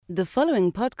The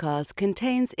following podcast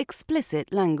contains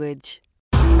explicit language.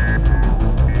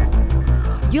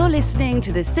 You're listening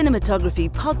to the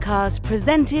Cinematography Podcast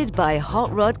presented by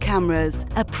Hot Rod Cameras,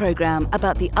 a program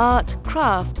about the art,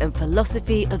 craft, and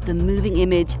philosophy of the moving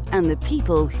image and the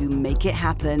people who make it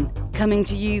happen. Coming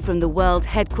to you from the world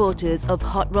headquarters of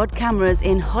Hot Rod Cameras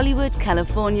in Hollywood,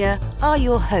 California, are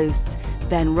your hosts,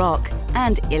 Ben Rock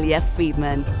and Ilya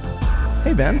Friedman.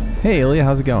 Hey, Ben. Hey, Ilya,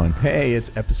 how's it going? Hey, it's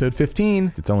episode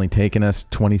 15. It's only taken us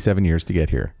 27 years to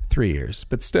get here. 3 years,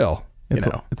 but still,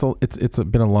 It's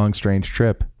been a long, strange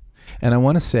trip. And I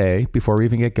want to say, before we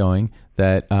even get going,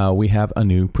 that we have a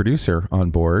new producer on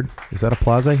board. Is that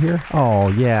applause I hear? Oh,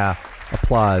 yeah,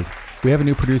 applause. We have a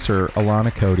new producer,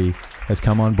 Alana Cody, has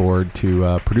come on board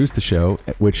to produce the show,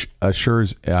 which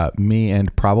assures me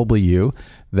and probably you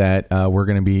that we're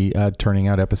going to be turning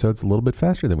out episodes a little bit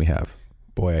faster than we have.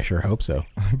 Boy, I sure hope so.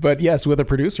 But yes, with a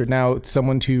producer, now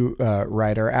someone to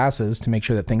ride our asses to make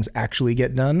sure that things actually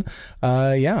get done.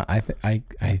 I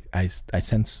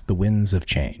sense the winds of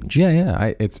change.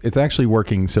 Yeah. It's actually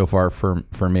working so far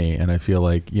for me, and I feel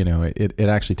like it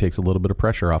actually takes a little bit of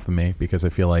pressure off of me because I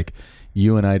feel like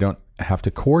you and I don't have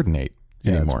to coordinate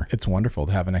anymore. It's wonderful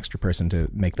to have an extra person to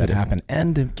make that happen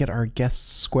and to get our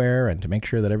guests square and to make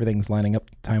sure that everything's lining up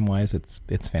time-wise.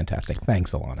 It's fantastic.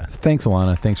 Thanks, Alana.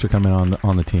 Thanks for coming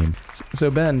on the team.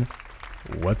 So, Ben,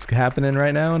 what's happening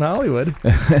right now in Hollywood?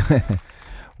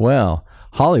 Well,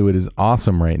 Hollywood is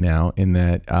awesome right now in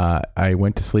that I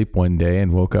went to sleep one day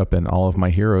and woke up and all of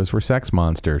my heroes were sex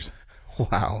monsters.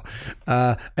 Wow.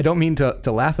 I don't mean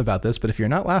to laugh about this, but if you're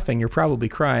not laughing, you're probably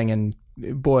crying. And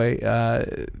boy,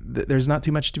 there's not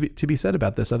too much to be said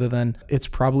about this other than it's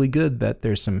probably good that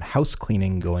there's some house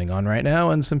cleaning going on right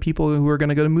now and some people who are going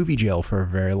to go to movie jail for a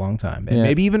very long time and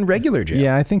maybe even regular jail.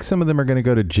 Yeah, I think some of them are going to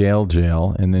go to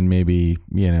jail, and then maybe,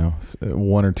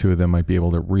 one or two of them might be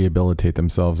able to rehabilitate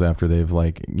themselves after they've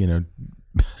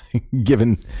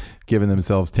given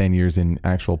themselves 10 years in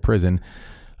actual prison.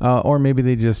 Or maybe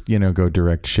they just, go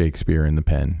direct Shakespeare in the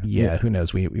pen. Yeah, who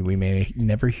knows? We may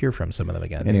never hear from some of them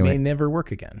again. Anyway, they may never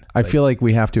work again. I feel like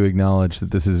we have to acknowledge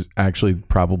that this is actually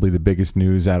probably the biggest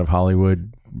news out of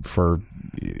Hollywood for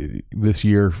this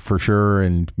year for sure,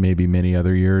 and maybe many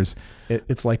other years.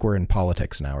 It's like we're in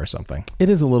politics now or something. It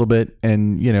is a little bit,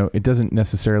 and it doesn't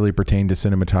necessarily pertain to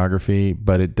cinematography,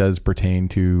 but it does pertain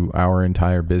to our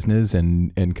entire business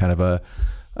and kind of a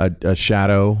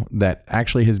shadow that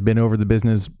actually has been over the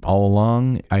business all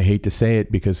along. I hate to say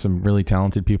it because some really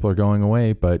talented people are going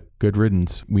away, but good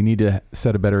riddance. We need to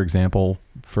set a better example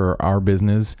for our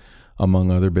business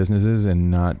among other businesses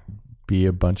and not be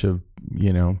a bunch of,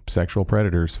 sexual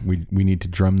predators. We need to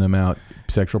drum them out.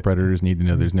 Sexual predators need to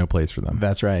know there's no place for them.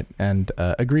 That's right. And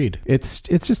agreed. It's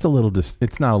just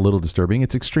it's not a little disturbing.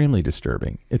 It's extremely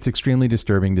disturbing. It's extremely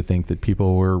disturbing to think that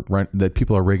people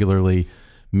are regularly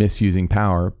misusing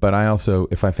power. But I also,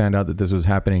 if I found out that this was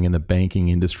happening in the banking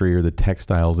industry or the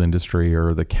textiles industry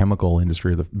or the chemical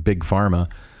industry or the big pharma,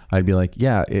 I'd be like,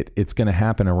 yeah, it's going to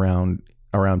happen around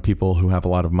people who have a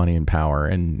lot of money and power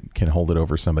and can hold it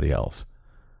over somebody else.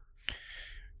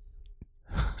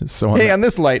 So on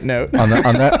this light note, on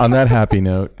that happy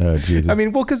note, Jesus. I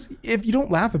mean, well, because if you don't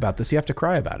laugh about this, you have to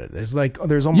cry about it. There's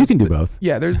almost you can do both.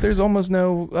 Yeah, there's almost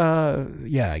no.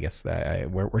 I guess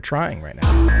we're trying right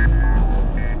now.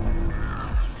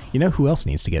 Who else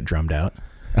needs to get drummed out?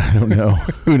 I don't know.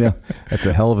 Who knows? That's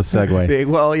a hell of a segue.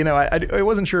 Well, I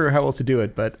wasn't sure how else to do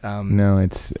it, but no,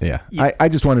 it's I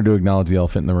just wanted to acknowledge the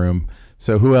elephant in the room.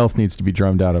 So who else needs to be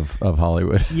drummed out of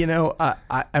Hollywood?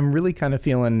 I'm really kind of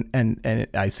feeling, and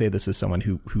I say this as someone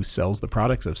who sells the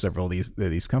products of several of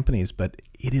these companies, but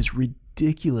it is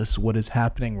ridiculous what is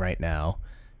happening right now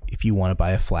if you want to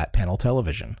buy a flat panel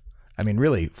television. I mean,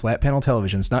 really, flat panel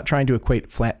televisions, not trying to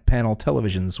equate flat panel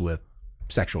televisions with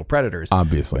sexual predators.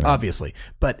 Obviously.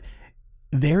 But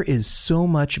there is so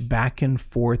much back and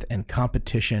forth and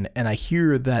competition. And I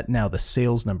hear that now the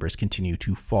sales numbers continue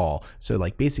to fall. So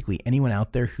basically anyone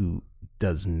out there who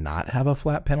does not have a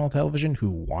flat panel television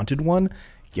who wanted one,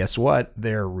 guess what?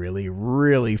 They're really,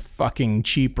 really fucking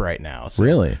cheap right now. So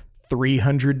really?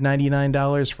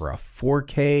 $399 for a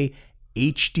 4K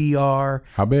HDR.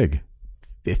 How big?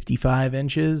 55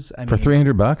 inches. For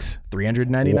 $300?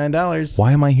 $399.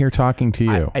 Why am I here talking to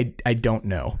you? I don't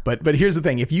know. But here's the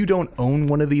thing. If you don't own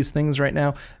one of these things right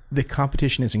now, the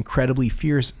competition is incredibly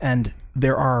fierce. And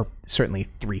there are certainly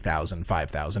 3,000,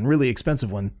 5,000 really expensive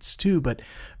ones too. But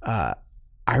I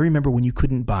remember when you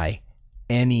couldn't buy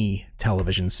any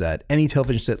television set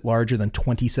larger than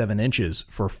 27 inches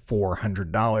for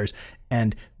 $400.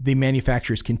 And the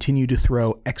manufacturers continue to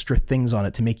throw extra things on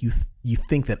it to make you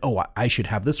think that, oh, I should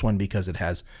have this one because it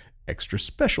has extra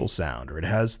special sound, or it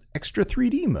has extra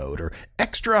 3D mode, or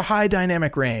extra high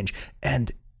dynamic range.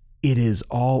 And it is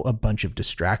all a bunch of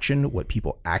distraction. What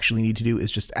people actually need to do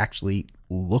is just actually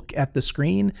look at the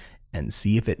screen and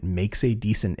see if it makes a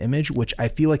decent image, which I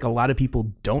feel like a lot of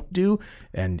people don't do.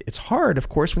 And it's hard, of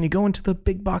course, when you go into the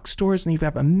big box stores and you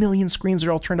have a million screens that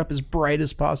are all turned up as bright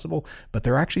as possible. But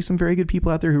there are actually some very good people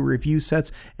out there who review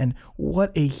sets. And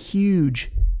what a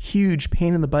huge, huge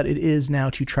pain in the butt it is now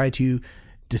to try to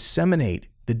disseminate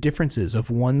the differences of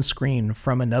one screen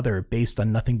from another based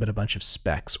on nothing but a bunch of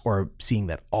specs, or seeing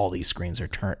that all these screens are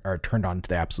turned on to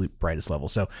the absolute brightest level.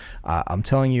 So I'm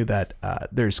telling you that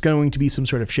there's going to be some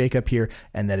sort of shakeup here,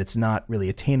 and that it's not really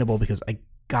attainable, because I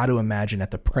got to imagine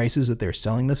at the prices that they're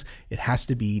selling this, it has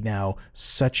to be now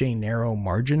such a narrow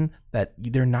margin that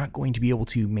they're not going to be able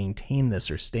to maintain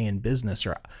this or stay in business,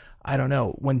 or I don't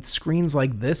know. When screens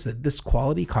like this at this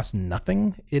quality cost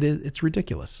nothing, it's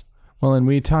ridiculous. Well, and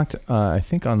we talked, I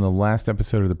think on the last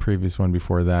episode or the previous one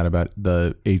before that, about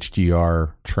the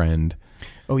HDR trend.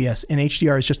 Oh, yes. And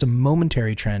HDR is just a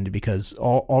momentary trend, because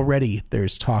already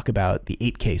there's talk about the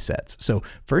 8K sets. So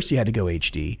first you had to go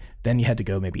HD, then you had to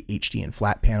go maybe HD in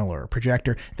flat panel or a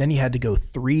projector, then you had to go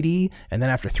 3D, and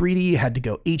then after 3D you had to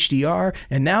go HDR,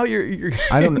 and now you're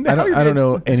I don't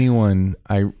know anyone.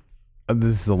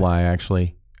 This is a lie,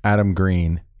 actually. Adam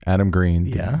Green,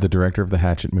 the director of the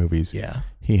Hatchet movies. Yeah.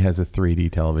 He has a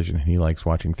 3D television, and he likes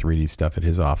watching 3D stuff at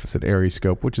his office at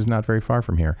Ariscope, which is not very far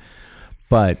from here.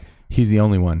 But he's the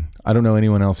only one. I don't know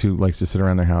anyone else who likes to sit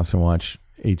around their house and watch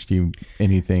HD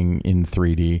anything in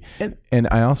 3D. And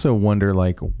I also wonder,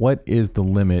 like, what is the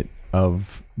limit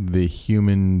of the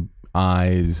human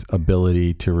eye's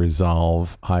ability to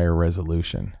resolve higher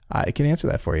resolution? I can answer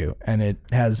that for you, and it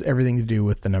has everything to do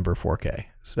with the number 4K.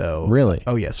 So really?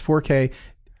 Oh, yes, 4K.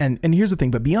 And here's the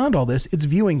thing, but beyond all this, it's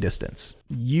viewing distance.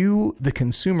 You, the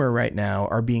consumer right now,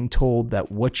 are being told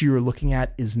that what you're looking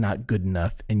at is not good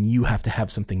enough, and you have to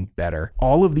have something better.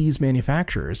 All of these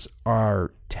manufacturers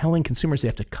are telling consumers they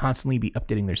have to constantly be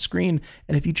updating their screen.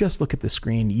 And if you just look at the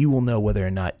screen, you will know whether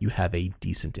or not you have a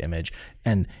decent image.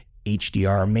 And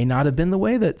HDR may not have been the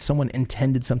way that someone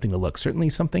intended something to look, certainly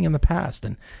something in the past.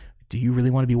 And do you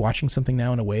really want to be watching something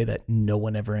now in a way that no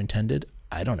one ever intended?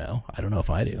 I don't know. I don't know if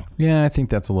I do. Yeah, I think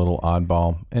that's a little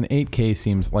oddball. And 8K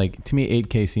seems like, to me,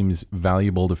 8K seems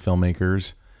valuable to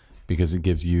filmmakers because it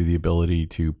gives you the ability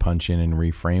to punch in and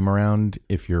reframe around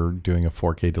if you're doing a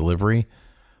 4K delivery.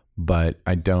 But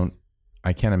I can't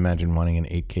imagine wanting an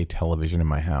 8K television in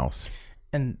my house.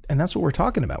 And that's what we're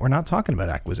talking about. We're not talking about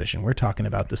acquisition. We're talking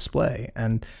about display.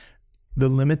 And the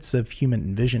limits of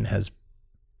human vision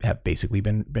have basically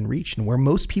been reached. And where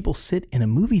most people sit in a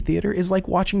movie theater is like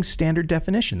watching standard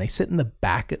definition. They sit in the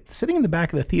back. Sitting in the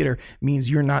back of the theater means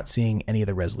you're not seeing any of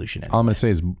the resolution anyway. All I'm going to say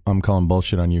is I'm calling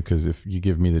bullshit on you, because if you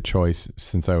give me the choice,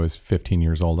 since I was 15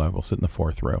 years old, I will sit in the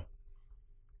fourth row.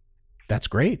 That's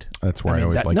great. That's where I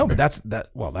always like to be. But that's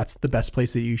the best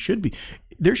place that you should be.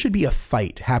 There should be a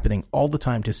fight happening all the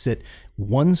time to sit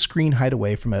one screen height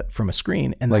away from a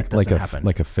screen, and that doesn't happen.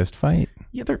 Like a fist fight?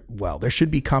 Yeah, there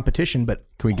should be competition, but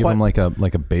can we give them like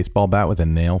a baseball bat with a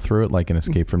nail through it, like an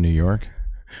Escape from New York?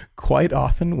 Quite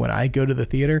often when I go to the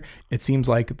theater, it seems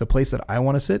like the place that I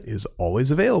want to sit is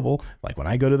always available. Like when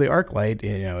I go to the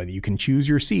ArcLight, you can choose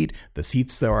your seat. The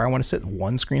seats that I want to sit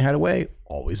one screen height away,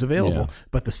 always available. Yeah.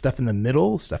 But the stuff in the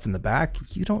middle, stuff in the back,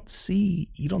 you don't see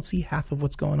half of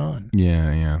what's going on.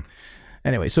 Yeah.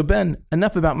 Anyway, so Ben,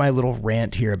 enough about my little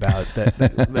rant here about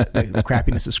the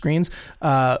crappiness of screens.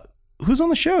 Who's on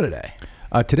the show today?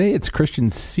 Today it's Christian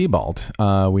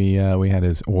Sebaldt. We had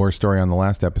his war story on the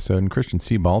last episode, and Christian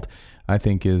Sebaldt, I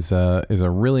think, is a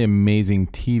really amazing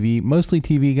mostly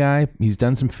TV guy. He's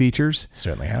done some features.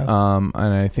 Certainly has. And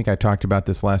I think I talked about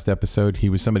this last episode. He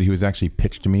was somebody who was actually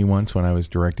pitched to me once when I was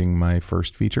directing my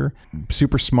first feature.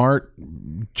 Super smart,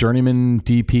 journeyman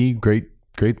DP, great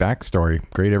backstory,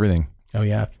 great everything. Oh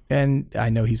yeah, and I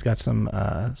know he's got some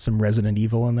Resident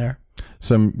Evil in there.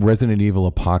 Some Resident Evil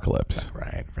Apocalypse.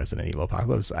 Right, Resident Evil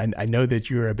Apocalypse. I know that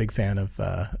you're a big fan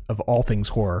of all things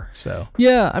horror. So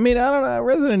yeah, I mean, I don't know.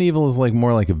 Resident Evil is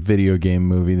more like a video game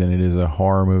movie than it is a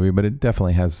horror movie, but it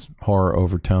definitely has horror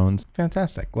overtones.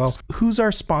 Fantastic. Well, who's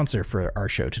our sponsor for our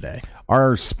show today?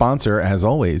 Our sponsor, as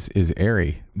always, is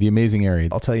Airy, the amazing Airy.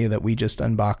 I'll tell you that we just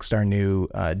unboxed our new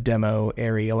demo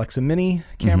Airy Alexa Mini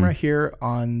camera here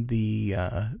on the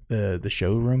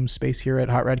showroom space here at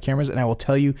Hot Rod Cameras, and I will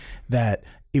tell you that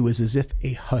it was as if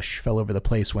a hush fell over the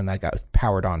place when that got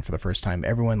powered on for the first time.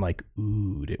 Everyone like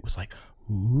oohed. It was like,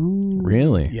 ooh.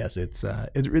 Really? Yes, it's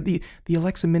really, the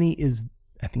Alexa Mini is,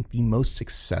 I think, the most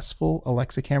successful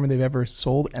Alexa camera they've ever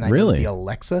sold. And I know the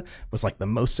Alexa was like the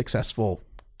most successful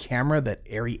camera that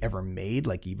ARRI ever made,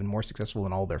 like even more successful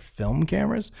than all their film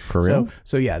cameras. For real?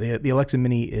 So yeah, the Alexa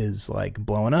Mini is like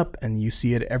blowing up, and you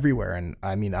see it everywhere. And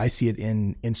I mean, I see it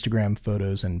in Instagram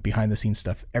photos and behind the scenes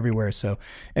stuff everywhere. So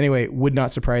anyway, would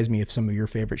not surprise me if some of your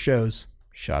favorite shows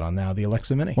shot on now the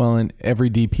Alexa Mini. Well, and every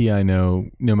DP I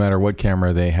know, no matter what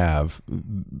camera they have,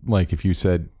 like if you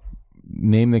said,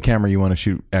 name the camera you want to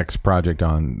shoot X project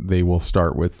on, they will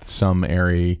start with some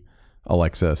ARRI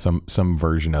Alexa, some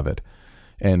version of it.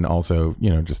 And also,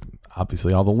 just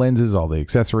obviously all the lenses, all the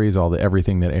accessories, all the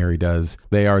everything that ARRI does.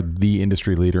 They are the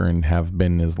industry leader and have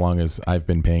been as long as I've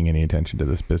been paying any attention to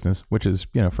this business, which is,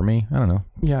 for me, I don't know.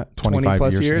 Yeah, 25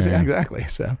 plus years. Yeah. Yeah, exactly.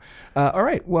 So, all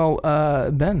right. Well,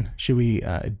 Ben, should we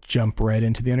jump right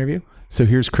into the interview? So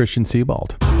here's Christian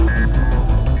Sebaldt.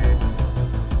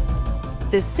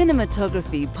 The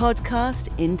Cinematography Podcast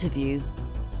interview.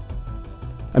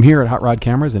 I'm here at Hot Rod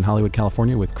Cameras in Hollywood,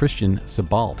 California with Christian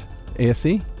Sebaldt.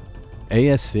 ASC?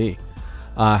 ASC.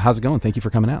 How's it going? Thank you for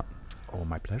coming out. Oh,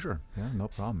 my pleasure. Yeah, no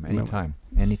problem.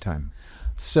 Anytime.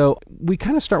 So we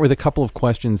kind of start with a couple of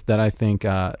questions that I think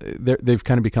they've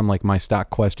kind of become like my stock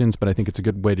questions, but I think it's a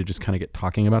good way to just kind of get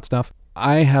talking about stuff.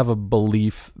 I have a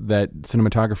belief that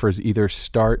cinematographers either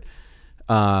start,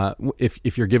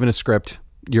 if you're given a script,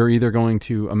 you're either going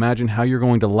to imagine how you're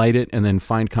going to light it and then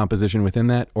find composition within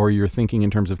that, or you're thinking in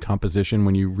terms of composition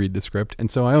when you read the script. And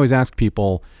so I always ask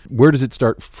people, where does it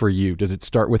start for you? Does it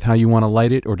start with how you want to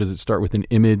light it, or does it start with an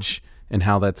image and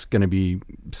how that's going to be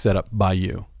set up by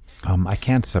you? I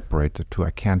can't separate the two. I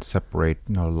can't separate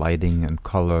lighting and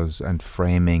colors and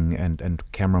framing and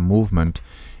camera movement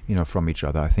from each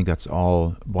other. I think that's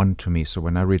all one to me. So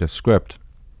when I read a script,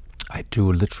 I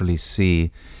do literally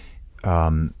see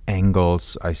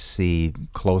angles, I see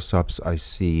close-ups, I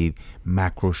see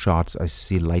macro shots, I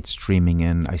see light streaming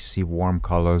in, I see warm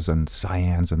colors and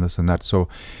cyans and this and that. So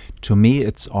to me,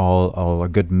 it's all a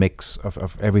good mix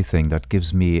of everything that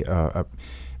gives me,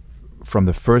 from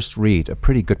the first read, a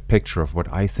pretty good picture of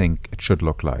what I think it should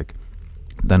look like.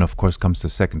 Then, of course, comes the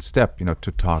second step,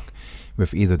 to talk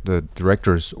with either the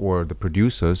directors or the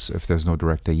producers, if there's no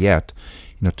director yet,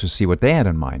 to see what they had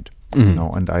in mind.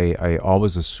 Mm-hmm. And I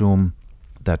always assume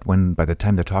that by the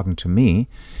time they're talking to me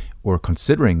or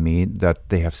considering me, that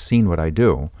they have seen what I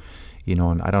do,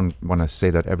 and I don't want to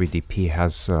say that every DP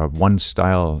has one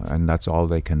style and that's all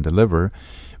they can deliver,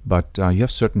 but you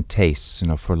have certain tastes,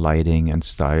 for lighting and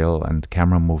style and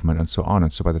camera movement and so on.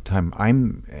 And so by the time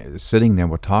I'm sitting there,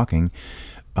 we're talking,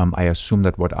 I assume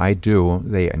that what I do,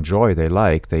 they enjoy, they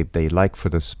like for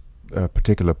this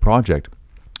particular project.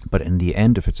 But in the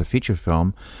end, if it's a feature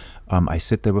film, I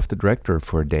sit there with the director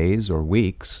for days or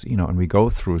weeks, and we go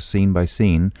through scene by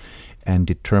scene and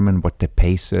determine what the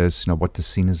pace is, what the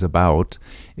scene is about,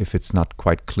 if it's not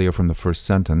quite clear from the first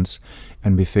sentence,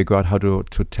 and we figure out how to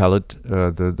tell it,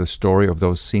 the story of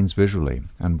those scenes visually.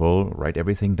 And we'll write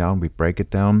everything down, we break it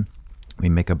down, we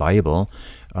make a Bible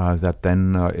that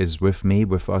then is with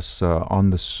us on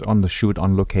the shoot,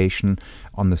 on location,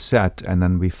 on the set, and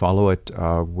then we follow it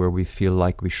where we feel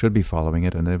like we should be following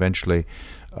it, and eventually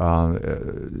the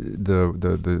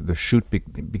shoot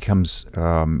becomes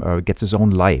gets its own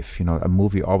life. A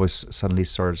movie always suddenly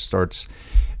starts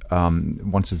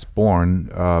once it's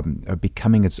born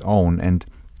becoming its own, and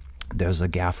there's a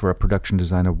gaffer, a production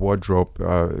designer, wardrobe,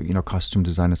 costume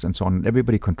designers, and so on. And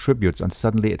everybody contributes, and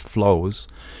suddenly it flows,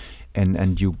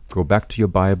 and you go back to your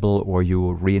Bible or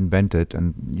you reinvent it,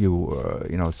 and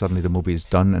suddenly the movie is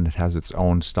done and it has its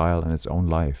own style and its own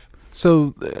life.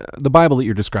 So the Bible that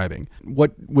you're describing,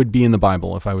 what would be in the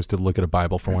Bible if I was to look at a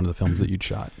Bible for one of the films that you'd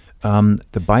shot?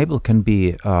 The Bible can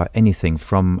be anything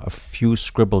from a few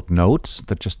scribbled notes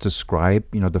that just describe,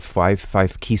 the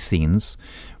five key scenes,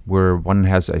 where one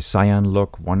has a cyan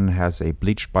look, one has a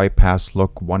bleach bypass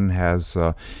look, one has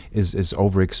is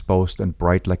overexposed and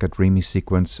bright like a dreamy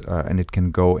sequence, and it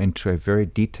can go into a very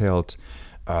detailed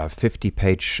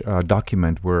 50-page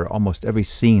document where almost every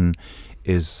scene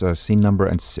is scene number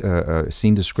and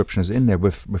scene description is in there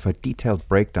with a detailed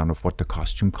breakdown of what the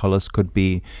costume colors could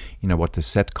be, what the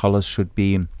set colors should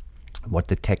be, what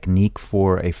the technique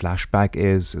for a flashback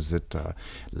is. Is it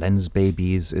lens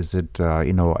babies? Is it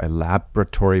a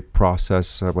laboratory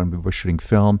process when we were shooting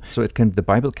film? So the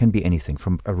Bible can be anything,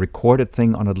 from a recorded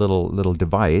thing on a little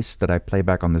device that I play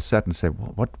back on the set and say,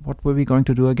 what were we going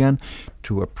to do again?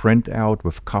 To a printout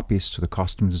with copies to the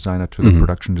costume designer, to the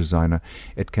production designer.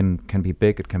 It can be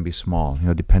big, it can be small,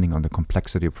 depending on the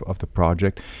complexity of the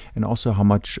project, and also how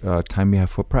much time you have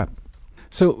for prep.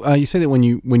 So you say that when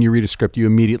you read a script, you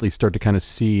immediately start to kind of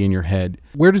see in your head.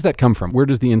 Where does that come from? Where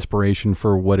does the inspiration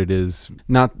for what it is?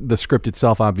 Not the script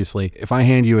itself, obviously. If I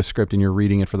hand you a script and you're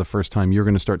reading it for the first time, you're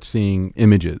going to start seeing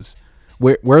images.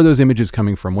 Where are those images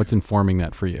coming from? What's informing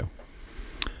that for you?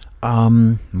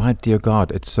 My dear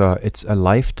God, it's a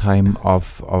lifetime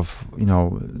of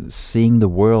seeing the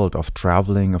world, of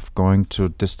traveling, of going to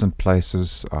distant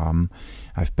places.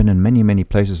 I've been in many, many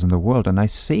places in the world, and I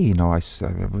see,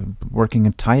 working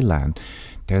in Thailand,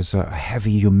 there's a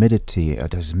heavy humidity,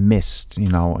 there's mist,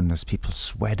 and there's people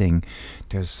sweating,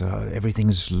 there's everything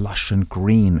is lush and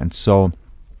green, and so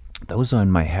those are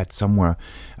in my head somewhere.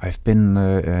 I've been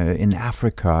in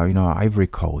Africa, Ivory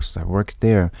Coast. I worked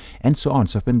there, and so on.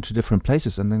 So I've been to different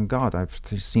places, and then I've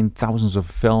seen thousands of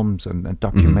films and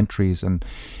documentaries and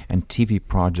TV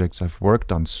projects. I've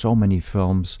worked on so many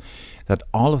films that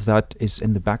all of that is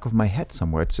in the back of my head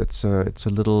somewhere. It's a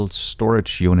little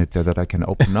storage unit there that I can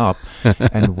open up,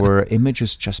 and where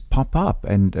images just pop up,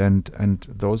 and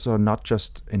those are not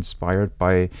just inspired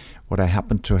by what I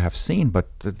happen to have seen, but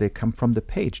they come from the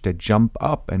page. They jump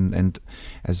up, and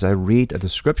as I read a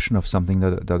description of something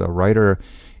that a writer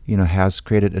has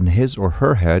created in his or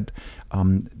her head,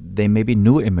 they may be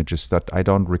new images that I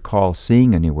don't recall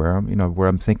seeing anywhere, where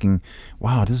I'm thinking,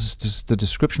 wow, this the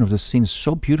description of this scene is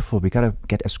so beautiful. We got to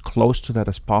get as close to that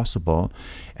as possible.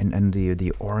 And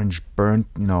the orange burnt,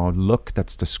 look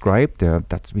that's described there,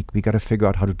 we got to figure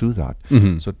out how to do that.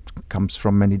 Mm-hmm. So it comes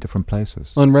from many different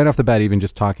places. Well, and right off the bat, even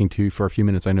just talking to you for a few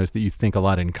minutes, I noticed that you think a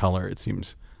lot in color, it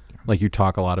seems. Like you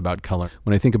talk a lot about color.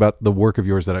 When I think about the work of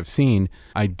yours that I've seen,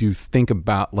 I do think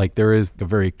about there is a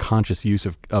very conscious use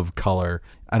of color.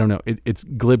 I don't know. It's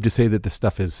glib to say that this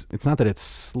stuff it's not that it's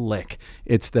slick.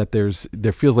 It's that there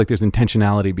feels like there's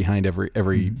intentionality behind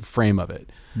every frame of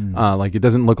it. Like it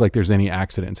doesn't look like there's any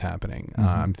accidents happening.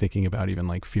 I'm thinking about even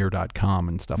like fear.com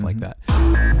and stuff like that.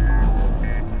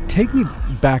 Take me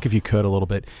back, if you could, a little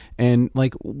bit. And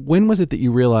when was it that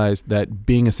you realized that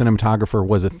being a cinematographer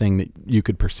was a thing that you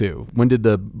could pursue? When did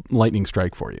the lightning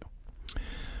strike for you?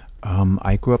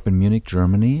 I grew up in Munich,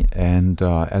 Germany, and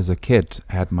as a kid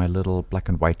had my little black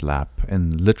and white lab,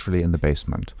 literally in the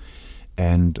basement.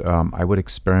 And I would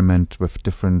experiment with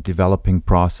different developing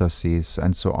processes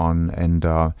and so on, and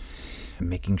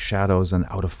making shadows and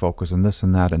out of focus and this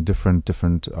and that, and different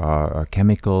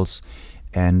chemicals.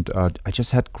 And I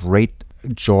just had great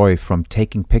joy from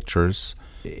taking pictures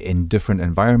in different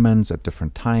environments at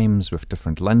different times with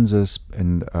different lenses,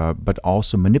 and but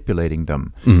also manipulating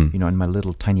them, in my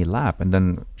little tiny lab, and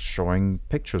then showing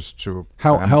pictures to.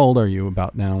 How old are you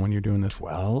about now when you're doing this?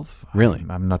 12. Really?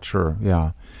 I'm not sure.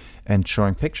 Yeah, and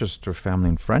showing pictures to family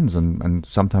and friends, and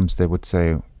sometimes they would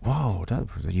say, "Wow,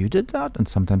 you did that," and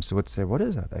sometimes they would say, "What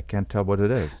is that? I can't tell what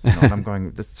it is." And I'm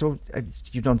going,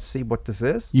 you don't see what this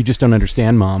is? You just don't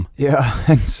understand, Mom. Yeah,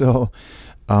 and so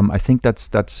I think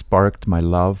that sparked my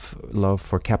love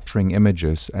for capturing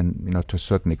images, and to a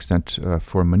certain extent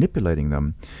for manipulating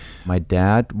them. My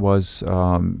dad was,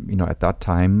 at that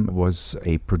time, was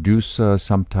a producer,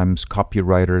 sometimes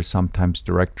copywriter, sometimes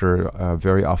director,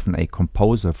 very often a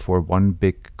composer for one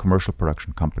big commercial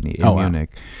production company in Munich.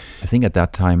 Wow. I think at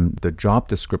that time the job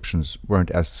descriptions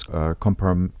weren't as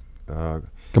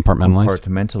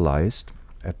compartmentalized.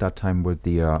 At that time, with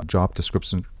the job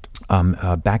description.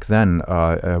 Back then,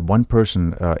 one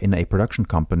person in a production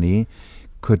company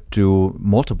could do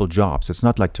multiple jobs. It's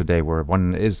not like today where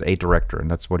one is a director and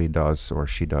that's what he does or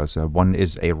she does. One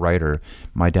is a writer.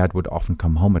 My dad would often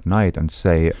come home at night and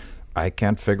say, I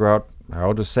can't figure out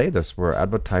how to say this. We're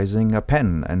advertising a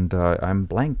pen and I'm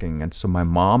blanking. And so my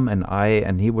mom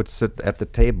and he would sit at the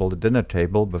dinner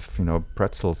table with,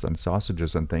 pretzels and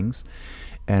sausages and things.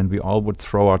 And we all would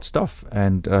throw out stuff,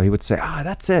 and he would say,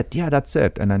 that's it. Yeah, that's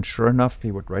it. And then sure enough, he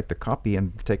would write the copy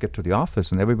and take it to the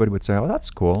office, and everybody would say, oh,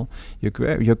 that's cool. You're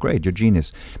great. You're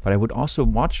genius. But I would also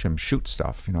watch him shoot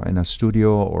stuff, in a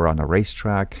studio or on a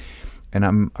racetrack.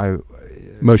 And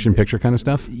motion picture kind of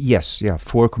stuff? Yes. Yeah.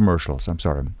 4 commercials. I'm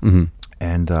sorry. Mm-hmm.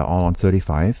 And all on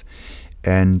 35.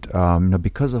 And,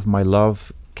 because of my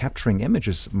love capturing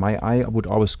images, my eye would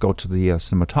always go to the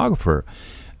cinematographer,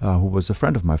 who was a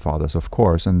friend of my father's, of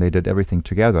course, and they did everything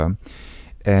together.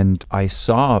 And I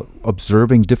saw,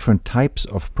 observing different types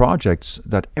of projects,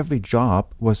 that every job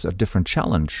was a different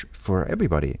challenge for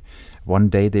everybody. One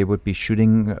day they would be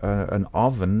shooting an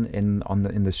oven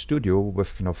in the studio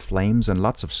with flames and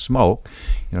lots of smoke,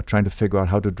 trying to figure out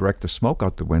how to direct the smoke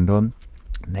out the window.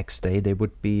 Next day they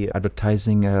would be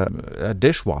advertising a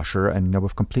dishwasher, and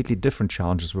with completely different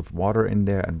challenges with water in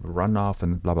there and runoff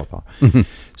and blah blah blah.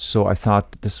 So I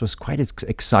thought this was quite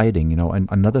exciting, and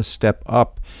another step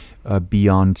up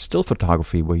beyond still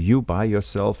photography, where you by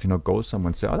yourself go somewhere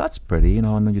and say, oh, that's pretty,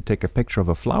 and then you take a picture of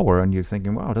a flower and you're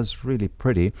thinking, wow, that's really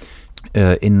pretty.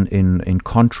 In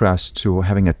contrast to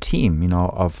having a team,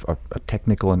 of a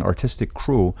technical and artistic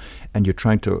crew, and you're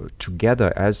trying to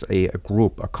together as a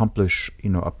group accomplish,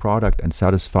 a product and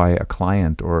satisfy a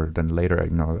client, or then later,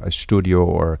 a studio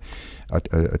or a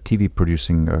TV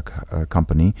producing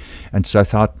company. And so I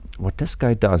thought, what this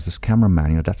guy does, this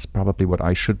cameraman, that's probably what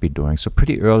I should be doing. So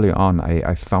pretty early on,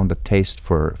 I found a taste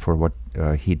for what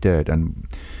he did. And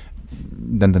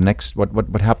then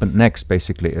what happened next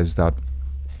basically is that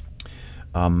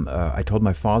I told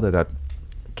my father that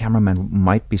cameraman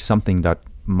might be something that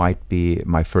might be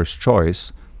my first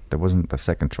choice. There wasn't a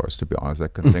second choice, to be honest. I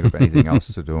couldn't think of anything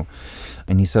else to do.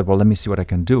 And he said, well, let me see what I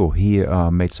can do. He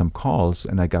made some calls,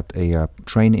 and I got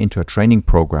into a training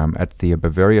program at the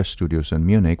Bavaria Studios in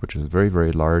Munich, which is a very,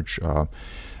 very large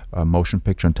motion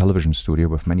picture and television studio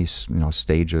with many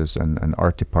stages and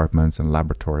art departments and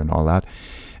laboratory and all that.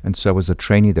 And so I was a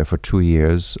trainee there for 2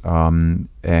 years,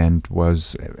 and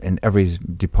was in every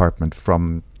department,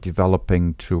 from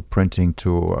developing to printing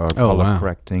to color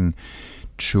correcting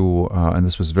to, and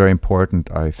this was very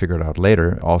important, I figured out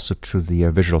later, also to the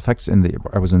visual effects.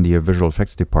 I was in the visual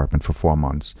effects department for 4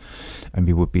 months, and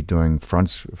we would be doing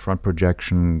front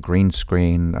projection, green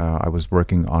screen. I was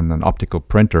working on an optical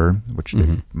printer, which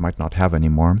they might not have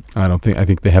anymore. I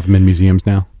think they have them in museums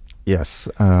now. Yes,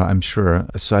 I'm sure.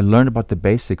 So I learned about the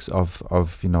basics of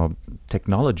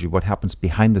technology, what happens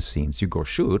behind the scenes. You go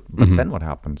shoot, but then what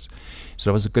happens? So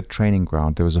that was a good training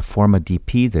ground. There was a former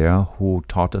DP there who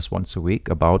taught us once a week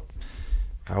about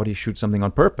how do you shoot something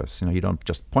on purpose. You don't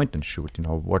just point and shoot.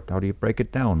 How do you break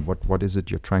it down? What is it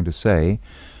you're trying to say?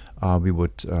 We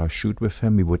would shoot with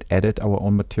him. We would edit our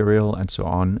own material and so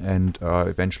on, and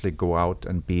eventually go out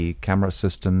and be camera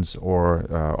assistants, or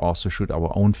also shoot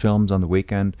our own films on the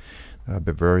weekend.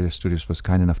 Bavaria Studios was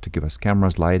kind enough to give us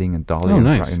cameras, lighting, and dolly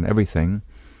and everything.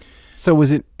 So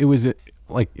was it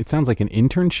like, it sounds like an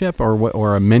internship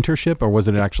or a mentorship, or was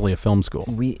it actually a film school?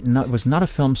 It was not a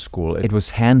film school. It was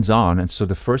hands-on, and so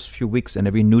the first few weeks in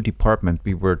every new department,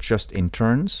 we were just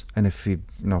interns. And if we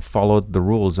followed the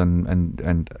rules and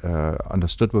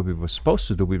understood what we were supposed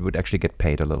to do, we would actually get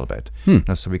paid a little bit.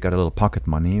 So we got a little pocket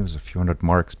money. It was a few hundred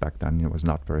marks back then. It was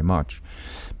not very much,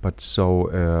 but so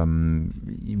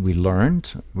we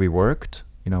learned, we worked.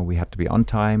 We had to be on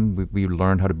time. We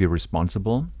learned how to be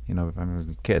responsible,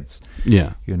 kids.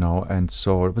 Yeah. And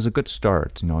so it was a good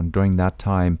start, and during that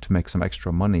time, to make some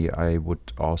extra money, I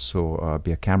would also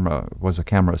was a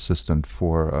camera assistant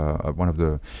for one of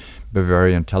the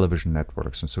Bavarian television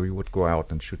networks. And so we would go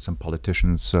out and shoot some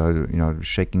politicians,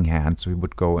 shaking hands. We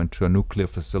would go into a nuclear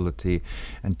facility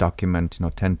and document,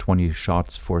 10, 20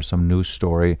 shots for some news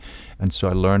story. And so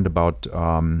I learned about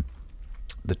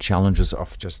the challenges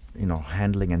of just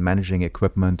handling and managing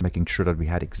equipment, making sure that we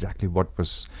had exactly what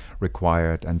was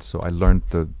required. And so I learned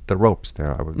the ropes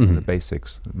there. I was the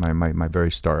basics, my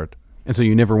very start. And so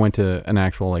you never went to an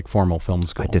actual formal film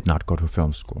school? I did not go to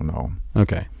film school, no.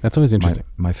 Okay, that's always interesting.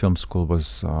 My film school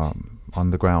was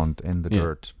on the ground, in the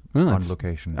dirt, on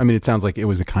location. I mean, it sounds like it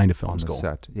was a kind of film on school. On the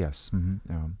set, yes.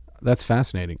 That's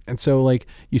fascinating. And so,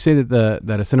 you say that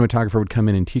a cinematographer would come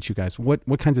in and teach you guys.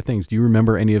 What kinds of things? Do you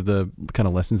remember any of the kind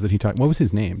of lessons that he taught? What was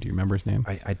his name? Do you remember his name?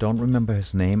 I don't remember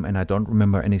his name, and I don't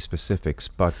remember any specifics,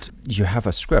 but you have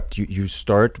a script. You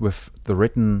start with the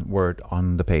written word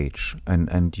on the page,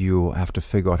 and you have to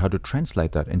figure out how to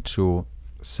translate that into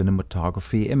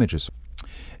cinematography images.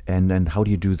 And how do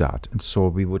you do that? And so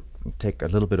we would take a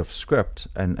little bit of script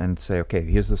and say, okay,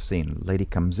 here's the scene. Lady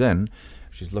comes in.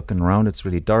 She's looking around. It's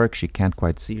really dark. She can't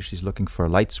quite see. She's looking for a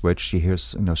light switch. She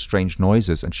hears strange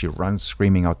noises, and she runs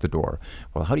screaming out the door.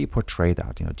 Well, how do you portray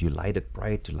that? Do you light it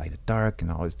bright? Do you light it dark?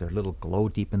 Is there a little glow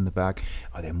deep in the back?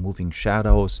 Are there moving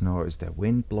shadows? Is there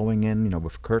wind blowing in?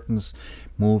 With curtains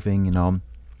moving?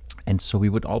 And so we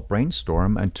would all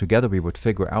brainstorm, and together we would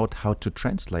figure out how to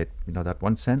translate, that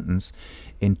one sentence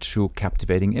into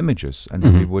captivating images. And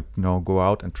then we would, go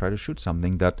out and try to shoot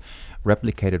something that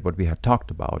replicated what we had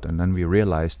talked about. And then we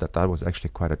realized that was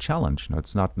actually quite a challenge.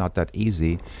 It's not that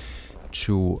easy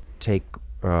to take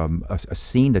a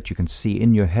scene that you can see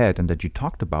in your head and that you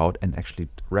talked about, and actually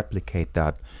replicate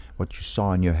that, what you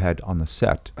saw in your head on the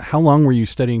set. How long were you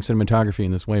studying cinematography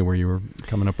in this way, where you were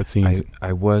coming up with scenes?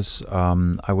 I was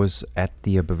at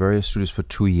the Bavaria Studios for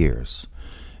 2 years,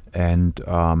 and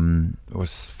it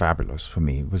was fabulous for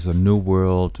me. It was a new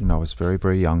world. I was very,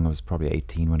 very young. I was probably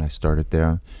 18 when I started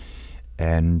there,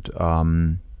 and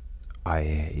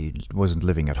I wasn't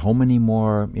living at home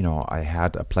anymore. I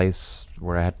had a place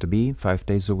where I had to be 5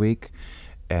 days a week.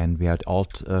 And we had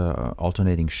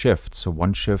alternating shifts. So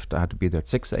one shift I had to be there at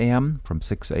 6 a.m., from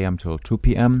 6 a.m. till 2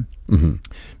 p.m. Mm-hmm.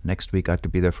 Next week I had to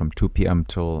be there from 2 p.m.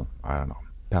 till, I don't know,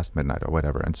 past midnight or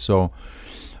whatever. And so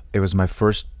it was my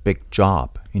first big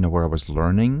job, where I was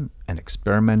learning and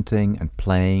experimenting and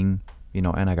playing,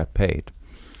 and I got paid.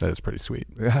 That is pretty sweet.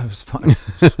 Yeah, it was fun. It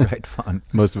was great fun.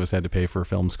 Most of us had to pay for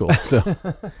film school, so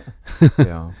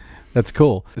Yeah. That's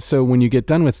cool. So when you get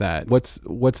done with that,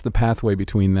 what's the pathway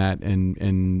between that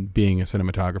and being a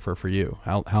cinematographer for you?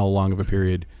 How long of a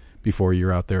period before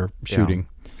you're out there shooting?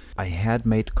 Yeah. I had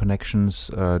made connections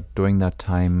during that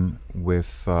time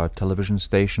with television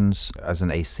stations as an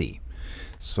AC.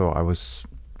 So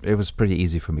it was pretty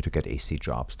easy for me to get AC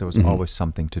jobs. There was always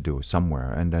something to do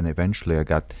somewhere. And then eventually I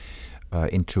got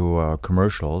into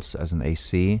commercials as an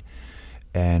AC,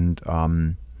 and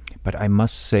but I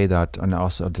must say that, and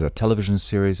also did a television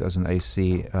series as an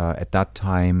AC at that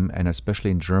time, and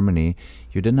especially in Germany,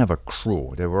 you didn't have a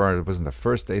crew. It wasn't the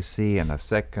first AC and a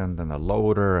second and a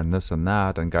loader and this and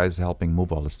that and guys helping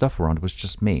move all the stuff around. It was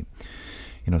just me.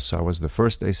 So I was the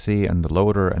first AC and the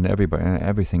loader and everybody and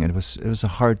everything. And it was a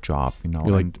hard job. You're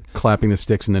like clapping the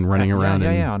sticks and then running around.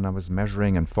 Yeah. And I was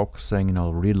measuring and focusing,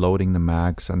 reloading the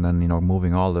mags, and then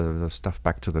moving all the stuff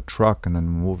back to the truck, and then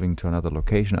moving to another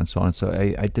location and so on. So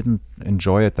I didn't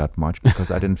enjoy it that much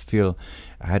because I didn't feel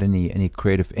I had any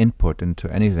creative input into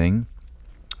anything.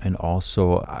 And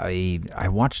also, I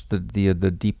watched the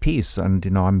DPs,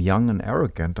 and I'm young and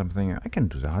arrogant. I'm thinking, I can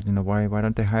do that. Why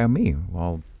don't they hire me?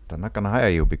 Well, they're not going to hire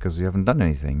you because you haven't done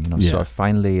anything. Yeah. So I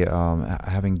finally,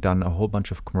 having done a whole bunch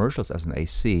of commercials as an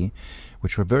AC,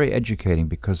 which were very educating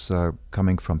because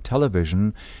coming from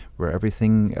television, where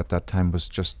everything at that time was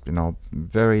just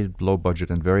very low budget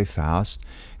and very fast,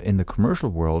 in the commercial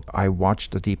world, I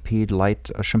watched a DP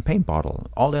light a champagne bottle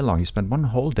all day long. He spent one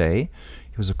whole day.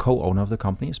 He was a co-owner of the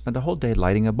company. He spent a whole day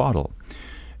lighting a bottle.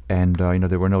 And,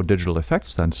 there were no digital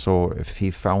effects then. So if he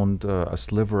found a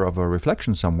sliver of a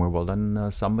reflection somewhere, well, then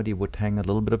somebody would hang a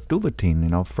little bit of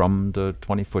Duvetine, from the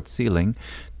 20-foot ceiling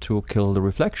to kill the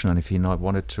reflection. And if he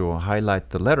wanted to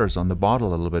highlight the letters on the bottle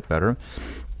a little bit better,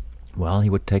 well, he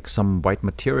would take some white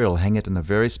material, hang it in a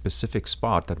very specific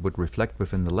spot that would reflect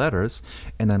within the letters,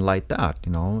 and then light that,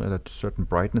 at a certain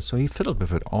brightness. So he fiddled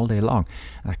with it all day long.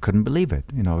 And I couldn't believe it.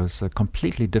 It was a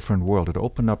completely different world. It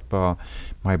opened up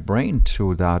my brain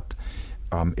to that.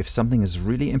 If something is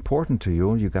really important to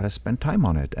you, you got to spend time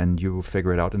on it, and you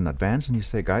figure it out in advance, and you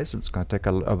say, guys, it's going to take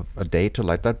a day to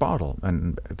light that bottle.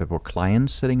 And there were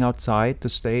clients sitting outside the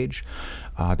stage.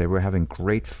 They were having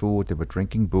great food. They were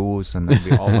drinking booze, and then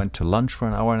we all went to lunch for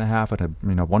an hour and a half at a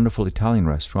wonderful Italian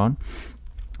restaurant.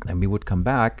 And we would come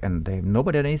back, and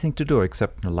nobody had anything to do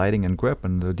except lighting and grip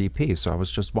and the DP. So I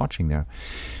was just watching there.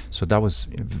 So that was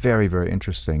very, very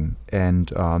interesting.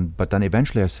 And but then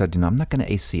eventually I said, I'm not going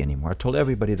to AC anymore. I told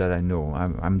everybody that I knew.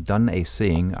 I'm done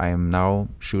ACing. I am now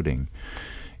shooting.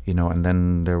 And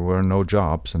then there were no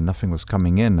jobs and nothing was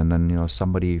coming in. And then,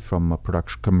 somebody from a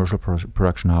commercial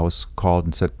production house called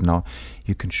and said,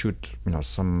 you can shoot,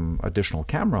 some additional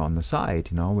camera on the side.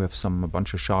 We have a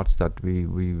bunch of shots that we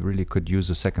really could use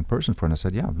a second person for. And I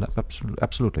said, yeah,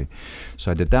 absolutely.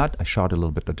 So I did that. I shot a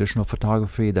little bit additional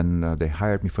photography. Then they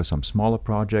hired me for some smaller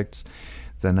projects.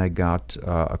 Then I got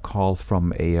a call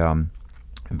from a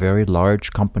very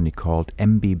large company called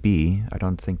MBB. I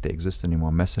don't think they exist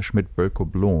anymore. Messerschmitt Bölkow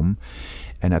Blohm.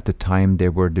 And at the time they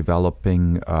were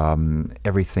developing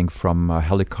everything from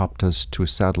helicopters to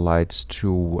satellites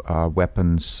to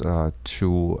weapons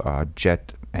to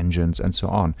jet engines and so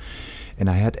on. And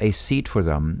I had a seat for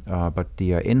them, but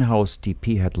the in-house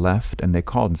DP had left, and they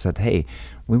called and said, hey,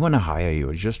 we want to hire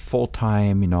you just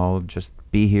full-time, just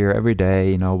be here every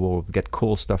day, we'll get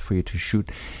cool stuff for you to shoot.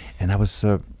 And I was,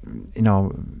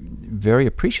 very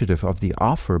appreciative of the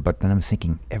offer, but then I'm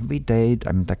thinking every day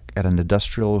I'm like at an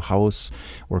industrial house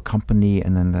or company,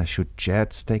 and then I shoot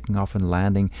jets taking off and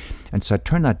landing. And so I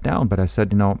turned that down, but I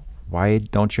said, why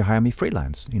don't you hire me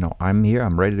freelance? I'm here,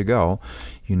 I'm ready to go.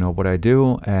 You know what I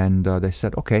do. And they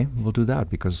said, okay, we'll do that,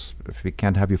 because if we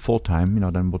can't have you full-time,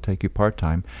 then we'll take you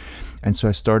part-time. And so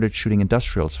I started shooting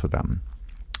industrials for them.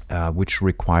 which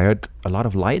required a lot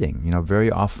of lighting, very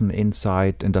often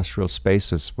inside industrial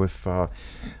spaces with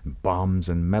bombs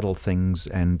and metal things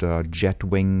and jet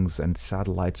wings and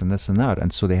satellites and this and that.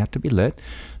 And so they had to be lit.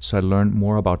 So I learned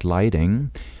more about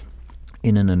lighting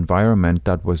in an environment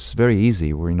that was very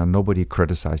easy, where nobody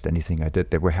criticized anything I did.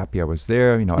 They were happy I was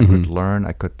there. I could learn,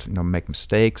 I could make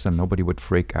mistakes, and nobody would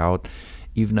freak out.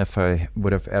 Even if I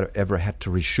would have ever had to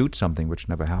reshoot something, which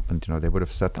never happened, they would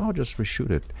have said, "Oh, just reshoot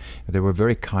it." They were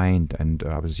very kind, and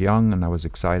I was young and I was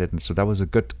excited, and so that was a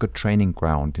good training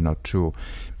ground, to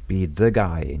be the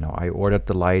guy. I ordered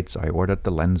the lights, I ordered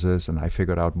the lenses, and I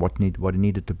figured out what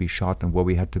needed to be shot and where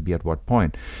we had to be at what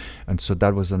point. And so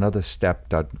that was another step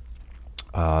that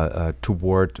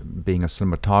toward being a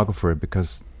cinematographer,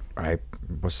 because I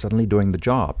was suddenly doing the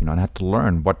job, and I had to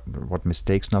learn what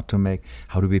mistakes not to make,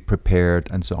 how to be prepared,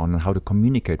 and so on, and how to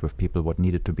communicate with people what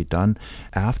needed to be done.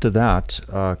 After that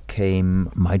came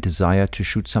my desire to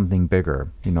shoot something bigger,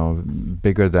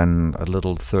 bigger than a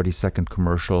little 30-second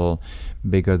commercial,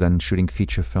 bigger than shooting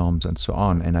feature films, and so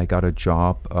on. And I got a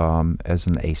job as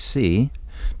an AC,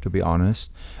 to be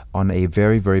honest, on a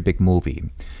very, very big movie,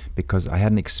 because I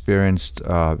hadn't experienced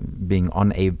being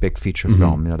on a big feature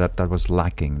film. That was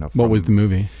lacking. What was the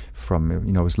movie?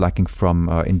 It was lacking from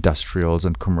industrials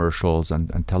and commercials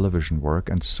and television work.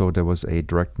 And so there was a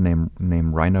director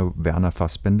named Rainer Werner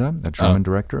Fassbinder, a German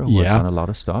director who had done a lot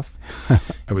of stuff.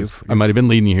 I might have been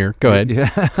leading you here. Go ahead.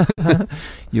 Yeah.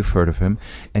 You've heard of him.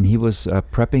 And he was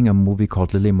prepping a movie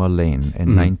called Lily Marlene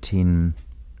in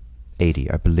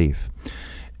 1980, I believe.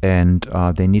 And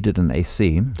they needed an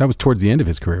AC. That was towards the end of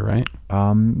his career, right?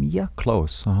 Yeah,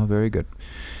 close. Very good.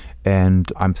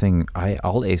 And I'm thinking,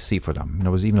 I'll AC for them. It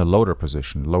was even a loader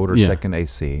position, second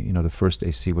AC. The first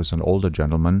AC was an older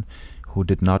gentleman who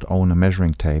did not own a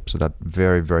measuring tape, so that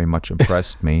very, very much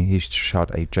impressed me. He shot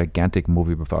a gigantic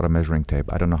movie without a measuring tape.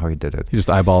 I don't know how he did it. He just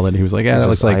eyeballed it. He was like, that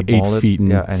looks like 8 feet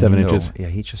and 7 inches. Yeah,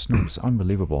 he just knew. It was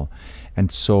unbelievable. And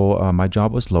so my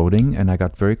job was loading, and I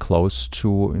got very close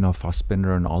to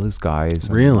Fassbinder and all his guys.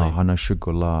 Really? And, Hanna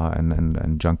Schygulla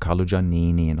and Giancarlo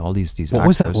Giannini and all these actors. What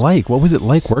was that like? What was it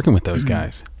like working with those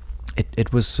guys?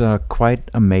 It was quite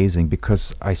amazing,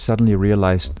 because I suddenly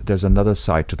realized there's another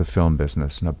side to the film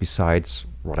business, besides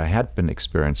what I had been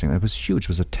experiencing. It was huge. It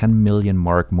was a 10 million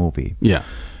mark movie. Yeah.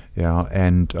 Yeah,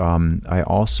 and I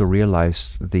also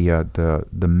realized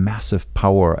the massive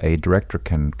power a director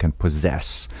can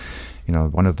possess.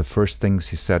 One of the first things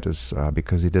he said is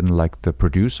because he didn't like the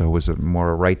producer, who was a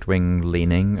more right-wing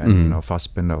leaning, and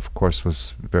Fassbinder, of course,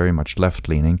 was very much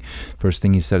left-leaning. First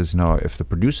thing he said is, if the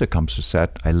producer comes to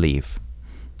set, I leave,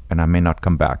 and I may not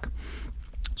come back.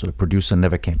 So the producer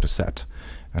never came to set,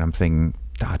 and I'm thinking,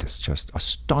 that is just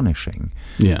astonishing.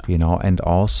 Yeah. And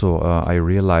also I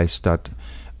realized that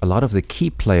a lot of the key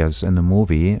players in the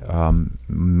movie,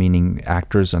 meaning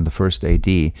actors and the first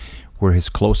AD, were his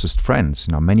closest friends.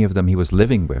 Many of them he was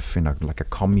living with in like a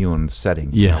commune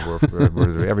setting.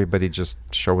 Where everybody just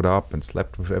showed up and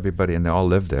slept with everybody, and they all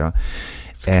lived there.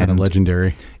 It's kind of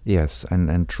legendary. Yes,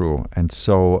 and true. And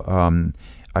so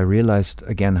I realized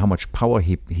again how much power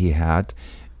he had.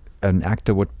 An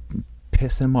actor would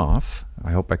piss him off.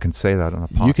 I hope I can say that on a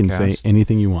podcast. You can say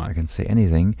anything you want. I can say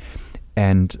anything.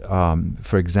 And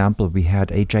for example, we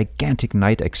had a gigantic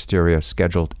night exterior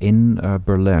scheduled in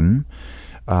Berlin,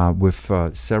 with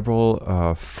several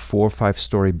 4- or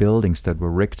 5-story buildings that were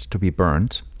rigged to be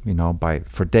burned,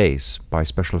 for days by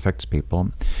special effects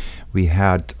people. We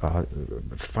had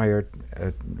fire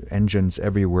engines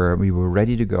everywhere. We were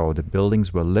ready to go. The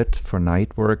buildings were lit for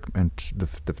night work, and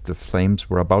the flames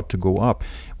were about to go up.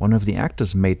 One of the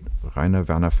actors made Rainer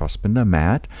Werner Fassbinder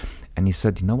mad, and he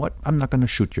said, "You know what? I'm not going to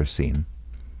shoot your scene."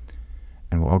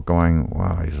 And we're all going,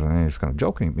 "Wow, he's going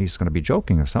to be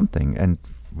joking or something." And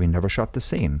we never shot the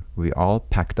scene. We all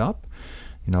packed up,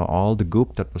 all the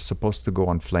goop that was supposed to go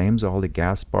on flames, all the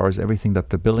gas bars, everything that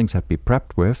the buildings had been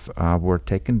prepped with, were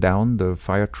taken down. The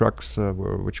fire trucks,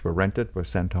 which were rented, were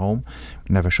sent home.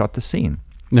 We never shot the scene.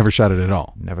 Never shot it at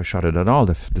all. Never shot it at all.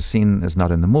 The scene is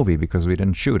not in the movie because we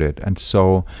didn't shoot it. And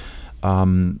so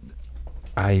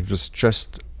I was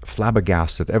just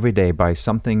flabbergasted every day by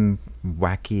something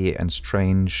wacky and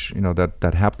strange,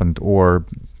 that happened, or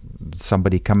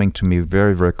somebody coming to me,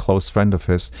 very, very close friend of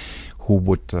his, who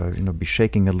would be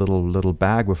shaking a little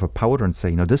bag with a powder and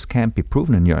say, this can't be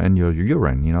proven in your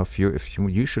urine. If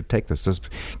you should take this.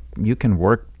 You can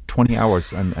work 20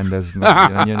 hours and there's you're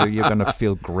gonna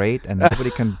feel great, and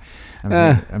nobody can.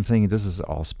 I'm thinking this is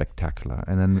all spectacular.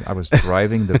 And then I was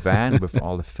driving the van with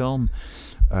all the film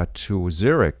to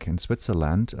Zurich in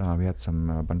Switzerland. We had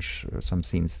some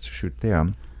scenes to shoot there.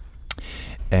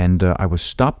 And I was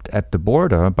stopped at the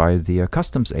border by the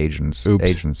customs agents in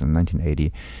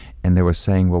 1980. And they were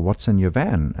saying, well, what's in your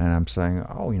van? And I'm saying,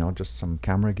 just some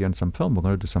camera gear and some film. We're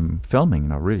going to do some filming,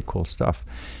 really cool stuff.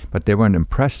 But they weren't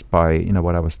impressed by,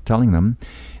 what I was telling them.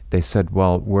 They said,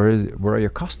 well, where are your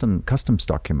customs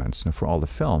documents for all the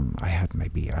film? I had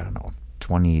maybe,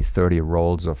 20, 30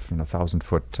 rolls of,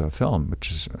 1,000-foot film,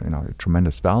 which is, a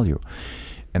tremendous value.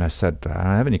 And I said, I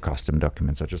don't have any custom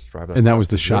documents. I just drive. And that was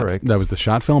the shot. Zurich. That was the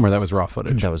shot film, or that was raw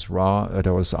footage. That was raw.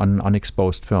 That was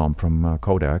unexposed film from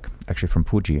Kodak, actually from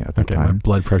Fuji at the time. My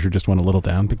blood pressure just went a little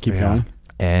down, but keep going.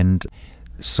 And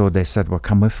so they said, well,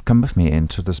 come with me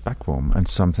into this back room. And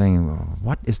so I'm thinking, well,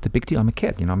 what is the big deal? I'm a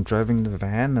kid. I'm driving the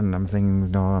van, and I'm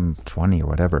thinking, I'm 20 or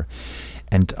whatever.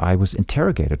 And I was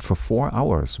interrogated for 4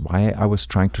 hours why I was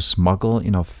trying to smuggle,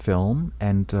 film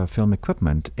and film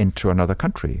equipment into another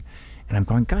country. And I'm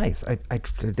going, guys,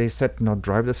 they said,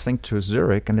 drive this thing to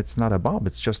Zurich, and it's not a bomb,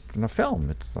 it's just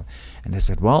film. And they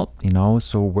said, well,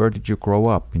 so where did you grow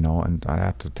up? And I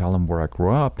had to tell them where I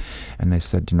grew up. And they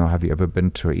said, have you ever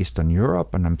been to Eastern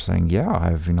Europe? And I'm saying, yeah,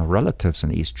 I have, relatives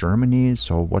in East Germany.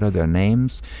 So what are their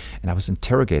names? And I was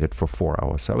interrogated for 4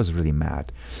 hours. So I was really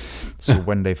mad. So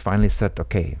when they finally said,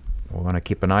 okay, we're going to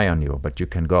keep an eye on you, but you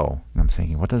can go. And I'm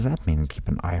thinking, what does that mean, keep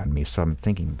an eye on me? So I'm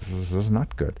thinking, this is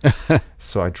not good.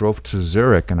 So I drove to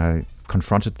Zurich, and I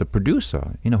confronted the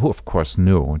producer, who of course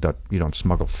knew that you don't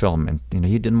smuggle film, and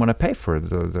he didn't want to pay for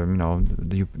it.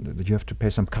 You have to pay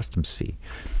some customs fee.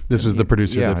 This was the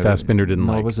producer that Fassbinder didn't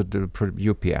like. No, it was a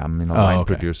UPM, line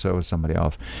producer, or somebody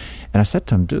else. And I said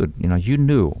to him, dude, you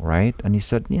knew, right? And he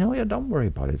said, don't worry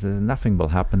about it. Nothing will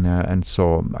happen there. And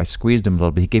so I squeezed him a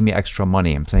little bit. He gave me extra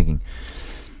money. I'm thinking,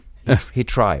 he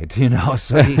tried,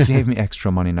 so he gave me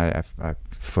extra money, and I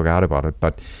forgot about it.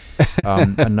 But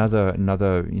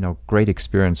another great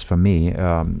experience for me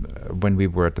when we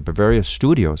were at the Bavaria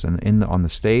Studios and on the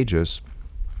stages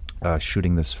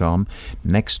shooting this film.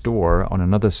 Next door on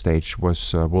another stage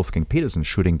was Wolfgang Petersen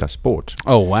shooting Das Boot.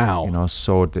 Oh wow!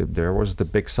 So there was the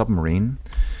big submarine.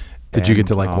 Did you get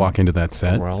to walk into that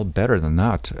set? Well, better than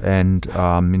that. And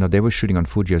they were shooting on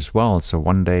Fuji as well. So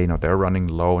one day, they're running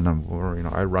low, and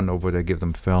I run over there, give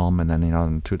them film, and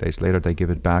then 2 days later they give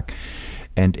it back.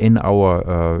 And in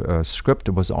our script,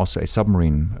 there was also a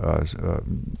submarine,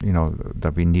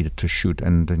 that we needed to shoot.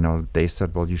 And they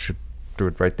said, well, you should do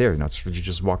it right there. You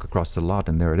just walk across the lot,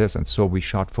 and there it is. And so we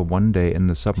shot for 1 day in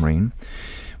the submarine,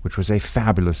 which was a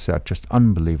fabulous set, just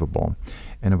unbelievable.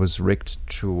 And it was rigged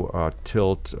to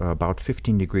tilt about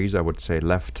 15 degrees, I would say,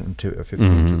 left and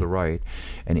 15 to the right.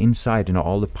 And inside,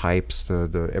 all the pipes,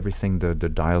 the everything, the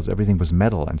dials, everything was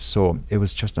metal. And so it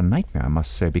was just a nightmare, I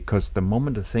must say, because the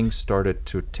moment the thing started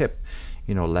to tip,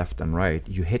 left and right,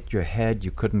 you hit your head, you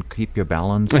couldn't keep your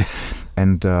balance.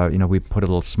 And, we put a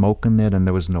little smoke in there, and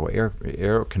there was no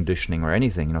air conditioning or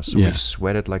anything, so we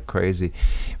sweated like crazy.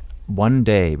 One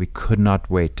day we could not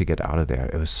wait to get out of there.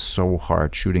 It was so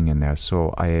hard shooting in there.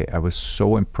 So I was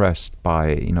so impressed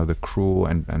by the crew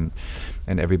and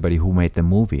everybody who made the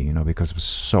movie, because it was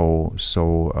so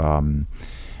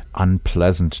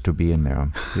unpleasant to be in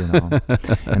there,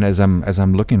 And as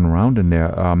I'm looking around in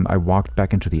there, I walked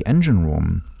back into the engine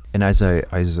room. And as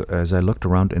I looked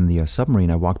around in the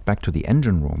submarine, I walked back to the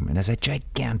engine room, and there's a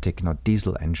gigantic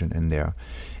diesel engine in there.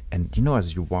 And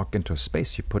as you walk into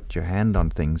space, you put your hand on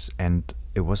things, and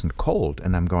it wasn't cold.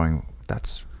 And I'm going,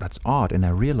 that's odd. And I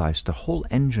realized the whole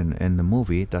engine in the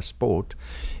movie, Das Boot,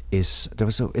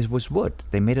 it was wood.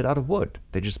 They made it out of wood.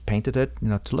 They just painted it,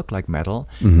 to look like metal,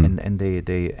 and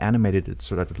they animated it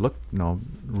so that it looked,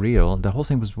 real. The whole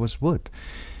thing was wood.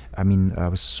 I mean, I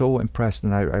was so impressed,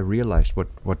 and I realized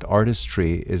what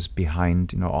artistry is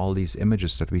behind, all these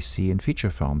images that we see in feature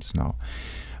films now.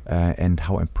 And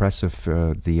how impressive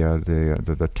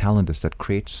the talent is that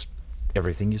creates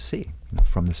everything you see,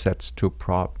 from the sets to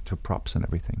props and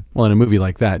everything. Well, in a movie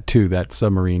like that too, that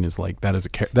submarine is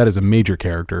that is a major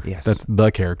character. Yes. That's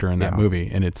the character in that movie,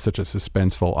 and it's such a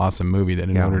suspenseful, awesome movie that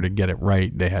in order to get it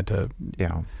right, they had to.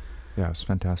 Yeah, it's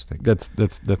fantastic.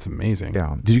 That's amazing.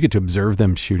 Yeah. Did you get to observe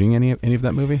them shooting any of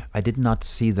that movie? I did not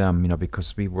see them,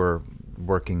 because we were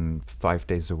working 5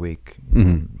 days a week,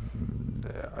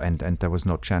 and there was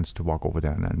no chance to walk over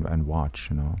there and watch.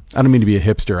 I don't mean to be a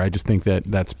hipster. I just think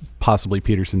that's possibly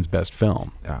Petersen's best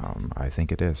film. I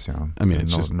think it is. Yeah. I mean,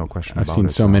 it's no question. I've seen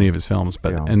so many of his films,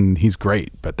 and he's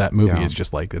great. But that movie is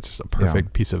just it's just a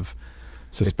perfect piece of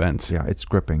suspense. It's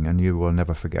gripping, and you will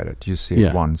never forget it. You see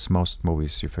it once. Most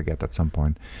movies you forget at some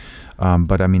point.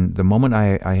 But I mean, the moment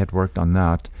I had worked on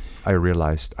that, I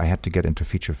realized I had to get into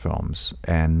feature films.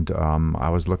 And I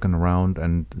was looking around,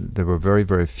 and there were very,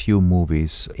 very few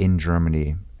movies in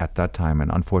Germany at that time,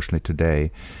 and unfortunately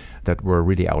today, that were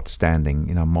really outstanding.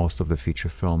 You know, most of the feature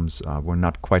films were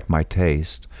not quite my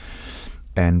taste.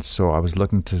 And so I was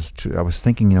looking I was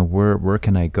thinking, you know, where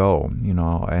can I go, you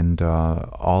know, and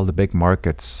all the big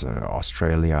markets,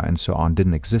 Australia and so on,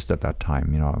 didn't exist at that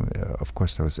time. You know, of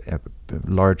course there was a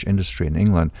large industry in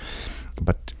England,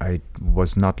 but I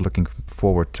was not looking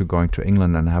forward to going to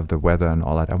England and have the weather and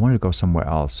all that. I wanted to go somewhere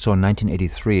else. So in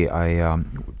 1983, I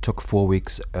took 4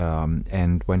 weeks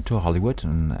and went to Hollywood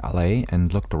in LA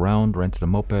and looked around, rented a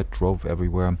moped, drove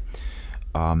everywhere.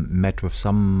 Met with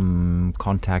some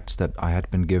contacts that I had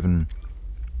been given,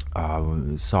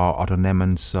 saw Otto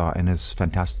Nemmens in his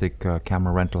fantastic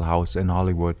camera rental house in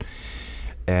Hollywood,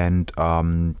 and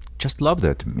just loved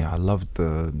it. Yeah, I loved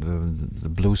the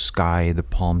blue sky, the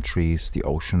palm trees, the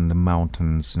ocean, the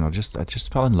mountains. You know, I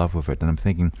just fell in love with it. And I'm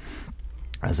thinking,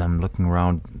 as I'm looking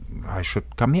around, I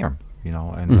should come here. You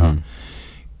know, and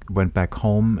went back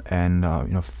home, and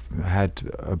you know,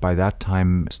 had by that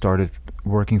time started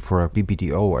working for a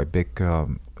BBDO, a big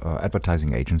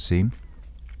advertising agency,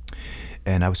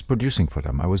 and I was producing for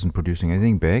them. I wasn't producing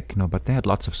anything big, you know, but they had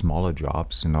lots of smaller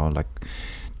jobs, you know, like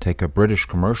take a British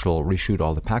commercial, reshoot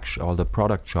all the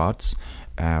product shots,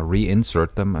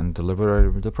 reinsert them, and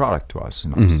deliver the product to us,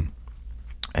 you know.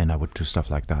 And I would do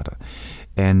stuff like that.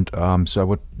 And so I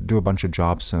would do a bunch of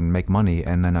jobs and make money,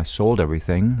 and then I sold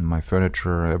everything, my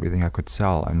furniture, everything I could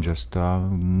sell, and just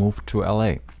moved to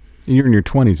LA. You're in your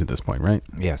 20s at this point, right?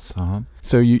 Yes.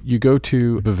 So you go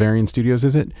to Bavarian Studios,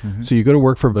 is it? So you go to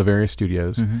work for Bavaria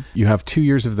Studios. You have 2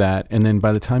 years of that, and then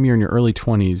by the time you're in your early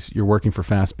 20s, you're working for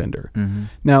Fassbinder.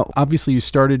 Now, obviously, you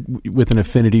started with an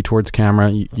affinity towards camera.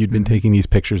 You'd been taking these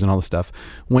pictures and all this stuff.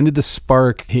 When did the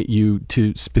spark hit you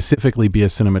to specifically be a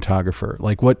cinematographer?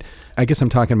 Like, what? I guess I'm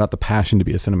talking about the passion to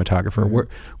be a cinematographer.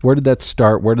 Where did that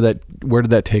start? Where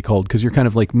did that take hold? Because you're kind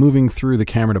of like moving through the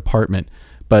camera department.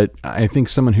 But I think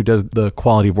someone who does the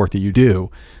quality of work that you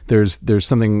do, there's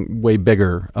something way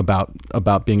bigger about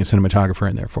being a cinematographer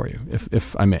in there for you,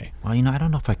 if I may. Well, you know, I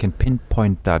don't know if I can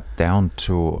pinpoint that down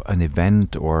to an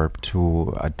event or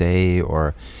to a day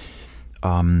or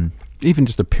even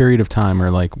just a period of time,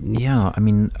 or like. Yeah, I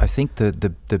mean, I think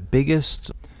the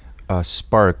biggest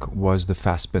spark was the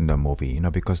Fassbinder movie, you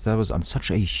know, because that was on such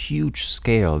a huge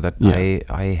scale that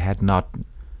I had not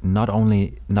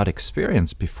only not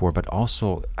experienced before, but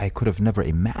also I could have never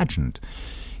imagined.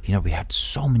 You know, we had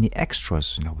so many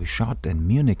extras. You know, we shot in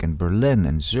Munich and Berlin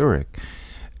and Zurich,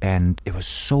 and it was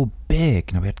so big.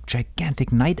 You know, we had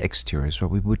gigantic night exteriors where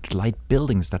we would light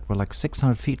buildings that were like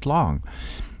 600 feet long.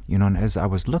 You know, and as I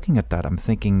was looking at that, I'm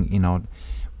thinking, you know,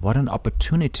 what an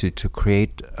opportunity to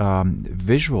create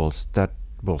visuals that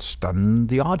will stun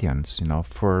the audience, you know,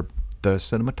 for the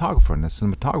cinematographer. And the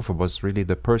cinematographer was really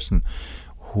the person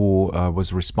who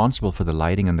was responsible for the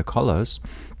lighting and the colors.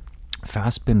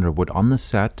 Fassbinder would, on the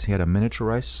set, he had a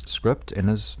miniaturized script in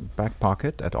his back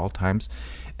pocket at all times,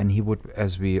 and he would,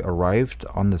 as we arrived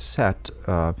on the set,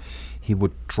 he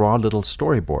would draw little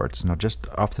storyboards, you know, just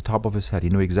off the top of his head. He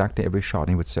knew exactly every shot, and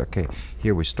he would say, okay,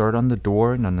 here we start on the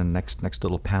door, and on the next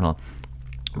little panel,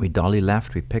 we dolly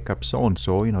left, we pick up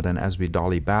so-and-so, you know, then as we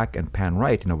dolly back and pan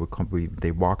right, you know,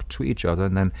 they walk to each other,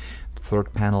 and then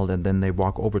third panel, and then they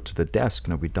walk over to the desk,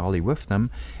 you know, we dolly with them,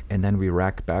 and then we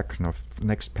rack back, you know,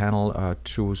 next panel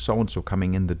to so-and-so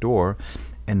coming in the door,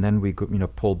 and then we, you know,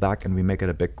 pull back and we make it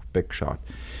a big shot.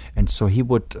 And so he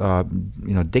would,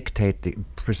 you know, dictate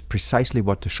precisely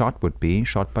what the shot would be,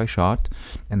 shot by shot,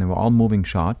 and they were all moving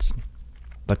shots.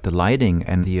 But the lighting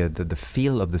and the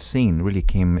feel of the scene really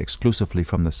came exclusively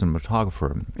from the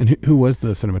cinematographer. And who was the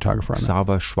cinematographer on that?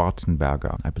 Xaver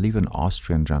Schwarzenberger, I believe an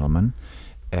Austrian gentleman.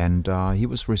 And he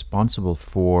was responsible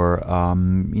for,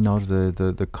 you know,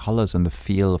 the colors and the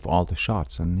feel of all the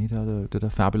shots. And he did a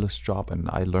fabulous job. And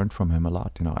I learned from him a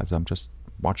lot, you know, as I'm just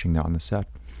watching there on the set.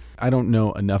 I don't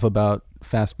know enough about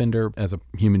Fassbinder as a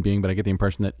human being, but I get the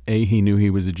impression that A, he knew he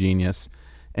was a genius,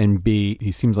 and B,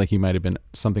 he seems like he might have been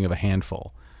something of a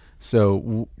handful.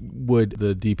 So would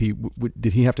the DP,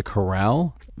 did he have to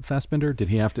corral Fassbinder? Did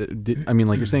he have to, I mean,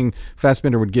 like you're saying,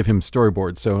 Fassbinder would give him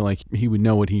storyboards, so like he would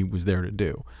know what he was there to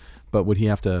do. But would he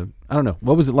have to, I don't know,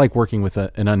 what was it like working with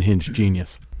an unhinged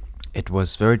genius? It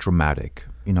was very dramatic.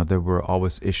 You know, there were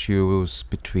always issues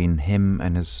between him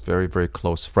and his very, very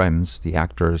close friends, the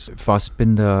actors.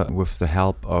 Fassbinder, with the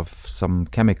help of some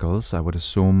chemicals, I would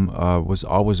assume, was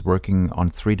always working on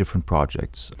 3 different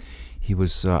projects. He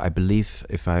was, I believe,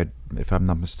 if I'm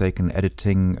not mistaken,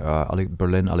 editing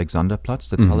Berlin Alexanderplatz,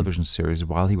 the television series,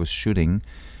 while he was shooting,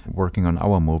 working on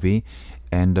our movie,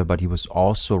 and but he was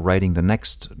also writing the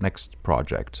next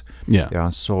project. Yeah.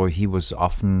 So he was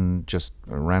often just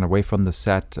ran away from the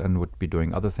set and would be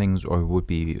doing other things, or would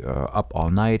be up all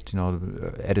night,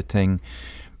 editing.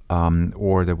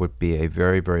 Or there would be a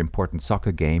very, very important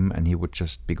soccer game, and he would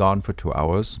just be gone for 2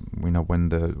 hours. When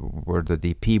the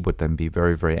DP would then be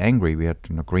very, very angry. We had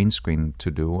green screen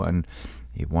to do, and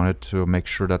he wanted to make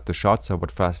sure that the shots are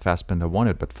what Fassbinder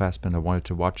wanted. But Fassbinder wanted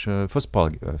to watch a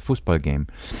football game.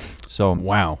 So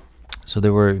wow. So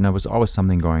there was always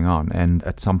something going on, and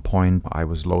at some point I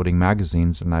was loading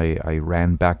magazines, and I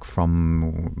ran back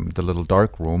from the little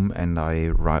dark room, and I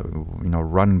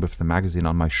run with the magazine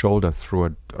on my shoulder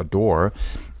through a door,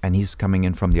 and he's coming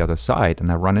in from the other side,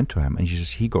 and I run into him, and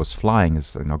he goes flying.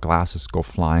 His glasses go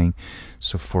flying.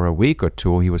 So for a week or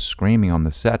two, he was screaming on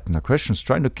the set, "Christian's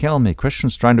trying to kill me!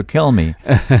 Christian's trying to kill me!"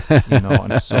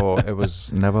 And so it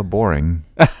was never boring.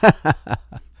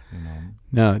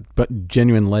 No, but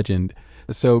genuine legend.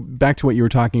 So back to what you were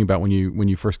talking about when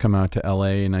you first come out to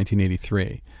LA in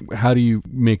 1983. How do you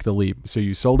make the leap? So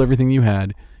you sold everything you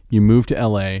had, you moved to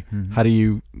LA. Mm-hmm. How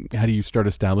do you start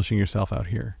establishing yourself out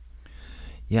here?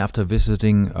 Yeah, after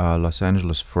visiting Los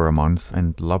Angeles for a month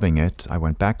and loving it, I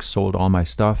went back, sold all my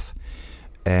stuff,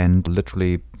 and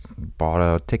literally bought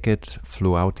a ticket,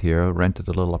 flew out here, rented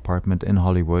a little apartment in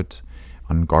Hollywood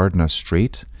on Gardner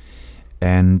Street,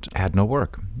 and had no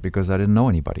work because I didn't know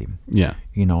anybody. Yeah.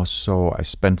 So I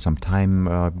spent some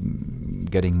time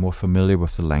getting more familiar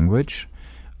with the language,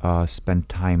 spent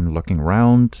time looking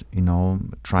around,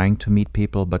 trying to meet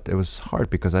people, but it was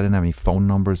hard because I didn't have any phone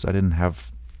numbers. I didn't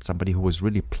have somebody who was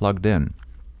really plugged in.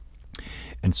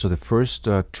 And so the first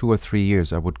 2 or 3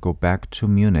 years I would go back to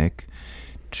Munich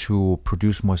to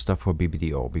produce more stuff for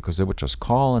BBDO, because they would just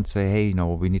call and say, hey,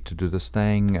 we need to do this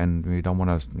thing, and we don't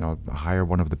want to hire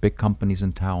one of the big companies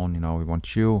in town, we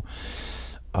want you.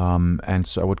 And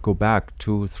so I would go back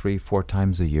 2, 3, 4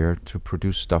 times a year to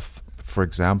produce stuff. For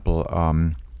example,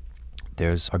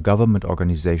 there's a government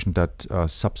organization that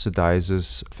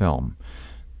subsidizes film,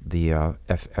 the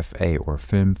FFA, or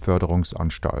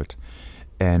Filmförderungsanstalt,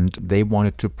 and they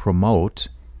wanted to promote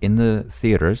in the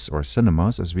theaters, or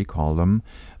cinemas as we call them,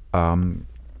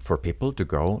 for people to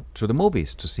go to the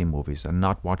movies to see movies and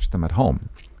not watch them at home.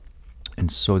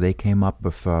 And so they came up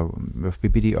with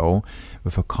BBDO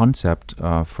with a concept.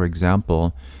 For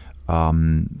example,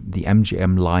 the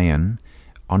MGM Lion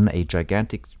on a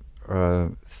gigantic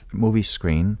movie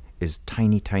screen is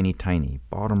tiny, tiny, tiny,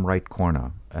 bottom right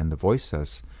corner, and the voice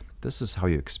says, "This is how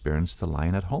you experience the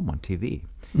lion at home on TV."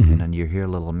 Mm-hmm. And then you hear a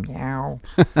little meow,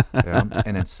 and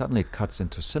then suddenly it cuts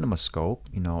into CinemaScope,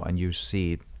 and you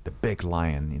see the big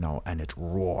lion, and it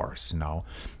roars,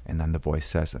 and then the voice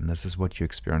says, "And this is what you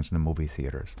experience in the movie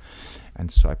theaters."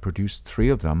 And so I produced 3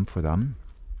 of them for them.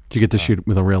 Did you get to shoot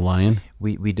with a real lion?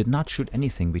 We did not shoot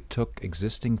anything. We took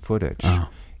existing footage. Oh.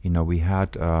 We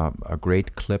had a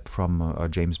great clip from a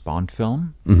James Bond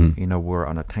film. Mm-hmm. Where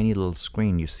on a tiny little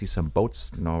screen you see some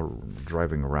boats,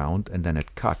 driving around, and then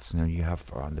it cuts. You have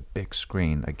on the big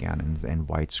screen again, in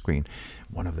widescreen,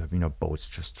 one of the boats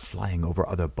just flying over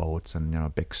other boats,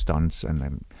 and big stunts.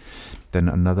 And then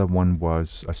another one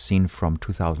was a scene from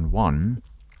 2001,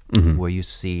 mm-hmm. where you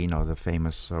see the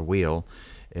famous wheel.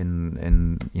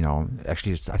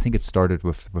 Actually, I think it started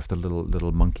with the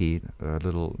little monkey,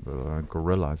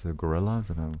 gorilla. Is it a gorilla? Is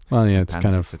it a well, yeah, it's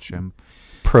kind of a chimp,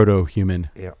 proto-human.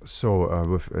 Yeah.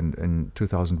 So in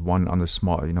 2001, on the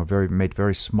small,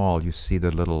 very small, you see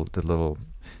the little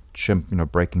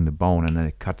chimp, breaking the bone, and then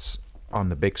it cuts on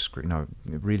the big screen,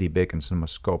 really big in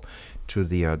CinemaScope, to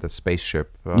the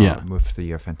spaceship with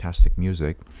the fantastic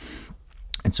music.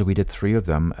 And so we did 3 of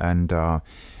them, and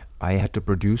I had to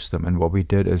produce them. And what we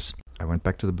did is I went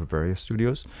back to the Bavaria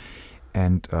studios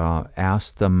and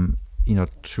asked them,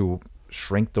 to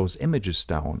shrink those images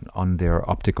down on their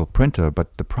optical printer.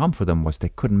 But the problem for them was they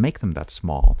couldn't make them that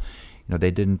small.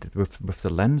 They didn't, with the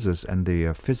lenses and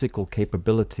the physical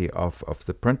capability of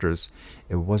the printers,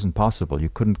 it wasn't possible. You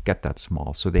couldn't get that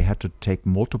small. So they had to take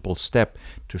multiple steps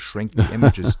to shrink the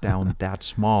images down that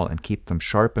small and keep them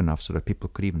sharp enough so that people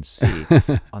could even see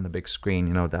on the big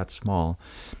screen, that small,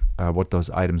 what those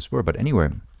items were. But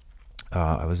anyway,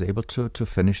 I was able to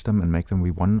finish them and make them.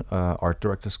 We won Art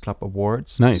Directors Club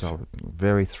Awards. Nice. So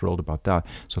very thrilled about that.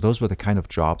 So those were the kind of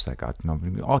jobs I got,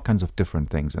 all kinds of different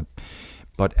things.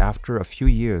 But after a few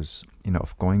years,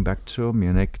 of going back to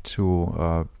Munich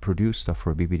to produce stuff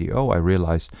for BBDO, I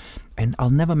realized, and I'll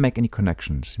never make any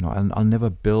connections. I'll never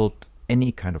build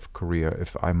any kind of career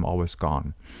if I'm always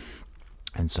gone.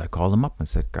 And so I called them up and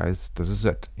said, guys, this is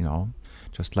it,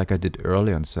 just like I did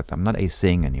earlier, and said, I'm not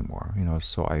ACing anymore,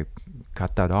 so I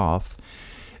cut that off.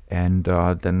 And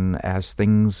then as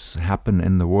things happen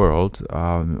in the world,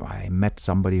 I met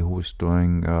somebody who was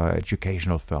doing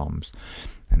educational films.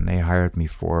 And they hired me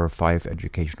for 5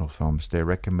 educational films. They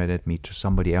recommended me to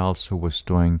somebody else who was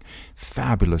doing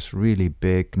fabulous, really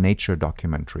big nature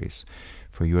documentaries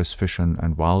for U.S. Fish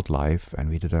and Wildlife. And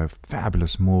we did a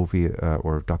fabulous movie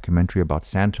or documentary about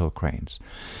sandhill cranes.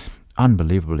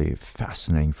 Unbelievably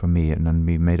fascinating for me. And then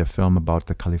we made a film about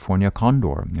the California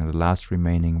condor, the last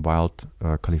remaining wild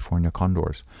California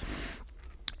condors.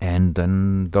 And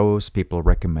then those people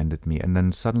recommended me. And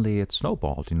then suddenly it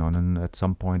snowballed, And then at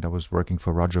some point I was working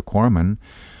for Roger Corman,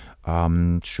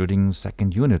 shooting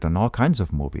second unit on all kinds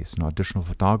of movies, additional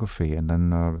photography. And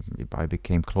then I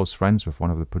became close friends with one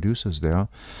of the producers there.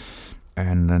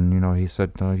 And then, he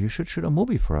said, you should shoot a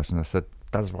movie for us. And I said,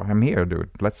 that's why I'm here, dude.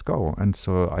 Let's go. And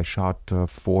so I shot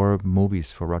 4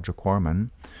 movies for Roger Corman.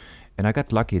 And I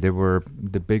got lucky. They were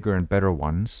the bigger and better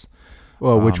ones.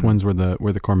 Well, which ones were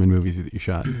the Corman movies that you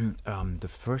shot? The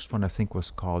first one I think was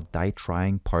called Die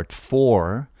Trying Part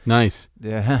 4. Nice.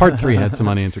 Yeah. Part 3 had some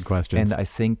unanswered questions. And I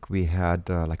think we had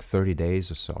like 30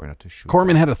 days or so to shoot.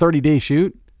 Corman had a 30-day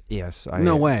shoot? Yes.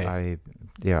 No way.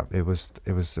 It was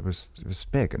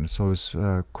big, and so it was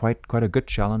quite a good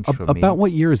challenge for me. About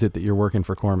what year is it that you're working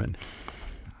for Corman?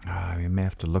 You may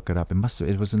have to look it up.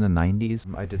 It was in the 90s.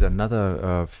 I did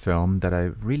another film that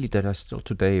I still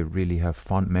today really have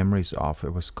fond memories of.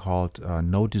 It was called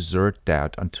No Dessert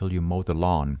Dad Until You Mow the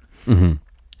Lawn.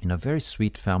 Mm-hmm. A very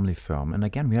sweet family film. And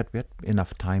again, we had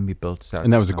enough time. We built sets.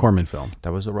 And that was a Corman film?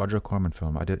 That was a Roger Corman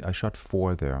film. I shot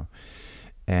 4 there.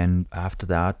 And after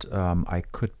that, I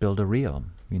could build a reel,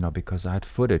 because I had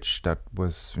footage that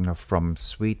was, from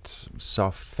sweet,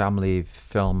 soft family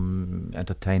film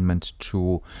entertainment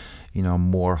to,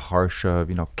 more harsher,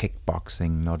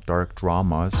 kickboxing, dark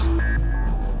dramas.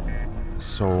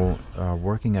 So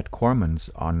working at Corman's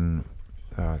on,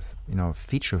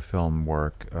 feature film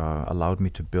work allowed me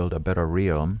to build a better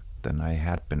reel than I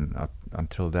had been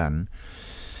until then.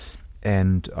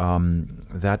 And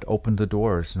that opened the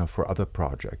doors, for other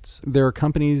projects. There are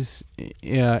companies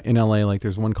in LA, like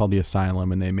there's one called The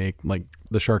Asylum, and they make like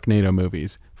the Sharknado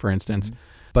movies, for instance. Mm-hmm.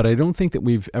 But I don't think that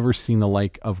we've ever seen the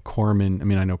like of Corman. I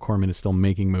mean, I know Corman is still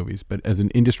making movies, but as an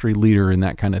industry leader in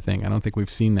that kind of thing, I don't think we've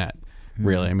seen that.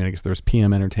 Really. I mean, I guess there's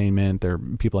PM Entertainment, there are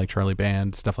people like Charlie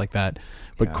Band, stuff like that.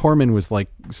 But Corman was like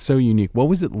so unique. What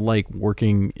was it like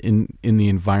working in the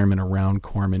environment around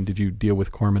Corman? Did you deal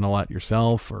with Corman a lot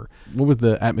yourself, or what was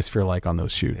the atmosphere like on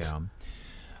those shoots?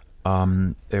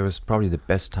 It was probably the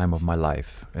best time of my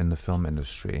life in the film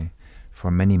industry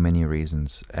for many, many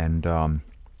reasons. And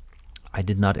I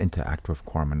did not interact with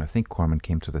Corman. I think Corman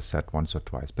came to the set once or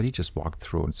twice, but he just walked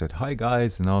through and said, "Hi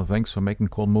guys, thanks for making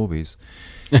cool movies."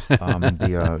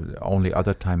 The only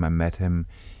other time I met him,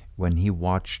 when he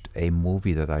watched a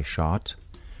movie that I shot,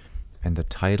 and the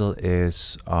title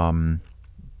is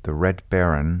The Red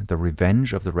Baron, The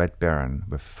Revenge of the Red Baron,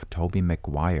 with Tobey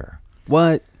Maguire.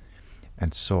 What?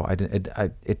 And so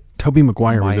Tobey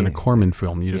Maguire was in a Corman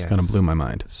film. You just kind of blew my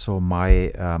mind. So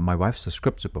my wife's a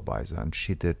script supervisor, and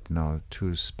she did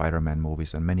 2 Spider-Man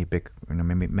movies and many big,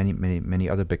 many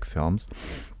other big films.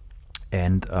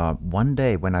 And one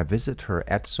day when I visit her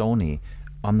at Sony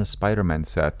on the Spider-Man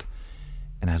set,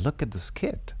 and I look at this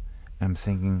kid, and I'm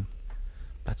thinking,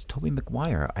 that's Tobey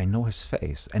Maguire. I know his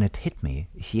face. And it hit me.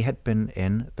 He had been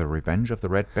in The Revenge of the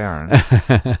Red Baron.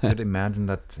 I could imagine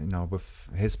that, with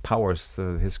his powers,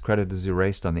 his credit is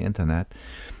erased on the internet.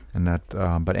 And that,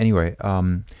 but anyway,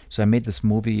 so I made this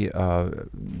movie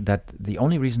that the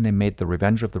only reason they made The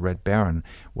Revenge of the Red Baron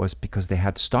was because they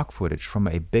had stock footage from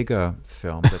a bigger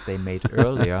film that they made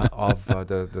earlier of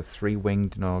the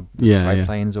 3-winged,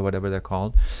 triplanes or whatever they're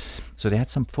called. So they had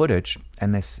some footage,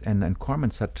 and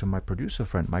Corman said to my producer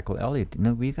friend Michael Elliott,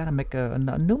 we got to make a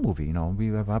new movie. We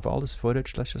have all this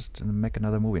footage. Let's just make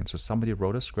another movie. And so somebody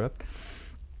wrote a script,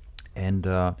 and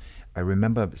I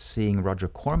remember seeing Roger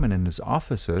Corman in his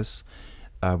offices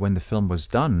when the film was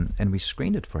done, and we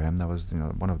screened it for him. That was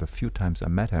one of the few times I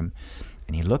met him.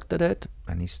 And he looked at it,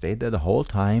 and he stayed there the whole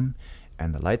time,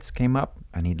 and the lights came up,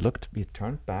 and he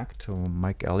turned back to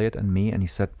Mike Elliott and me, and he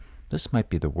said, "This might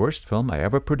be the worst film I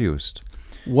ever produced."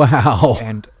 Wow.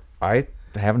 And I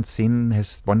haven't seen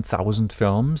his 1,000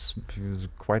 films. It was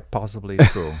quite possibly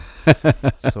true.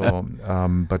 So,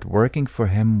 but working for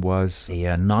him was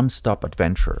a non-stop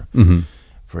adventure. Mm-hmm.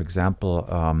 For example,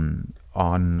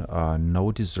 on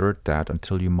No Dessert Dad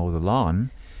Until You Mow the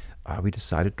Lawn, we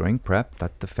decided during prep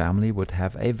that the family would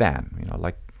have a van,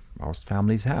 like most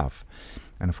families have.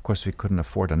 And of course, we couldn't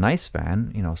afford a nice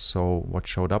van, so what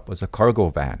showed up was a cargo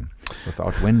van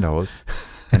without windows.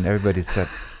 And everybody said,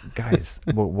 guys,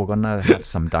 we're going to have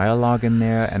some dialogue in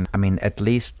there. And I mean, at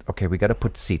least, okay, we got to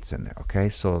put seats in there, okay?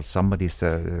 So somebody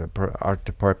said, art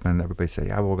department, everybody said,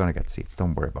 yeah, we're going to get seats.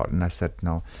 Don't worry about it. And I said,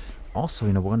 no. Also,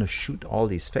 we're going to shoot all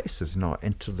these faces,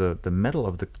 into the middle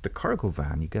of the cargo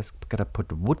van. You guys got to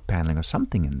put wood paneling or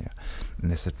something in there. And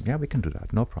they said, yeah, we can do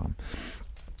that. No problem.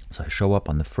 So I show up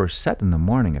on the first set in the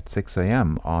morning at 6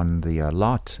 a.m. on the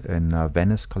lot in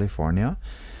Venice, California.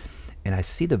 And I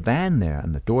see the van there,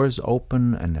 and the doors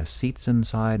open, and there's seats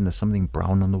inside, and there's something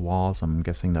brown on the walls. I'm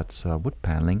guessing that's wood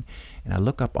paneling. And I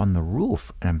look up on the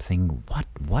roof, and I'm thinking,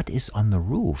 what is on the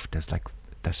roof? There's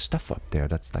stuff up there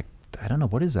that's like, I don't know,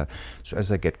 what is that? So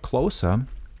as I get closer,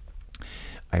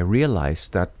 I realize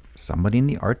that somebody in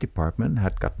the art department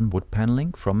had gotten wood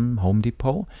paneling from Home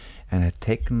Depot and had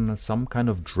taken some kind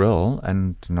of drill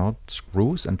and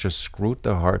screws and just screwed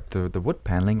the wood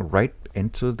paneling right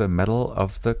into the metal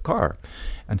of the car.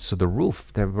 And so the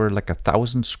roof, there were like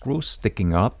 1,000 screws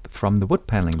sticking up from the wood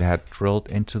paneling they had drilled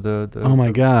into the oh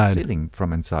my God, ceiling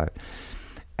from inside.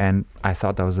 And I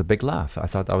thought that was a big laugh. I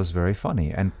thought that was very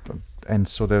funny. And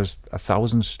so there's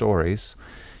 1,000 stories,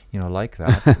 like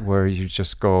that, where you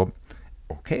just go,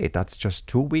 okay, that's just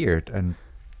too weird, and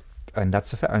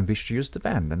that's a fact. And we should use the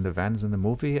van, and the van's in the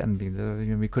movie, and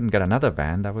we couldn't get another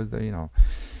van. That was,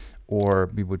 or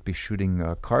we would be shooting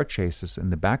car chases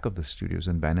in the back of the studios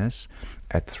in Venice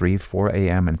at 3-4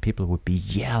 a.m. and people would be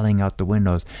yelling out the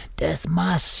windows, "This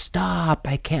must stop!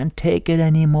 I can't take it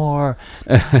anymore!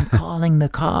 I'm calling the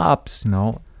cops!"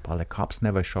 Well, the cops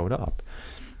never showed up.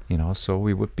 So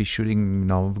we would be shooting,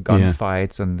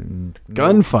 gunfights and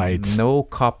gunfights. No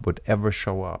cop would ever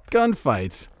show up.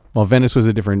 Gunfights. Well, Venice was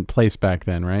a different place back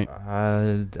then, right?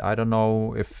 I don't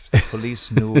know if the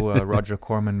police knew Roger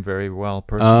Corman very well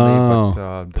personally, but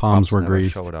the palms cops were never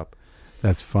greased. showed up.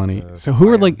 That's funny. So who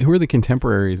were the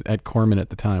contemporaries at Corman at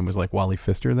the time? Was like Wally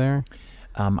Pfister there?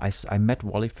 I met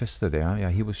Wally Pfister there. Yeah,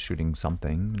 he was shooting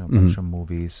something, a bunch of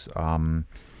movies.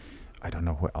 I don't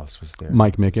know who else was there.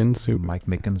 Mike Mickens. Mike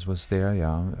Mickens was there,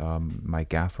 yeah. Mike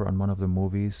Gaffer on one of the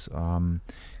movies.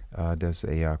 There's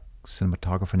a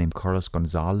cinematographer named Carlos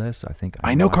Gonzalez.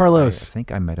 I know Carlos. I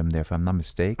think I met him there, if I'm not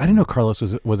mistaken. I didn't know Carlos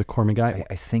was a Corman guy.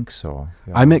 I think so.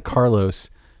 Yeah. I met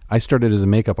Carlos. I started as a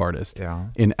makeup artist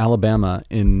in Alabama.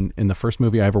 In the first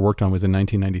movie I ever worked on was in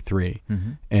 1993.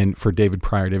 Mm-hmm. And for David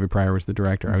Pryor. David Pryor was the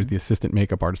director. Mm-hmm. I was the assistant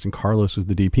makeup artist, and Carlos was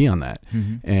the DP on that.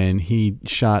 Mm-hmm. And he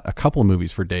shot a couple of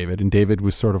movies for David, and David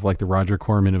was sort of like the Roger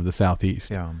Corman of the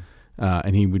Southeast. Yeah.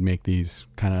 And he would make these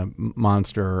kind of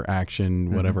monster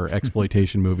action, whatever,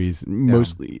 exploitation movies,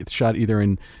 mostly shot either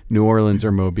in New Orleans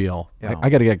or Mobile. Yeah. I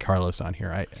got to get Carlos on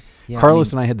here.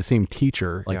 Carlos and I had the same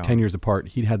teacher, 10 years apart.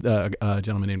 He had a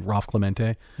gentleman named Ralph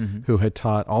Clemente, who had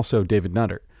taught also David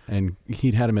Nutter. And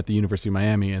he'd had him at the University of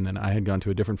Miami, and then I had gone to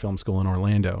a different film school in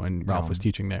Orlando, and Ralph was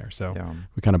teaching there. So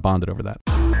we kind of bonded over that.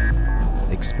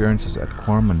 The experiences at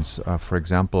Corman's, for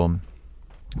example,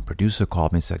 a producer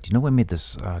called me and said, we made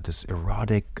this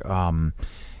erotic,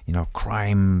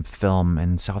 crime film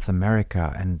in South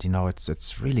America, and,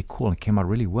 it's really cool. It came out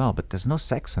really well, but there's no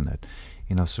sex in it.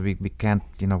 So we can't,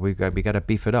 we got to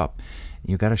beef it up.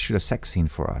 You got to shoot a sex scene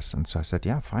for us. And so I said,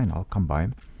 yeah, fine, I'll come by.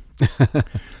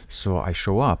 So I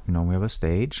show up, we have a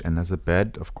stage and there's a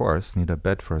bed, of course, need a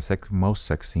bed for most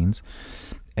sex scenes.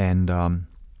 And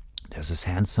there's this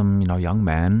handsome, young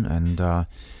man and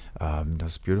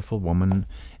this beautiful woman.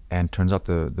 And turns out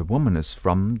the woman is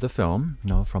from the film,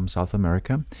 from South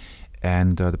America.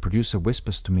 And the producer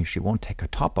whispers to me, she won't take her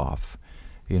top off.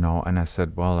 And I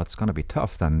said, well, that's going to be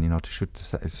tough then, to shoot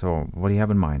this. So what do you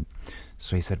have in mind?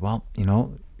 So he said, well,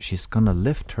 she's going to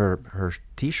lift her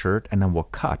T-shirt and then we'll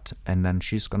cut. And then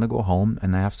she's going to go home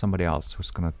and I have somebody else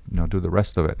who's going to, do the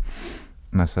rest of it.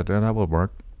 And I said, yeah, that will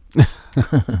work.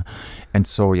 And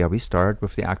so, we start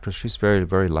with the actress. She's very,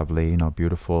 very lovely,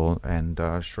 beautiful. And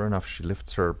sure enough, she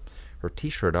lifts her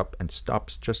T-shirt up and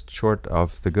stops just short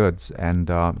of the goods. And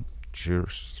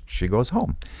she goes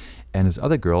home. And this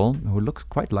other girl, who looks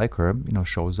quite like her,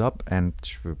 shows up, and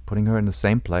we're putting her in the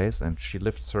same place, and she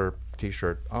lifts her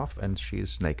T-shirt off, and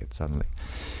she's naked suddenly.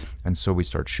 And so we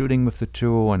start shooting with the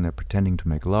two, and they're pretending to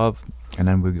make love. And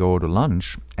then we go to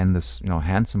lunch, and this,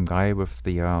 handsome guy with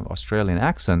the Australian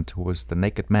accent, who was the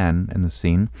naked man in the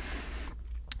scene,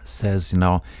 says,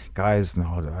 guys,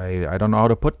 I don't know how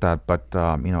to put that, but,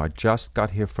 I just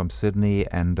got here from Sydney,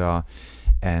 and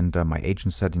And my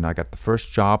agent said, I got the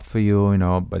first job for you,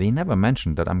 but he never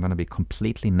mentioned that I'm going to be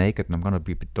completely naked and I'm going to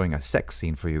be doing a sex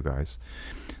scene for you guys.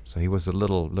 So he was a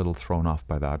little thrown off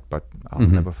by that, but I'll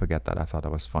never forget that. I thought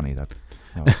that was funny that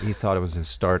he thought it was his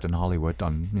start in Hollywood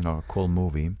on, a cool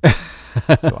movie.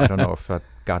 So I don't know if that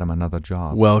got him another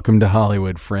job. Welcome to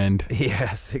Hollywood, friend.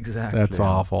 Yes, exactly. That's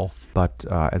awful. But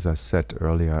as I said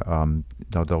earlier,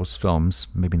 those films,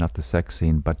 maybe not the sex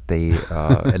scene, but they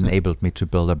enabled me to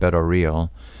build a better reel,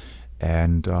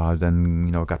 and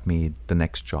then got me the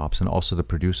next jobs. And also the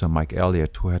producer Mike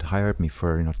Elliott, who had hired me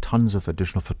for tons of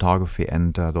additional photography,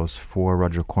 and those 4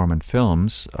 Roger Corman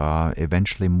films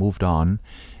eventually moved on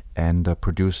and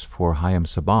produced for Chaim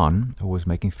Saban, who was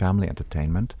making family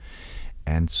entertainment.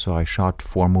 And so I shot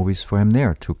 4 movies for him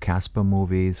there, 2 Casper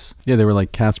movies. Yeah, they were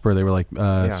like Casper. They were like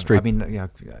straight. I mean,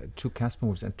 2 Casper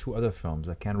movies and 2 other films.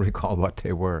 I can't recall what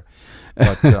they were.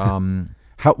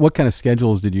 But what kind of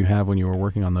schedules did you have when you were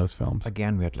working on those films?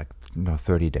 Again, we had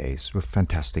 30 days with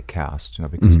fantastic cast,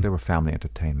 because they were family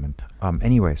entertainment.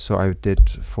 Anyway, so I did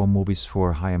 4 movies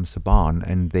for Chaim Saban,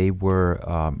 and they were,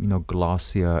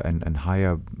 glossier and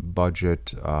higher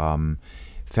budget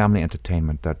family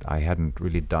entertainment that I hadn't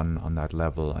really done on that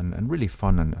level, and really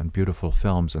fun and beautiful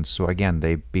films. And so again,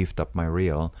 they beefed up my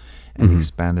reel and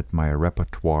expanded my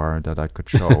repertoire that I could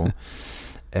show.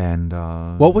 And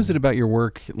what was it about your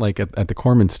work, like at the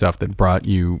Corman stuff, that brought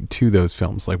you to those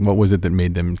films? Like, what was it that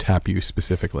made them tap you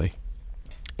specifically?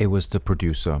 It was the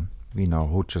producer,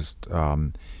 who just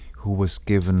who was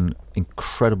given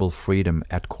incredible freedom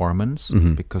at Corman's,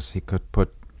 because he could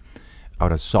put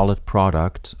out a solid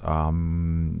product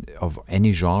of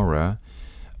any genre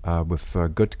with a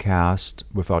good cast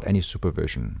without any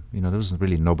supervision. There was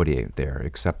really nobody there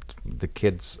except the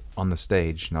kids on the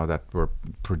stage, that were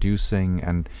producing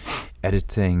and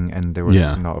editing, and there was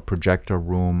a projector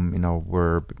room,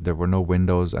 where there were no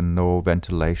windows and no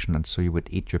ventilation, and so you would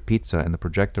eat your pizza in the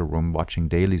projector room watching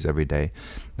dailies every day.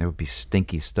 There would be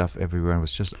stinky stuff everywhere. It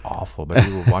was just awful, but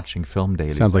we were watching film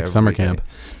dailies. Sounds like summer camp.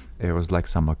 It was like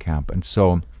summer camp. And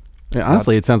so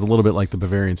honestly, it sounds a little bit like the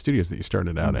Bavarian Studios that you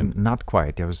started out in. Not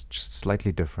quite. It was just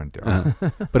slightly different.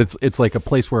 But it's like a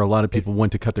place where a lot of people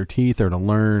went to cut their teeth or to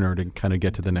learn or to kind of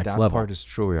get to the next level. That part is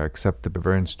true, except the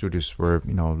Bavarian Studios were,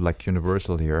 like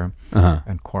Universal here,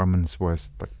 and Corman's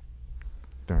was like,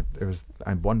 it was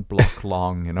 1 block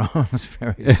long, it was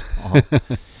very small.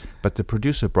 But the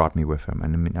producer brought me with him,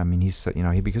 and I mean, he said,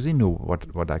 because he knew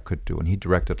what I could do, and he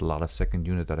directed a lot of second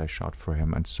unit that I shot for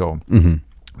him, and so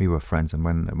we were friends. And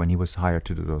when he was hired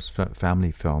to do those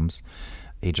family films,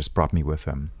 he just brought me with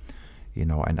him,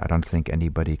 and I don't think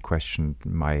anybody questioned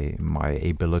my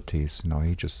abilities.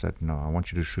 He just said, "No, I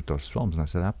want you to shoot those films," and I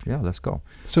said, "Yeah, let's go."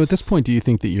 So at this point, do you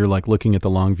think that you're like looking at the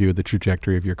long view of the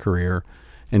trajectory of your career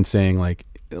and saying like,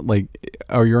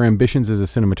 are your ambitions as a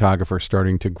cinematographer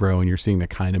starting to grow and you're seeing the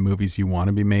kind of movies you want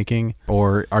to be making?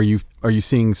 Or are you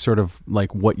seeing sort of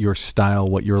like what your style,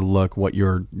 what your look, what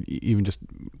your, even just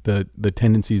the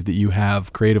tendencies that you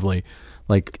have creatively?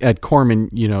 Like at Corman,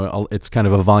 it's kind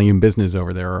of a volume business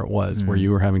over there, or it was, where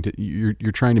you were having to,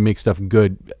 you're trying to make stuff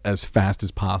good as fast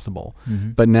as possible.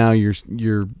 But now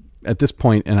you're at this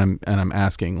point, and I'm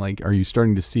asking, like, are you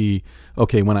starting to see,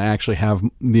 okay, when I actually have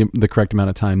the correct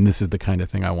amount of time, this is the kind of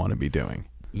thing I want to be doing?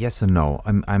 Yes and no.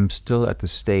 I'm still at the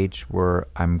stage where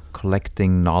I'm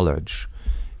collecting knowledge.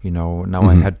 Now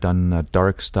I had done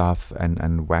dark stuff and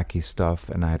wacky stuff,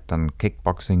 and I had done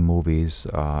kickboxing movies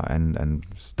and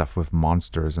stuff with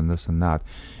monsters and this and that.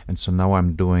 And so now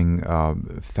I'm doing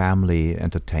family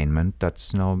entertainment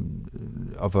that's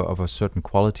of a certain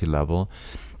quality level.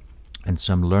 And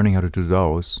so I'm learning how to do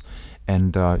those.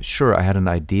 And sure, I had an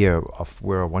idea of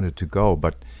where I wanted to go,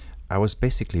 but I was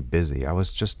basically busy. I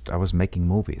was making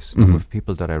movies with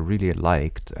people that I really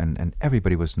liked, and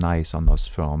everybody was nice on those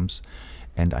films.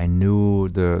 And I knew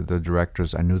the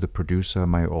directors, I knew the producer,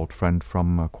 my old friend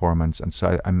from Corman's. And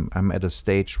so I'm at a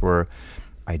stage where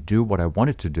I do what I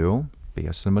wanted to do, be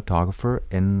a cinematographer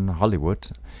in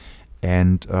Hollywood.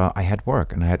 And I had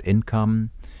work and I had income,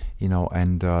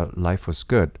 and life was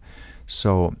good.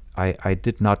 So I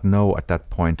did not know at that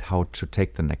point how to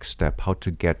take the next step, how to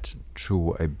get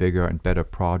to a bigger and better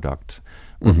product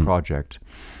or project.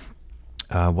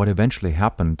 What eventually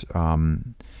happened,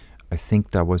 I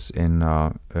think that was in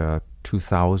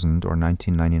 2000 or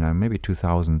 1999, maybe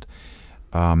 2000.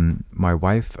 My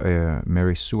wife,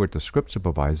 Mary Seward, the script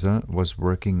supervisor, was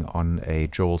working on a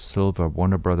Joel Silver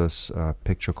Warner Brothers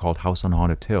picture called House on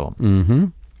Haunted Hill.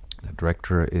 The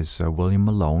director is William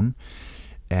Malone.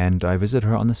 And I visit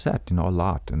her on the set, a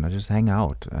lot, and I just hang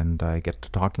out, and I get to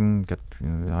talking.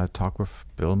 I talk with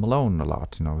Bill Malone a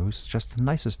lot, who's just the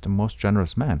nicest and most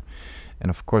generous man. And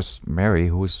of course, Mary,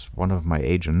 who's one of my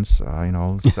agents,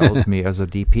 sells me as a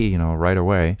DP, right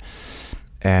away.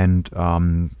 And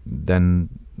then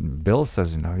Bill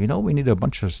says, we need a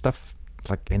bunch of stuff,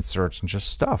 like inserts and just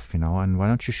stuff, and why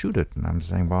don't you shoot it? And I'm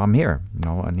saying, well, I'm here,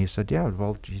 And he said, yeah,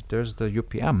 well, there's the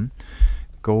UPM.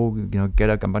 Go, get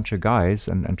a bunch of guys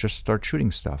and just start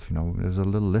shooting stuff. There's a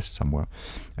little list somewhere.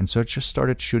 And so I just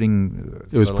started shooting.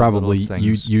 It was probably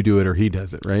you do it or he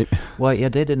does it, right? Well, yeah,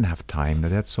 they didn't have time. They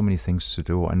had so many things to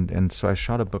do. And so I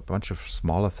shot a bunch of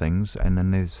smaller things. And then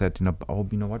they said,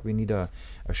 what? We need a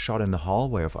shot in the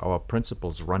hallway of our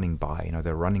principals running by.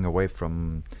 They're running away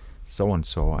from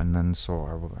so-and-so. And then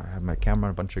so I had my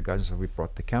camera, a bunch of guys. So we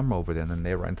brought the camera over there and then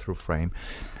they ran through frame.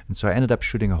 And so I ended up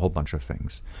shooting a whole bunch of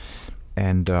things.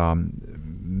 And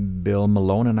Bill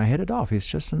Malone and I hit it off. He's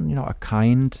just a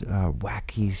kind,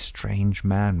 wacky, strange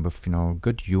man with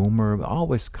good humor,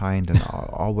 always kind, and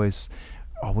always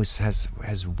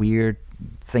has weird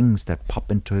things that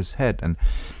pop into his head. And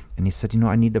he said,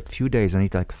 I need a few days. I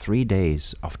need like 3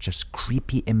 days of just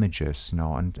creepy images,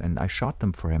 And I shot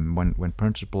them for him when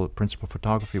principal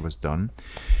photography was done.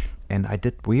 And I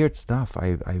did weird stuff.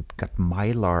 I got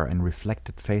mylar and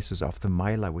reflected faces off the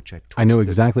mylar, which I twisted. I know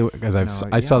exactly, because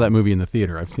I saw that movie in the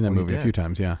theater. I've seen that movie a few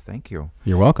times, yeah. Thank you.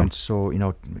 You're welcome. And so,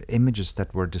 images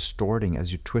that were distorting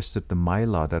as you twisted the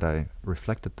mylar that I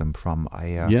reflected them from.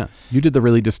 Yeah, you did the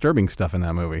really disturbing stuff in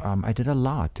that movie. I did a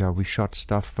lot. We shot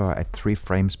stuff at 3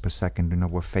 frames per second,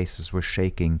 where faces were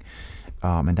shaking.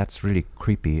 And that's really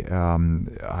creepy.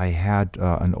 I had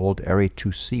an old Arri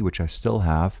 2C, which I still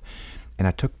have. And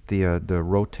I took the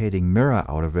rotating mirror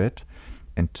out of it,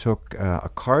 and took a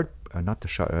card, not the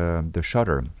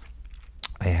shutter.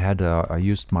 I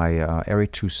used my Arri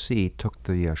 2C, took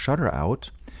the shutter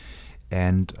out,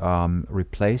 and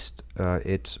replaced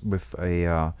it with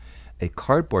a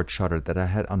cardboard shutter that I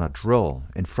had on a drill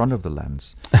in front of the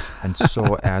lens. And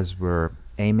so as we're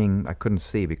aiming, I couldn't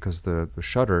see because the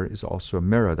shutter is also a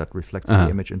mirror that reflects the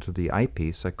image into the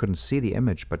eyepiece. I couldn't see the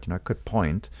image, but I could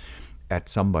point at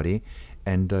somebody.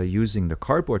 And using the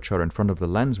cardboard shutter in front of the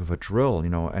lens with a drill,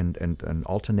 and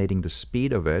alternating the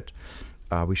speed of it,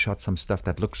 we shot some stuff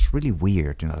that looks really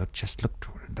weird.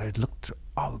 It looked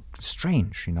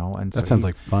strange. And that sounds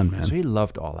like fun, man. So he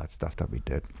loved all that stuff that we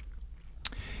did.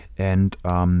 And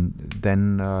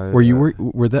then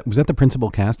was that the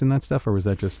principal cast in that stuff, or was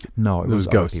that just no? It was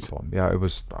ghosts. Other people. Yeah, it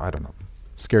was, I don't know,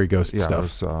 scary ghost stuff. Yeah, it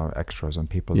was extras and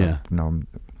people that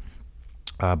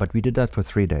but we did that for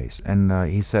 3 days. And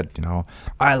he said,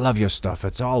 I love your stuff.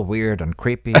 It's all weird and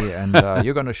creepy, and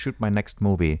you're going to shoot my next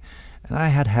movie. And I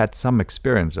had some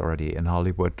experience already in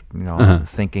Hollywood,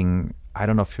 thinking, I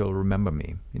don't know if you'll remember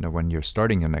me, when you're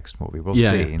starting your next movie. We'll see.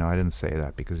 Yeah. I didn't say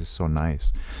that because it's so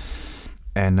nice.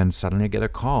 And then suddenly I get a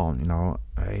call,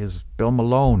 here's Bill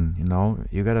Malone,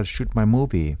 you got to shoot my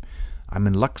movie. I'm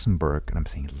in Luxembourg. And I'm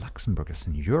thinking, Luxembourg, that's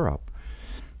in Europe,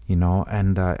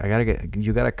 and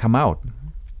you got to come out.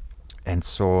 And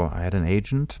so I had an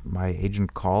agent. My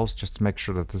agent calls just to make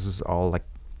sure that this is all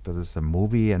this is a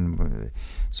movie. And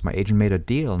so my agent made a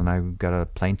deal, and I got a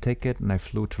plane ticket, and I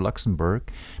flew to Luxembourg,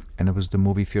 and it was the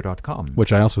movie Fear.com.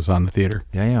 Which I also saw in the theater.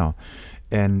 Yeah.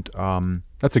 And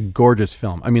that's a gorgeous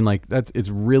film. I mean, it's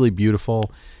really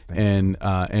beautiful and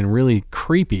really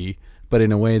creepy, but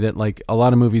in a way that a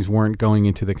lot of movies weren't going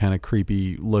into the kind of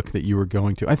creepy look that you were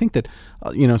going to. I think that,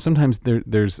 sometimes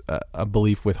there's a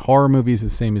belief with horror movies the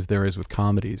same as there is with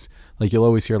comedies. You'll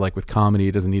always hear with comedy,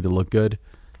 it doesn't need to look good.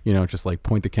 Just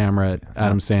point the camera at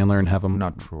Adam Sandler and have him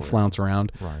flounce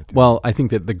around. Right. Well, I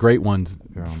think that the great ones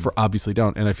obviously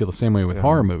don't. And I feel the same way with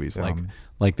horror movies.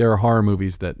 There are horror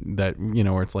movies that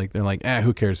where it's they're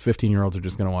who cares? 15-year-olds are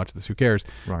just going to watch this. Who cares?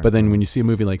 Right, but then when you see a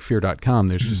movie like Fear.com,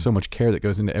 there's just so much care that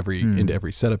goes into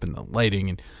every setup and the lighting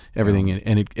and everything.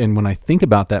 And when I think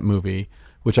about that movie,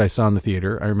 which I saw in the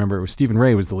theater, I remember it was Stephen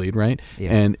Ray was the lead, right?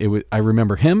 Yes. And I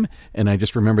remember him, and I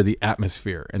just remember the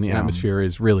atmosphere, and the atmosphere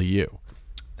is really you.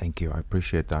 Thank you. I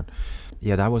appreciate that.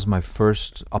 Yeah, that was my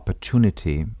first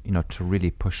opportunity, to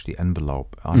really push the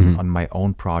envelope on my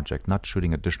own project, not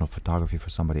shooting additional photography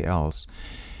for somebody else.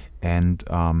 And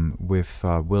with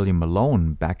William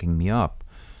Malone backing me up,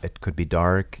 it could be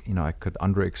dark, I could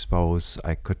underexpose,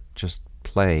 I could just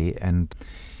play. And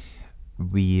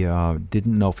we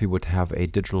didn't know if we would have a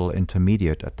digital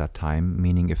intermediate at that time,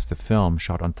 meaning if the film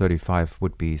shot on 35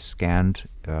 would be scanned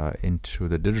into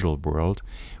the digital world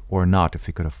or not, if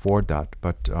we could afford that.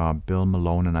 But Bill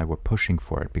Malone and I were pushing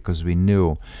for it because we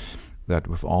knew that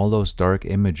with all those dark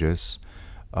images,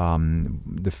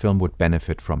 the film would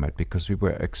benefit from it, because we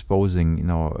were exposing,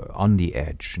 on the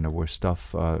edge, where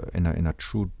stuff in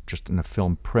a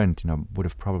film print, would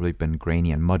have probably been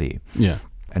grainy and muddy. Yeah.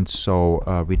 And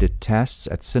so we did tests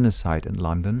at CSI in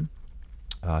London,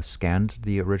 scanned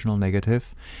the original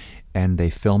negative, and they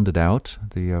filmed it out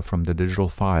from the digital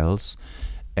files,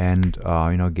 and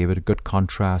gave it a good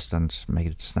contrast and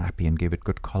made it snappy and gave it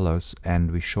good colors.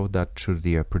 And we showed that to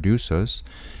the producers,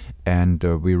 and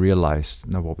we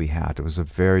realized what we had. It was a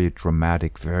very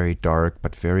dramatic, very dark,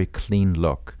 but very clean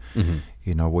look.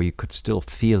 Mm-hmm. Where you could still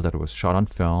feel that it was shot on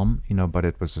film, but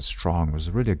it was it was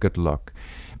really a good look.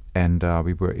 And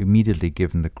we were immediately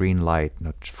given the green light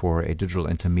for a digital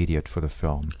intermediate for the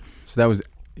film. So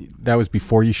that was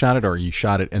before you shot it, or you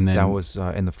shot it and then? That was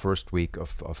in the first week of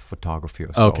photography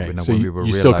or so. Okay, so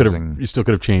you still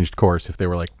could have changed course if they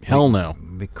were like, hell no.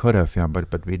 We could have,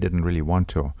 but we didn't really want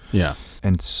to. Yeah.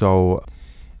 And so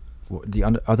the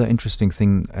other interesting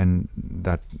thing, and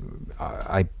that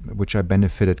which I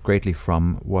benefited greatly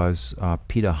from, was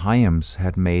Peter Hyams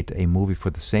had made a movie for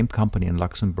the same company in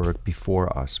Luxembourg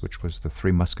before us, which was The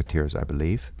Three Musketeers, I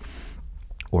believe,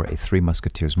 or a Three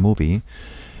Musketeers movie.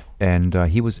 And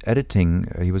he was editing,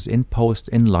 he was in post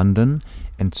in London,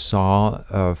 and saw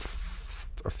a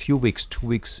few weeks, 2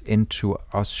 weeks into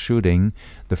us shooting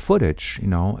the footage,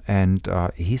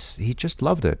 and he just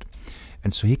loved it.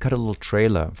 And so he cut a little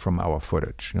trailer from our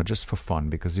footage, just for fun,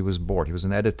 because he was bored. He was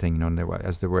in editing, and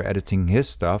as they were editing his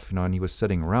stuff, and he was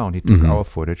sitting around, he took our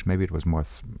footage. Maybe it was more,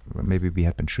 maybe we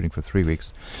had been shooting for 3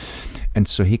 weeks. And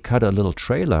so he cut a little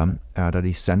trailer that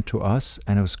he sent to us,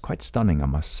 and it was quite stunning, I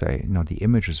must say. The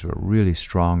images were really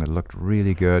strong. It looked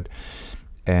really good.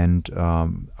 And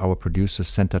our producers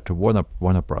sent that to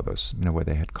Warner Brothers, where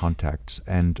they had contacts.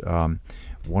 And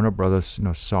Warner Brothers,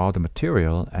 saw the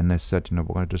material, and they said, we're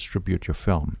going to distribute your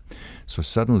film. So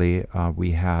suddenly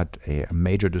we had a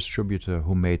major distributor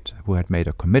who had made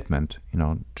a commitment,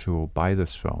 to buy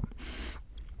this film.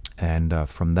 And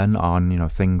from then on, we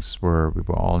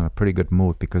were all in a pretty good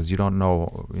mood, because you don't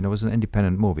know, it was an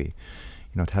independent movie.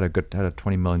 It had a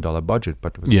 $20 million budget,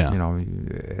 but it was,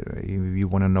 you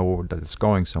want to know that it's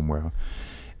going somewhere.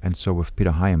 And so with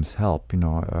Peter Hyams' help,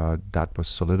 that was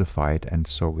solidified. And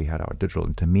so we had our digital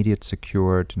intermediate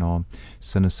secured,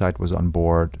 CSI was on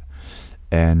board.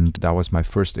 And that was my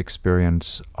first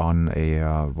experience on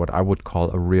what I would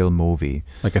call a real movie.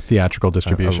 Like a theatrical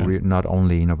distribution. Not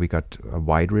only, we got a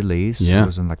wide release. Yeah. It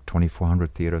was in like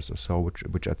 2,400 theaters or so,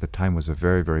 which at the time was a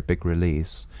very, very big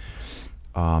release.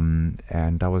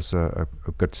 And that was a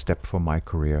good step for my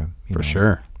career. For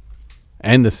sure.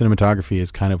 And the cinematography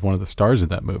is kind of one of the stars of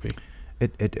that movie.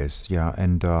 It is, yeah.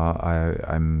 And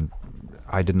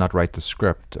I did not write the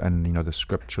script, and the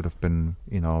script should have been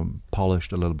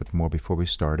polished a little bit more before we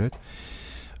started.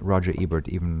 Roger Ebert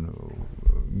even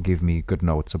gave me good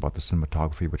notes about the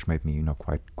cinematography, which made me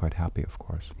quite happy, of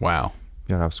course. Wow.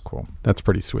 Yeah, that was cool. That's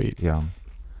pretty sweet. Yeah.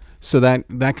 So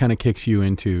that kind of kicks you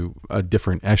into a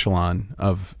different echelon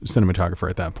of cinematographer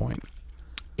at that point.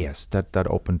 Yes, that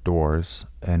opened doors,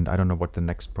 and I don't know what the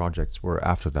next projects were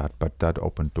after that, but that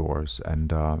opened doors.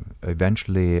 And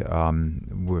eventually,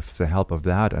 with the help of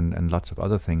that and lots of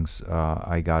other things,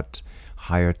 I got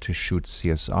hired to shoot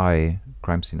CSI,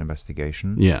 Crime Scene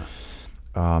Investigation. Yeah.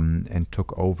 And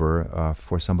took over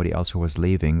for somebody else who was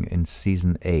leaving in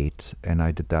season 8, and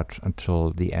I did that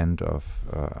until the end of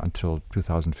until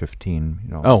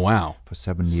 2015. Oh wow! For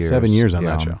 7 years. 7 years on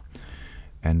that show.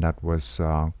 And that was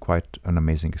quite an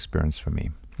amazing experience for me.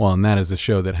 Well, and that is a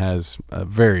show that has a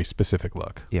very specific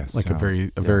look. Yes, like a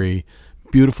very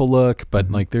beautiful look. But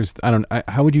like,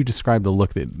 how would you describe the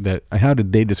look that? How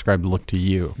did they describe the look to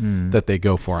you that they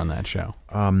go for on that show?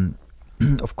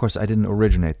 Of course, I didn't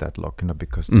originate that look,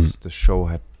 because the show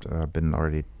had been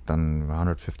already done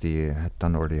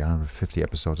 150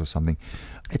 episodes or something.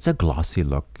 It's a glossy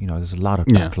look, there's a lot of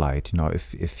backlight. I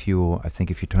think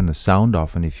if you turn the sound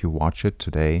off and if you watch it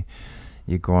today,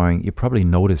 you probably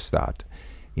notice that.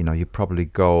 You probably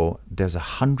go, there's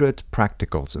 100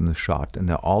 practicals in the shot, and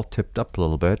they're all tipped up a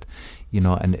little bit,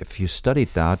 and if you studied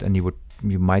that, and you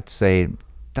might say,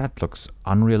 that looks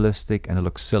unrealistic and it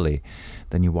looks silly.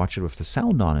 Then you watch it with the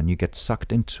sound on, and you get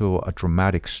sucked into a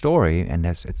dramatic story, and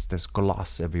there's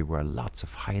gloss everywhere, lots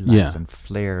of highlights and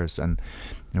flares, and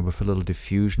with a little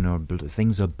diffusion,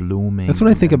 things are blooming. That's what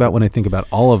I think about when I think about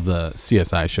all of the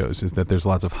CSI shows, is that there's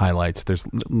lots of highlights.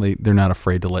 They're not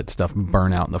afraid to let stuff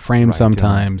burn out in the frame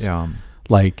sometimes. Yeah.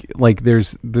 Like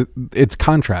it's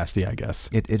contrasty, I guess.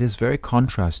 It is very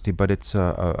contrasty, but it's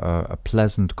a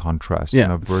pleasant contrast,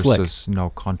 versus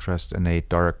slick. Contrast in a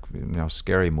dark,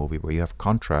 scary movie where you have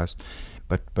contrast,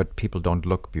 but people don't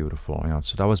look beautiful,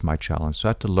 so that was my challenge. So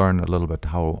I had to learn a little bit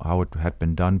how it had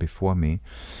been done before me,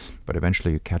 but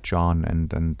eventually you catch on,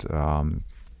 and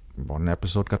one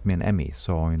episode got me an Emmy,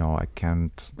 so I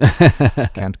can't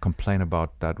complain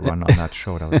about that run on that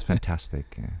show. That was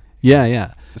fantastic.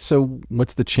 Yeah. So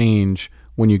what's the change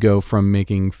when you go from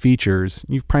making features?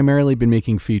 You've primarily been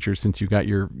making features since you got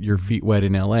your feet wet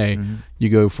in LA. Mm-hmm. You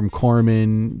go from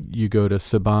Corman, you go to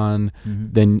Sebaldt,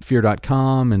 then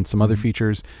Fear.com and some other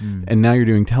features, and now you're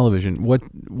doing television.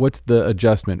 What's the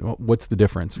adjustment? What's the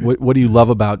difference? What do you love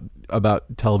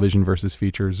about television versus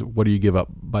features? What do you give up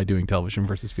by doing television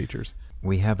versus features?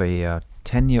 We have a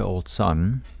 10-year-old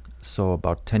son. So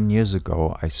about 10 years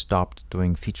ago, I stopped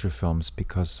doing feature films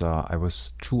because I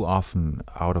was too often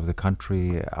out of the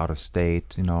country, out of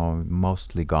state,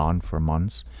 mostly gone for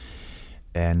months.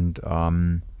 And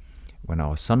when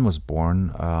our son was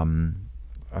born,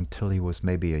 until he was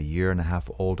maybe a year and a half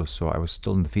old or so, I was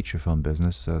still in the feature film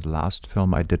business. The last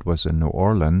film I did was in New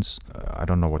Orleans. I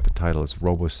don't know what the title is,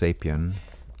 Robo Sapien.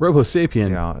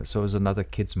 Yeah, so it was another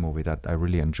kids movie that I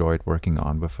really enjoyed working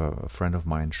on with a friend of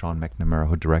mine, Sean McNamara,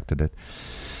 who directed it.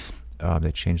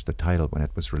 They changed the title when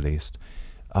it was released.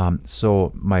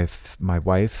 So my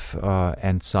wife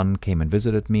and son came and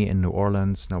visited me in New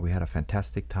Orleans. Now, we had a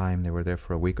fantastic time. They were there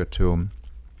for a week or two.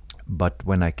 But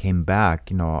when I came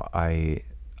back,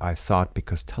 I thought,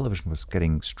 because television was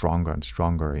getting stronger and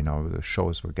stronger, the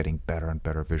shows were getting better and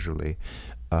better visually,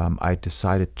 I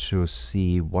decided to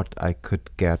see what I could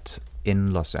get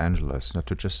in Los Angeles,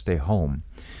 to just stay home.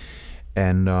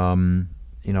 And, a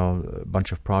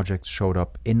bunch of projects showed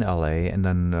up in LA, and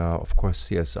then, of course,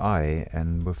 CSI.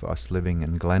 And with us living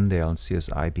in Glendale and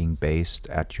CSI being based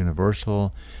at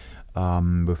Universal,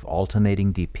 with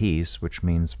alternating DPs, which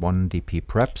means one DP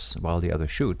preps while the other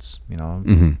shoots,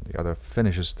 the other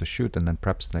finishes the shoot and then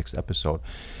preps the next episode.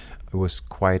 It was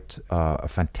quite a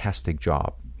fantastic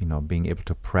job. Being able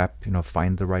to prep,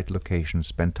 find the right location,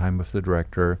 spend time with the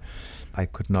director. I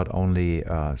could not only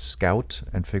scout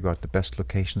and figure out the best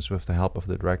locations with the help of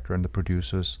the director and the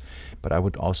producers, but I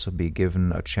would also be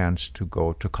given a chance to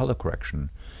go to color correction,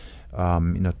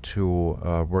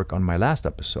 to work on my last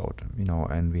episode,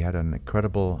 and we had an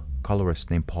incredible colorist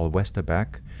named Paul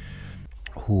Westerbeck,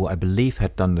 who I believe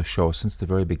had done the show since the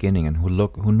very beginning and who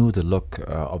knew the look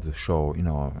of the show,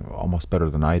 almost better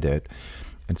than I did.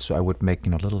 And so I would make,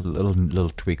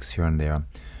 little tweaks here and there.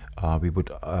 We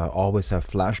would always have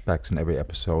flashbacks in every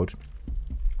episode,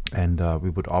 and we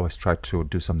would always try to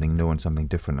do something new and something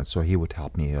different. And so he would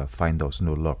help me find those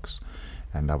new looks,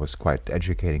 and that was quite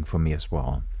educating for me as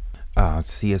well.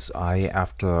 CSI,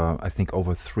 after I think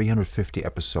over 350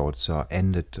 episodes,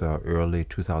 ended early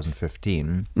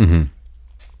 2015. Mm-hmm.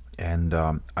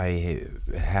 And I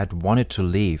had wanted to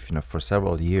leave, for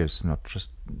several years,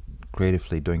 just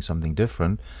creatively doing something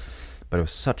different, but it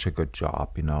was such a good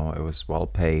job, it was well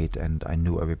paid, and I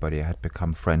knew everybody. I had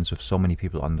become friends with so many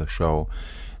people on the show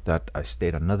that I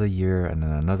stayed another year and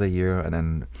then another year, and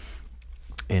then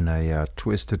in a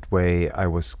twisted way, I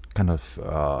was kind of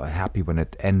happy when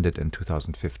it ended in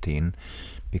 2015,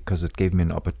 because it gave me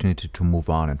an opportunity to move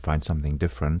on and find something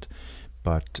different.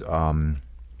 But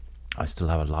I still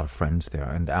have a lot of friends there.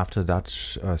 And after that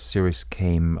series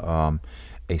came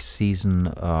a season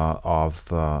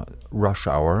of Rush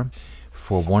Hour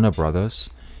for Warner Brothers,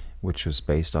 which was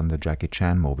based on the Jackie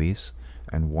Chan movies.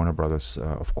 And Warner Brothers,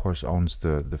 of course, owns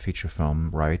the feature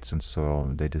film rights, and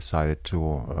so they decided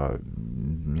to,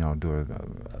 do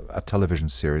a television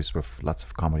series with lots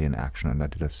of comedy and action. And I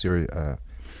did a series,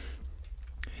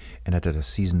 and I did a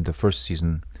season, the first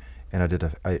season, and I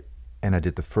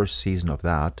did the first season of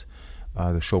that.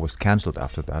 The show was canceled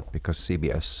after that because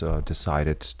CBS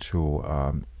decided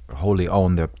to wholly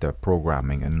own their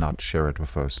programming and not share it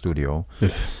with a studio,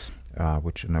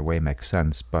 which in a way makes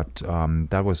sense. But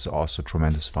that was also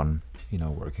tremendous fun,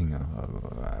 working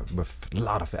with a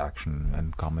lot of action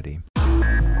and comedy.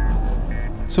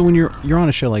 So when you're on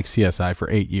a show like CSI for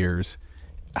 8 years,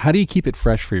 how do you keep it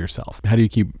fresh for yourself? How do you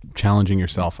keep challenging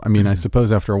yourself? I mean, I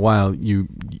suppose after a while, you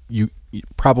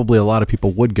probably a lot of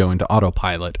people would go into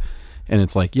autopilot. And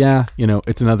it's like,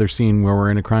 it's another scene where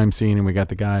we're in a crime scene and we got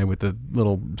the guy with the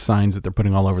little signs that they're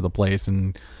putting all over the place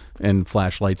and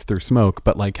flashlights through smoke.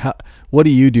 But what do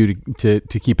you do to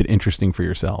keep it interesting for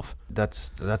yourself?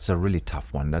 That's a really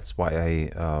tough one. That's why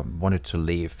I wanted to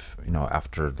leave,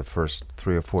 after the first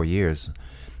 3 or 4 years.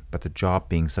 But the job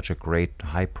being such a great,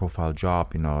 high-profile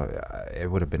job, it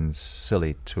would have been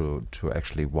silly to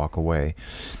actually walk away.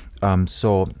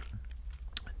 So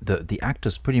the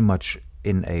actors pretty much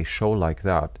in a show like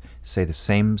that say the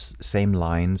same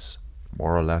lines,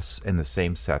 more or less, in the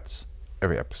same sets,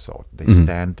 every episode. They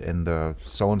stand in the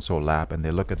so-and-so lab and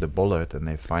they look at the bullet and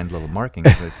they find little markings.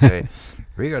 And they say,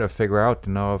 we got to figure out,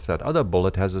 if that other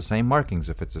bullet has the same markings,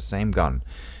 if it's the same gun.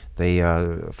 They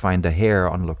find a hair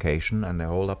on location and they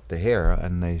hold up the hair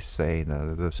and they say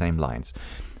the same lines.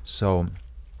 So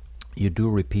you do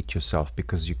repeat yourself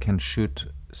because you can shoot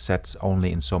sets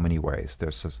only in so many ways.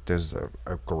 There's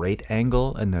a great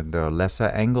angle, and then there are lesser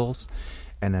angles,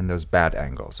 and then there's bad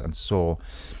angles. And so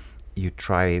you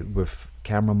try with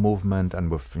camera movement and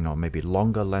with maybe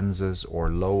longer lenses or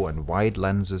low and wide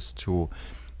lenses to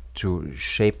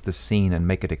shape the scene and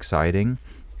make it exciting,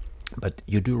 but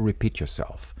you do repeat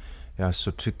yourself.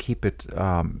 So to keep it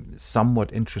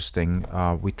somewhat interesting,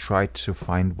 we try to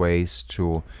find ways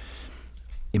to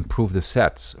improve the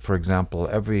sets. For example,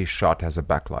 every shot has a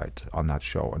backlight on that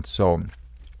show, and so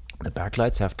the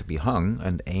backlights have to be hung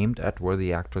and aimed at where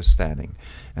the actor is standing.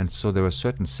 And so there were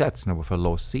certain sets with a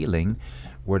low ceiling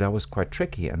where that was quite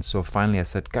tricky. And so finally I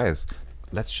said, guys,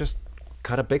 let's just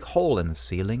cut a big hole in the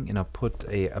ceiling, put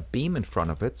a beam in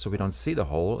front of it so we don't see the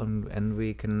hole, and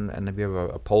we have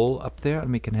a pole up there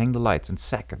and we can hang the lights in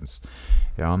seconds.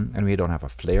 And we don't have a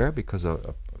flare because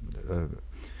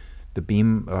the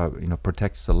beam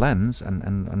protects the lens,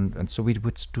 and so we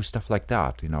would do stuff like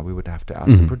that. We would have to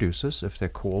ask the producers if they're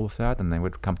cool with that, and they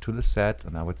would come to the set,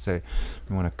 and I would say,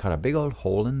 we want to cut a big old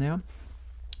hole in there,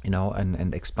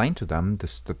 and explain to them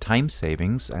the time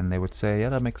savings, and they would say, yeah,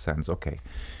 that makes sense, okay.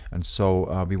 And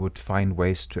so we would find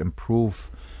ways to improve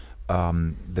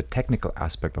the technical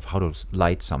aspect of how to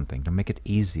light something, to make it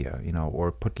easier,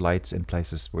 or put lights in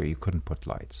places where you couldn't put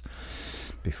lights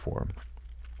before.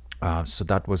 So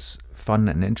that was fun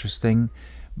and interesting,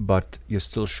 but you're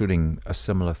still shooting a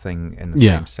similar thing in the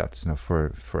same sets,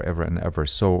 for forever and ever.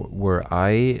 So where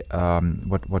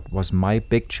what was my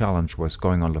big challenge was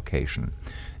going on location.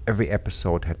 Every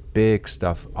episode had big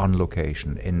stuff on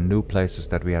location in new places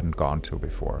that we hadn't gone to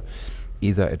before.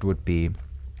 Either it would be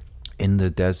in the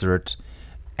desert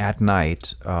at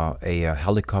night, a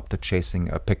helicopter chasing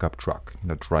a pickup truck,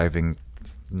 driving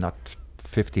not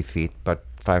 50 feet, but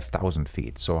 5,000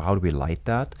 feet. So how do we light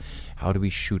that? How do we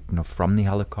shoot from the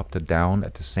helicopter down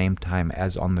at the same time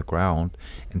as on the ground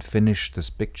and finish this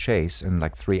big chase in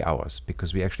like 3 hours?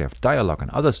 Because we actually have dialogue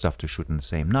and other stuff to shoot in the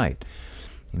same night.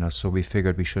 So we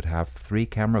figured we should have 3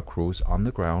 camera crews on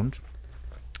the ground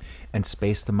and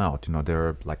space them out.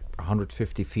 They're like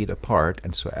 150 feet apart,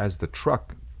 and so as the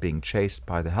truck being chased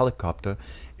by the helicopter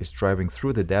is driving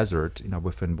through the desert,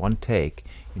 within one take,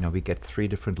 we get 3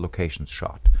 different locations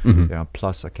shot,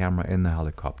 plus a camera in the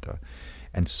helicopter.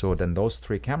 And so then those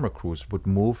 3 camera crews would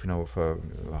move, with a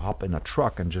hop in a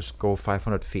truck and just go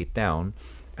 500 feet down,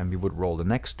 and we would roll the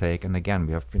next take. And again,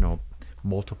 we have,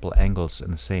 multiple angles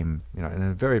in the same, in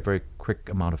a very, very quick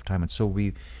amount of time. And so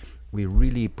we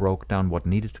really broke down what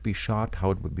needed to be shot,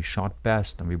 how it would be shot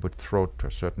best, and we would throw, to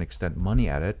a certain extent, money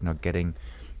at it, getting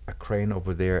a crane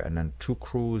over there and then 2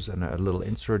 crews and a little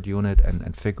insert unit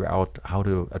and figure out how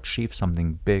to achieve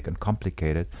something big and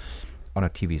complicated on a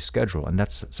TV schedule. And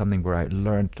that's something where I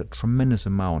learned a tremendous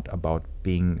amount about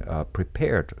being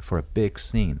prepared for a big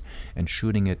scene and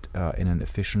shooting it in an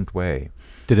efficient way.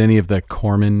 Did any of the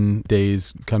Corman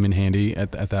days come in handy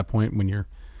at that point when you're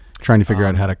trying to figure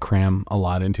out how to cram a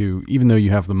lot into, even though you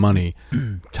have the money,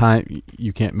 time,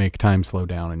 you can't make time slow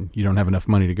down, and you don't have enough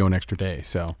money to go an extra day,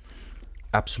 so...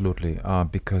 Absolutely,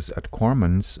 because at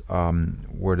Corman's,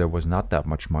 where there was not that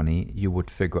much money, you would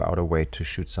figure out a way to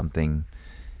shoot something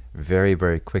very,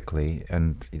 very quickly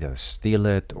and either steal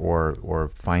it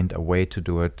or find a way to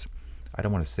do it, I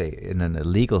don't want to say in an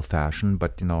illegal fashion,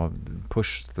 but,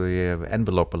 push the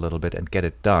envelope a little bit and get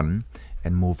it done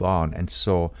and move on. And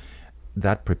so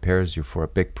that prepares you for a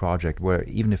big project where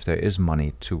even if there is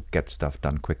money to get stuff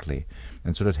done quickly.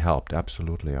 And so that helped,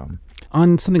 absolutely.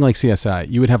 On something like CSI,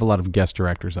 you would have a lot of guest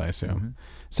directors, I assume. Mm-hmm.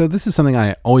 So this is something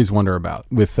I always wonder about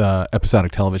with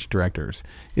episodic television directors,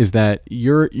 is that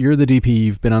you're the DP,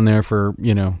 you've been on there for,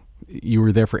 you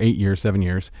were there for 8 years, 7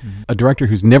 years. Mm-hmm. A director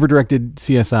who's never directed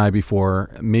CSI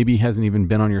before, maybe hasn't even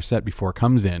been on your set before,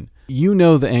 comes in. You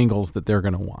know the angles that they're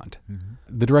going to want. Mm-hmm.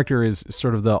 The director is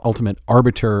sort of the ultimate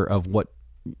arbiter of what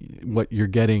you're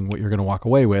getting, what you're going to walk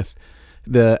away with.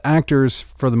 The actors,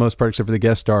 for the most part, except for the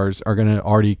guest stars, are going to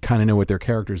already kind of know what their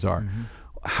characters are. Mm-hmm.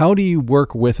 How do you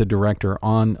work with a director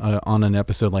on an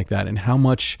episode like that, and how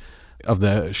much of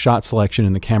the shot selection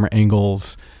and the camera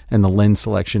angles and the lens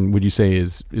selection would you say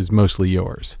is mostly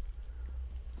yours?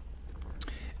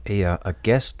 A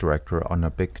guest director on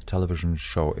a big television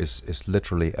show is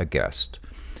literally a guest,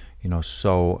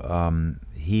 so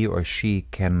he or she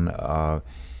can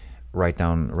write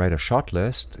a shot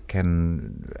list,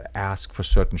 can ask for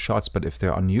certain shots, but if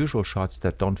there are unusual shots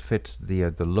that don't fit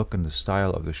the look and the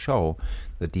style of the show,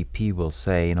 the DP will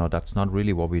say, you know, that's not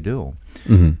really what we do.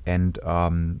 And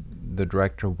the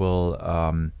director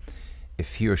will,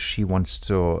 if he or she wants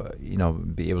to, you know,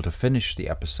 be able to finish the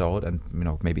episode and, you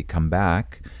know, maybe come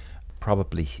back,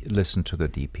 probably listen to the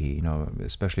DP, you know,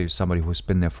 especially somebody who's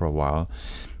been there for a while.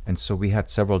 And so we had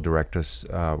several directors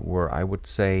where I would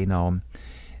say, you know,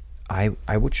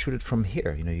 I would shoot it from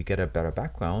here. You know, you get a better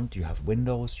background, you have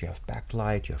windows, you have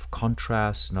backlight, you have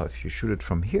contrast. Now, if you shoot it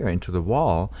from here into the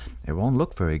wall, it won't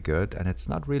look very good, and it's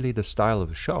not really the style of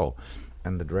the show.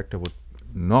 And the director would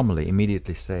normally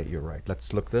immediately say, you're right,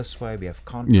 let's look this way, we have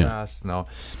contrast. Now,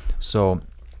 so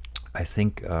I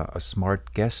think a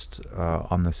smart guest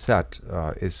on the set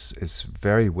is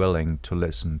very willing to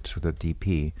listen to the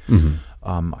DP.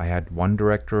 I had one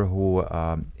director who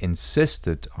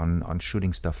insisted on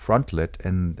shooting stuff front lit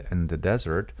in the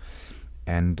desert,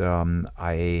 and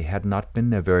I had not been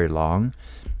there very long,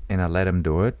 and I let him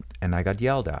do it, and I got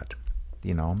yelled at,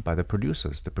 you know, by the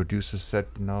producers. The producers said,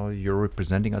 you know, you're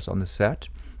representing us on the set,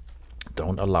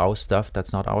 don't allow stuff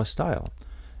that's not our style,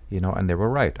 you know, and they were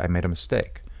right. I made a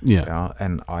mistake. Yeah,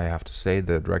 and I have to say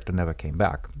the director never came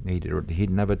back. He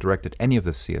never directed any of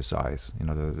the CSIs, you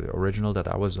know, the original that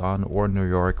I was on, or New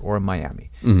York, or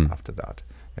Miami. After that,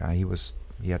 yeah, he was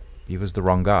the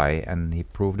wrong guy, and he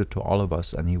proved it to all of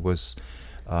us. And he was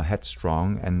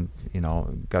headstrong, and, you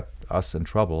know, got us in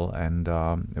trouble. And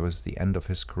it was the end of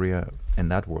his career in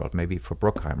that world. Maybe for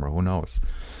Bruckheimer, who knows?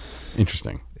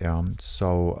 Interesting. Yeah.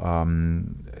 So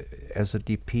as a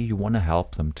DP, you want to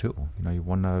help them too. You know, you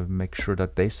want to make sure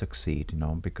that they succeed. You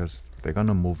know, because they're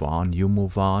gonna move on. You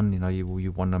move on. You know,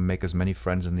 you want to make as many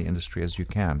friends in the industry as you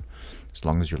can, as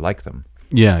long as you like them.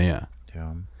 Yeah.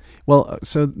 Yeah. Well,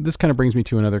 so this kind of brings me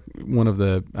to another one of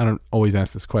the, I don't always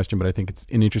ask this question, but I think it's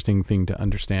an interesting thing to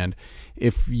understand.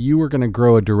 If you were going to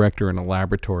grow a director in a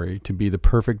laboratory to be the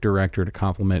perfect director to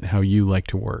complement how you like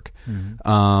to work,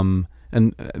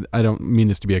 and I don't mean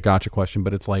this to be a gotcha question,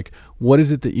 but it's like, what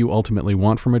is it that you ultimately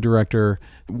want from a director?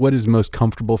 What is most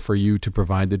comfortable for you to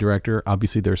provide the director?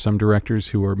 Obviously, there's some directors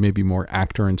who are maybe more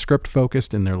actor and script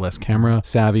focused and they're less camera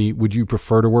savvy. Would you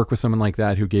prefer to work with someone like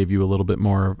that who gave you a little bit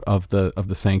more of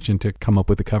the sanction to come up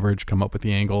with the coverage, come up with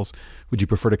the angles? Would you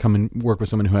prefer to come and work with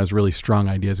someone who has really strong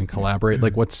ideas and collaborate?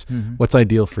 Like, what's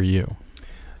ideal for you?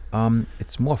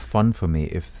 It's more fun for me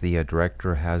if the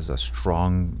director has a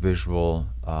strong visual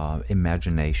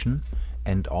imagination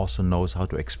and also knows how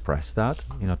to express that,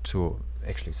 you know, to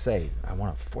actually say, I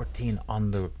want a 14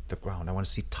 on the ground. I want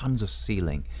to see tons of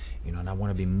ceiling, you know, and I want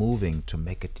to be moving to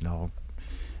make it, you know,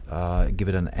 give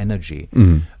it an energy.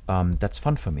 That's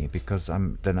fun for me, because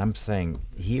I'm saying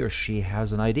he or she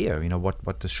has an idea, you know,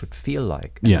 what this should feel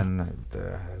like. Yeah. And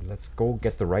let's go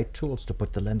get the right tools to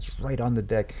put the lens right on the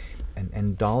deck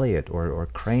and dolly it or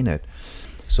crane it.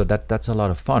 So that's a lot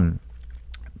of fun.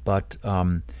 But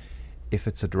if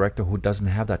it's a director who doesn't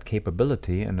have that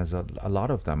capability, and there's a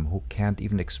lot of them who can't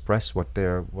even express what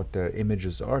their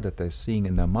images are that they're seeing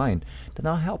in their mind, then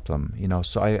I'll help them. You know,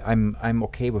 so I'm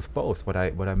okay with both. What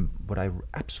I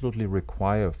absolutely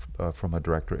require from a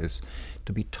director is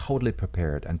to be totally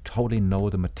prepared and totally know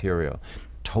the material,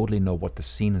 totally know what the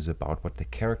scene is about, what the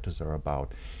characters are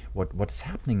about, what's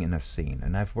happening in a scene.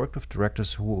 And I've worked with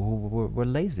directors who were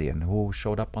lazy and who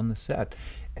showed up on the set,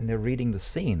 and they're reading the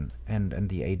scene, and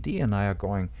the AD and I are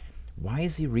going, why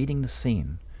is he reading the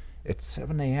scene? It's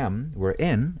 7 a.m., we're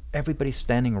in, everybody's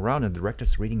standing around, and the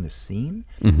director's reading the scene.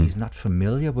 He's not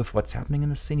familiar with what's happening in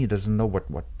the scene. He doesn't know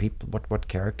what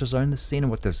characters are in the scene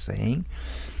and what they're saying.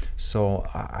 So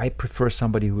I prefer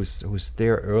somebody who's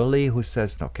there early, who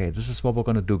says, okay, this is what we're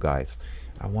going to do, guys.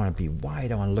 I want to be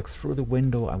wide, I want to look through the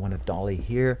window, I want to dolly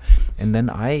here. And then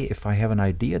if I have an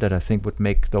idea that I think would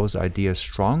make those ideas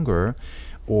stronger,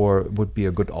 or would be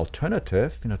a good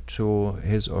alternative, you know, to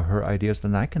his or her ideas,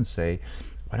 then I can say,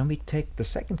 why don't we take the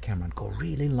second camera and go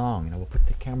really long? You know, we'll put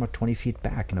the camera 20 feet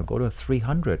back, you know, go to a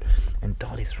 300 and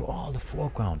dolly through all the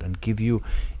foreground and give you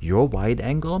your wide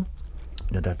angle.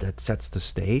 You know, that sets the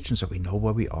stage, and so we know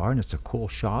where we are, and it's a cool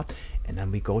shot. And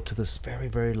then we go to this very,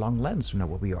 very long lens, you know,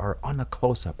 where we are on a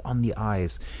close-up, on the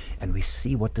eyes, and we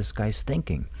see what this guy's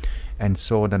thinking. And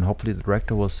so then hopefully the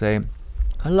director will say,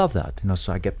 I love that, you know,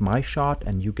 so I get my shot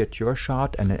and you get your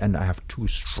shot, and I have two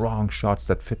strong shots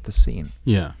that fit the scene.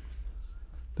 Yeah.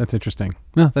 That's interesting.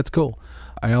 No, that's cool.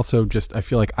 I also I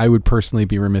feel like I would personally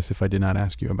be remiss if I did not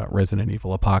ask you about Resident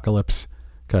Evil Apocalypse,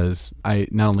 because I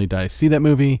not only did I see that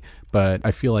movie, but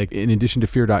I feel like in addition to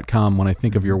Fear.com, when I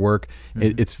think of your work,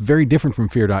 it's very different from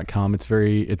Fear.com. It's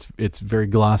very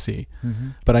glossy.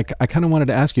 But I kind of wanted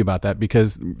to ask you about that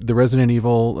because the Resident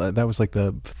Evil, that was like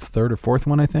the third or fourth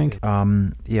one, I think.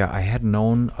 Yeah, I had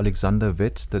known Alexander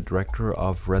Witt, the director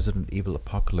of Resident Evil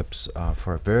Apocalypse,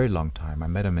 for a very long time. I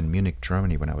met him in Munich,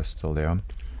 Germany when I was still there.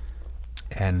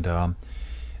 And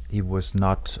he was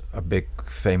not a big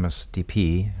famous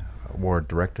DP or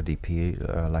director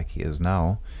DP like he is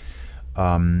now.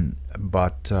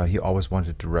 But he always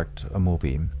wanted to direct a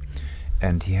movie,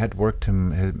 and he had worked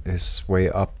his way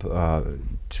up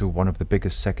to one of the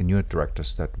biggest second unit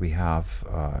directors that we have,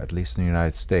 at least in the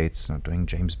United States, doing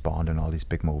James Bond and all these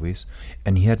big movies.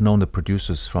 And he had known the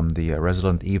producers from the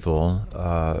Resident Evil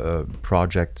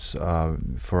projects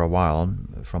for a while,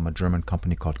 from a German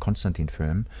company called Constantin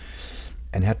Film,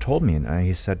 and had told me, and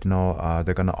he said,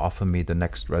 they're going to offer me the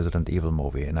next Resident Evil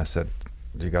movie. And I said,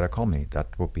 you gotta call me. That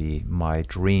would be my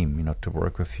dream, to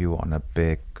work with you on a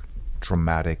big,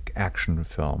 dramatic action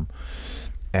film.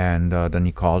 And then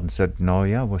he called and said, "No,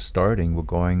 yeah, we're starting. We're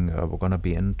gonna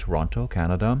be in Toronto,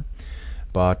 Canada,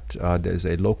 but there's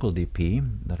a local DP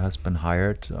that has been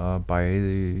hired by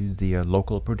the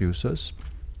local producers."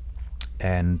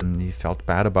 And he felt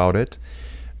bad about it,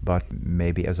 but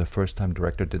maybe as a first-time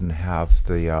director didn't have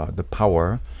the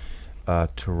power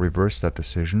to reverse that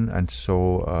decision, and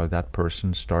so that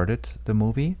person started the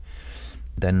movie.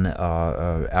 Then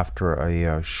after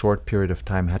a short period of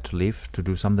time had to leave to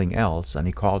do something else, and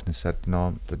he called and said,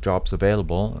 the job's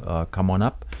available, come on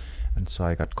up. And so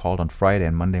I got called on Friday,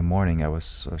 and Monday morning I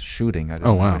was shooting. I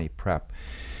didn't have any prep.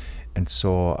 And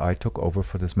so I took over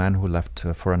for this man who left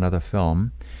for another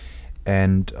film.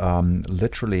 And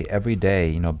literally every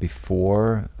day,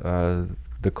 before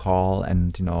the call,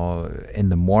 and in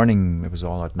the morning, it was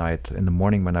all at night. In the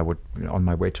morning, when I would, on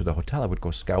my way to the hotel, I would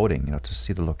go scouting, to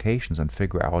see the locations and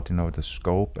figure out, the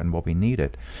scope and what we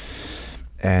needed.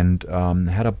 And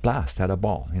had a blast, had a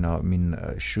ball.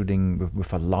 Shooting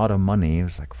with a lot of money. It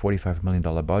was like $45 million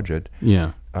budget.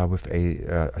 Yeah. With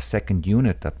a second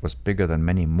unit that was bigger than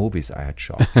many movies I had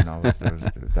shot.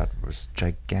 That was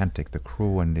gigantic. The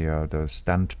crew and the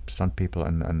stunt people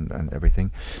and everything.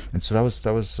 And so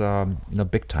that was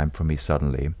big time for me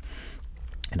suddenly.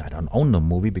 And I don't own the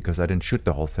movie because I didn't shoot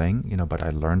the whole thing. But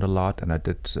I learned a lot, and I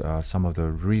did some of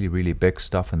the really, really big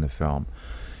stuff in the film.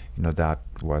 That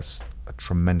was a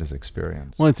tremendous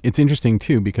experience. Well, it's interesting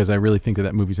too, because I really think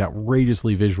that movie's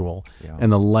outrageously visual,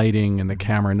 and the lighting and the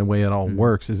camera and the way it all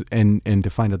works is, and to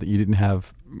find out that you didn't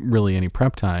have really any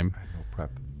prep time. No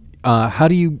prep. How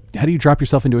do you drop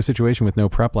yourself into a situation with no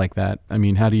prep like that? I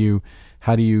mean, how do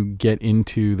you get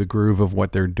into the groove of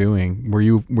what they're doing? Were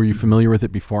you familiar with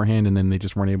it beforehand, and then they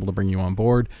just weren't able to bring you on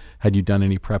board? Had you done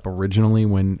any prep originally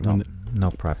No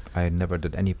prep. I never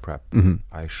did any prep.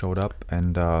 I showed up,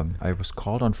 and I was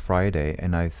called on Friday,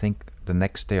 and I think the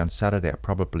next day on Saturday I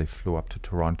probably flew up to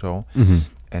Toronto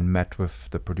and met with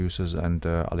the producers and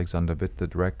Alexander Witt, the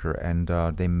director, and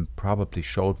they probably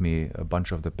showed me a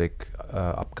bunch of the big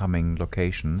upcoming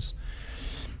locations.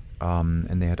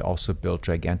 And they had also built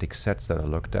gigantic sets that I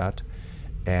looked at.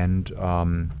 And,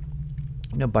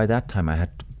 by that time I had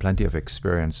plenty of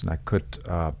experience, and I could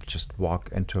just walk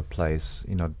into a place,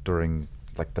 during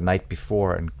like the night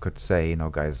before, and could say,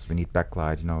 guys, we need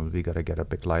backlight, we got to get a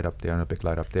big light up there and a big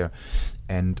light up there.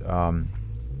 And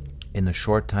in the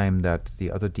short time that the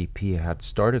other DP had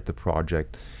started the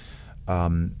project,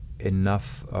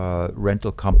 enough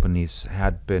rental companies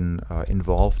had been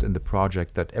involved in the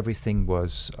project that everything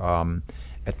was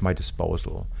at my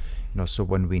disposal. So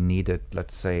when we needed,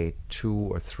 let's say, 2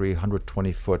 or 3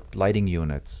 120-foot lighting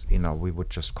units, we would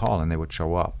just call and they would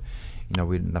show up.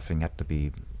 Nothing had to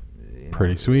be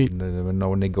pretty sweet. There were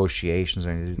no negotiations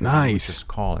or anything. Nice. We would just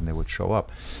call and they would show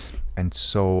up. And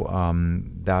so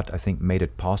that, I think, made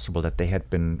it possible that they had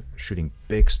been shooting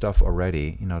big stuff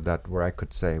already, that where I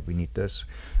could say, we need this.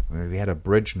 We had a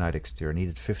bridge night exterior,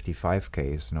 needed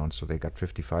 55Ks, and so they got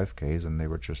 55Ks, and they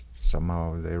were just,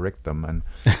 somehow they rigged them, and,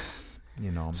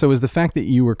 So was the fact that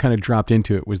you were kind of dropped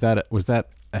into it, was that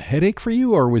a headache for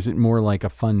you, or was it more like a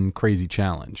fun, crazy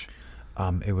challenge?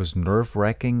 It was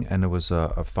nerve-wracking, and it was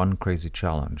a fun, crazy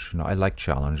challenge. I like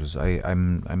challenges.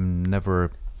 I'm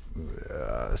never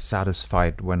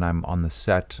satisfied when I'm on the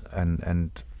set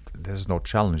and there's no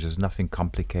challenge. There's nothing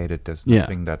complicated. There's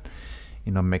nothing that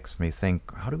makes me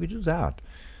think, how do we do that?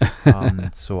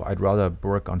 So I'd rather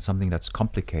work on something that's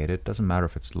complicated. Doesn't matter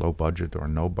if it's low budget or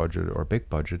no budget or big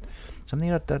budget.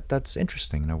 Something that's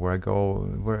interesting. Where I go,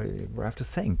 where I have to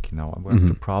think. Where I have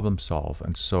to problem solve.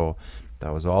 And so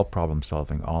That was all problem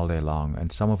solving all day long,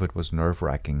 and some of it was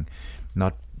nerve-wracking,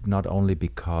 not only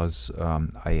because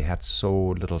I had so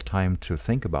little time to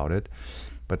think about it,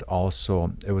 but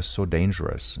also it was so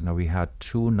dangerous. We had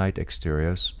 2 night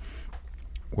exteriors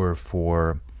where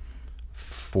for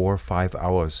 4 or 5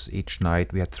 hours each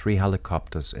night we had 3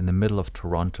 helicopters in the middle of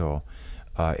Toronto,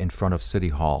 in front of City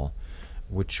Hall,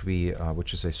 which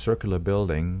is a circular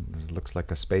building. It looks like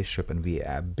a spaceship, and we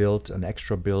built an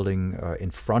extra building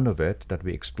in front of it that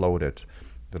we exploded.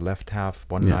 The left half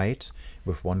one night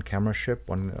with 1 camera ship,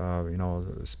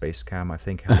 1 space cam, I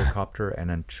think, helicopter, and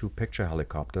then 2 picture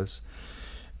helicopters.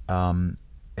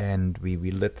 And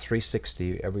we lit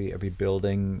 360 every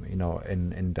building,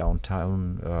 in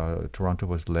downtown Toronto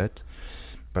was lit.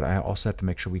 But I also had to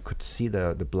make sure we could see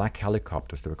the black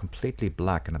helicopters. They were completely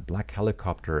black, and a black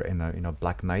helicopter in a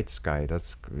black night sky.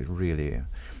 That's really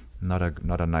not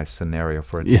a nice scenario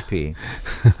for a DP.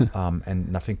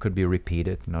 And nothing could be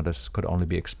repeated. This could only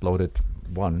be exploded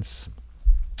once.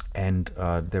 And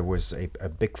there was a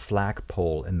big flag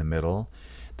pole in the middle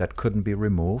that couldn't be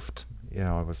removed. It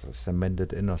was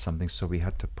cemented in or something. So we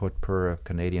had to put, per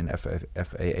Canadian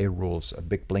FAA rules, a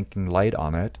big blinking light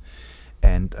on it.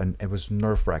 And it was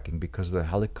nerve-wracking because the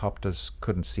helicopters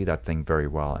couldn't see that thing very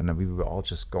well, and we were all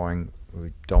just going, we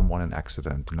don't want an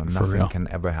accident. Nothing can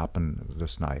ever happen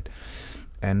this night.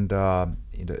 And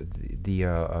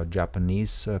the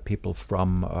Japanese people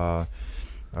from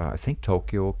I think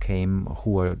Tokyo came,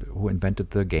 who invented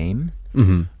the game.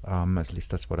 At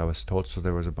least that's what I was told. So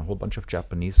there was a whole bunch of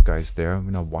Japanese guys there,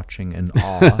 watching in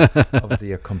awe of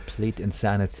the complete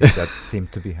insanity that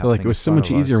seemed to be happening. Like, it was so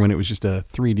much easier when it was just a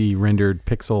 3D rendered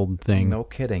pixel thing. No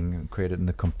kidding, created in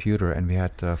the computer. And we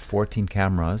had 14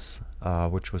 cameras,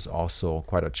 which was also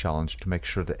quite a challenge to make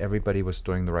sure that everybody was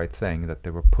doing the right thing, that they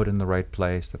were put in the right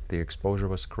place, that the exposure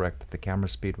was correct, that the camera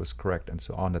speed was correct, and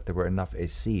so on, that there were enough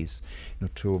ACs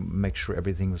to make sure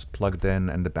everything was plugged in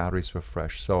and the batteries were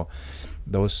fresh. So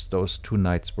those 2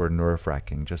 nights were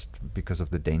nerve-wracking just because of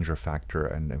the danger factor,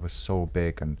 and it was so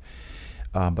big. And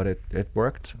but it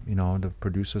worked. The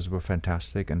producers were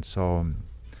fantastic, and so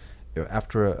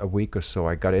after a week or so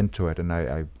I got into it, and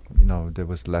I there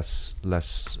was less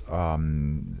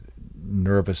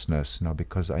nervousness,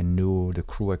 because I knew the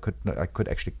crew. I could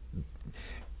actually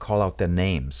call out their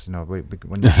names.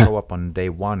 When you show up on day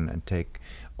 1 and take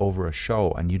over a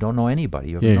show, and you don't know anybody,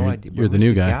 you have no idea. You're the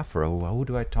new guy. Gaffer. Who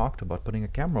do I talk to about putting a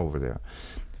camera over there?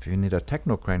 If you need a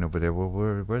techno crane over there,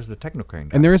 where's the techno crane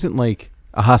guy? And there isn't like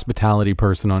a hospitality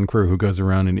person on crew who goes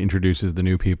around and introduces the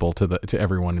new people to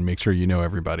everyone and makes sure you know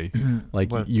everybody.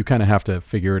 You kind of have to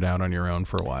figure it out on your own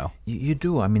for a while. You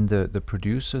do. I mean, the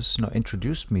producers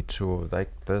introduced me to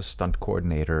the stunt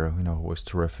coordinator, who was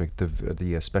terrific,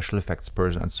 the special effects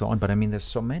person, and so on. But I mean, there's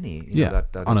so many. That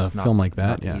on a film like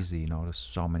that, not easy. There's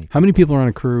so many. How many people are on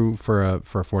a crew for a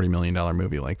 $40 million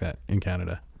movie like that in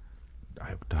Canada?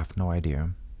 I have no idea.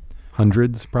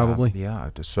 Hundreds, probably?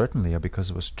 Certainly, because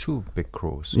it was 2 big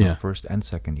crews, first and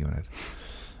second unit.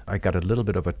 I got a little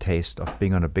bit of a taste of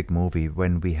being on a big movie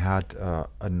when we had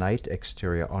a night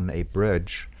exterior on a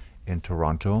bridge in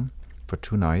Toronto for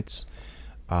 2 nights.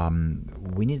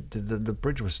 We needed the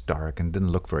bridge was dark and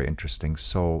didn't look very interesting,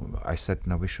 so I said,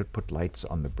 no, we should put lights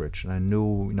on the bridge. And I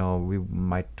knew, we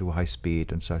might do high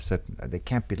speed, and so I said, they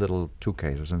can't be little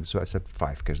 2Ks or something. So I said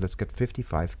 5Ks. Let's get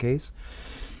 55Ks.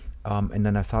 And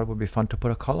then I thought it would be fun to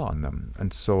put a color on them.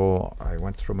 And so I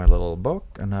went through my little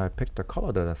book and I picked a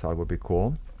color that I thought would be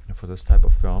cool for this type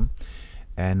of film.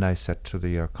 And I said to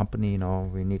the company,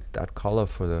 we need that color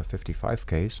for the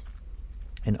 55Ks.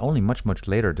 And only much, much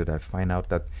later did I find out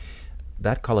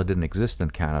that color didn't exist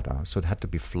in Canada. So it had to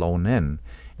be flown in.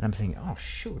 And I'm thinking, oh,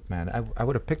 shoot, man, I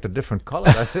would have picked a different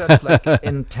color. That's like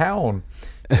in town.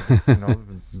 It's,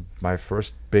 my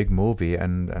first big movie,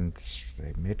 and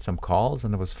they made some calls,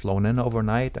 and it was flown in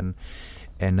overnight, and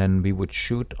then we would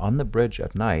shoot on the bridge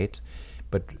at night,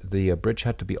 but the bridge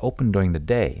had to be open during the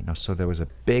day. So there was a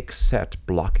big set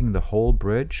blocking the whole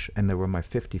bridge, and there were my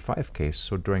 55Ks.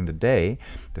 So during the day,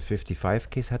 the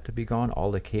 55Ks had to be gone,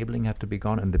 all the cabling had to be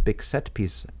gone, and the big set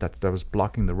piece that was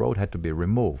blocking the road had to be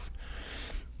removed.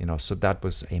 So that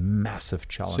was a massive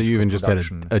challenge. So you even just had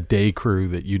a day crew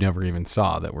that you never even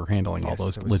saw that were handling all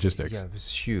those logistics. Yeah, it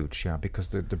was huge. Yeah, because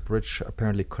the bridge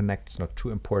apparently connects 2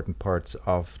 important parts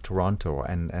of Toronto,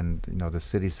 and the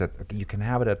city said, okay, you can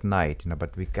have it at night,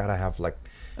 but we gotta have like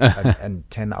a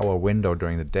 10-hour window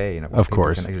during the day. Of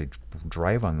course, you can actually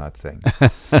drive on that thing.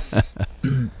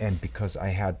 And because I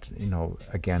had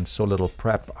again so little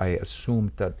prep, I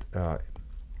assumed that.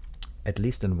 At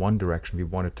least in one direction, we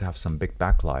wanted to have some big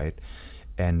backlight,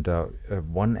 And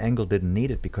one angle didn't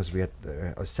need it because we had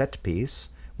a set piece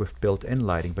with built-in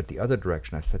lighting, but the other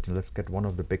direction I said, let's get one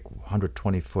of the big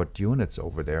 120-foot units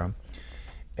over there.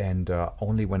 And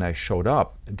only when I showed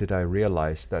up did I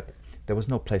realize that there was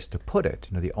no place to put it.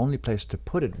 The only place to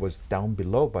put it was down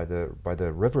below by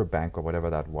the riverbank or whatever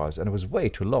that was, and it was way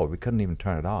too low. We couldn't even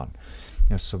turn it on.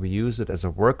 So we used it as a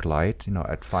work light,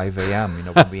 at 5 a.m.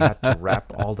 When we had to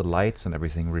wrap all the lights and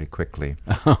everything really quickly.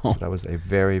 Oh. So that was a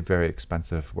very, very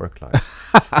expensive work light.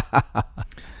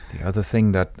 The other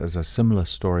thing that is a similar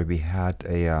story, we had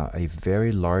a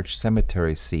very large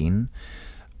cemetery scene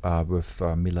with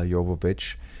Mila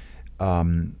Jovovich.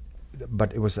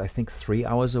 But it was, I think, 3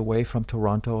 hours away from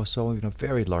Toronto or so,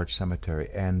 very large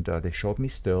cemetery. And they showed me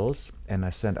stills. And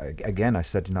I said, I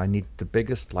need the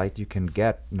biggest light you can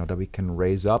get, that we can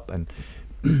raise up and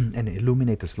and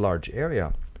illuminate this large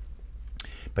area.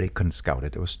 But he couldn't scout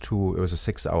it. It was a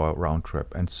 6-hour round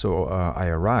trip. And so I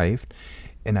arrived,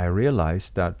 and I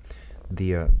realized that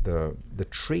the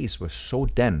trees were so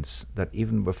dense that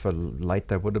even with a light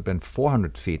that would have been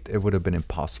 400 feet, it would have been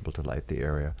impossible to light the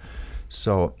area.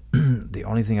 So the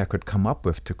only thing I could come up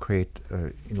with to create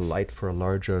light for a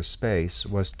larger space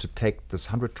was to take this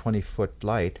 120-foot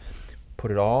light,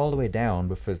 put it all the way down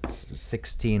with its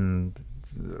 16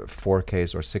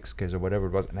 4Ks or 6Ks or whatever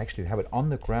it was, and actually have it on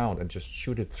the ground and just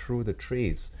shoot it through the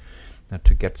trees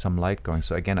to get some light going.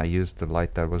 So again, I used the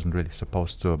light that wasn't really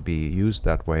supposed to be used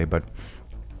that way, but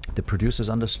the producers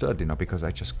understood, because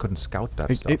I just couldn't scout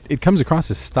that stuff. It comes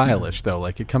across as stylish, though.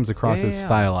 Like, it comes across as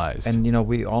stylized. And,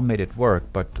 we all made it work,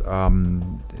 but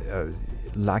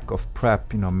lack of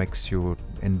prep, makes you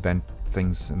invent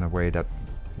things in a way that,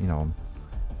 you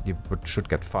should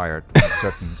get fired in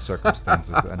certain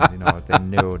circumstances. And, they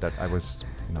knew that I was,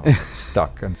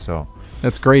 stuck. And so...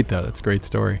 That's great, though. That's a great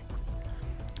story.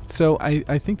 So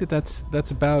I think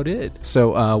that's about it.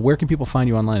 So where can people find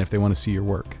you online if they want to see your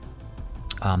work?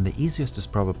 The easiest is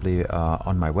probably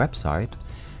on my website,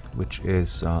 which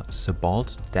is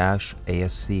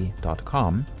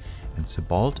Sebaldt-asc.com. And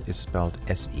Sebaldt is spelled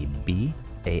Sebaldt,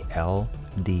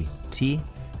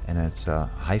 and it's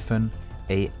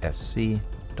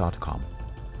 -asc.com.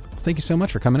 Thank you so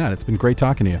much for coming out. It's been great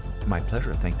talking to you. My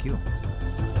pleasure. Thank you.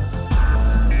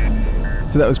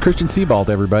 So that was Christian Sebaldt,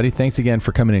 everybody. Thanks again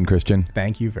for coming in, Christian.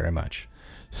 Thank you very much.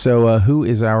 So who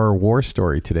is our war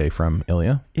story today from,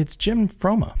 Ilya? It's Jim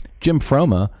Froma. Jim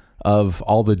Froma, of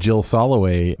all the Jill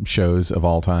Soloway shows of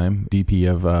all time, DP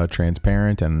of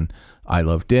Transparent and I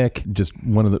Love Dick, just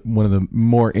one of the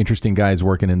more interesting guys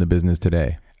working in the business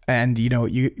today. And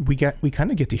we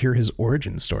kind of get to hear his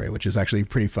origin story, which is actually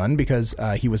pretty fun because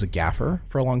he was a gaffer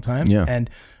for a long time. Yeah. And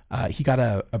he got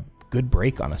a good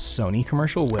break on a Sony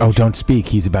commercial. Oh, don't speak.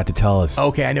 He's about to tell us.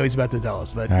 Okay, I know he's about to tell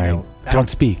us, but all right. Don't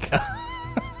speak.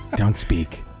 Don't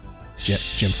speak.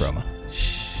 Jim Froma.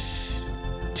 Shh.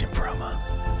 Jim Froma.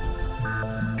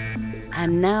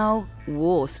 And now,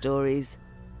 war stories.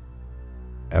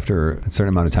 After a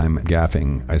certain amount of time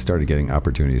gaffing, I started getting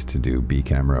opportunities to do B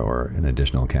camera or an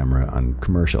additional camera on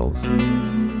commercials,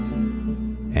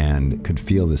 and could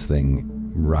feel this thing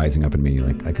rising up in me,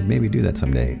 like I could maybe do that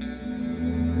someday.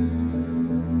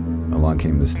 Along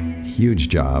came this huge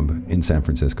job in San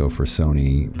Francisco for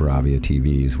Sony Bravia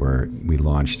TVs, where we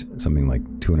launched something like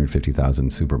 250,000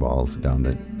 Super Balls down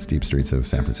the steep streets of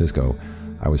San Francisco.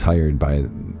 I was hired by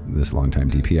this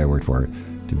longtime DP I worked for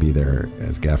to be there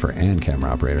as gaffer and camera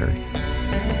operator.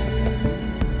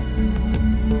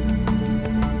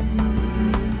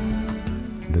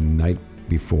 The night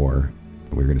before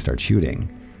we were going to start shooting,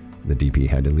 the DP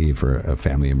had to leave for a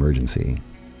family emergency.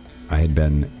 I had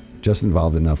been just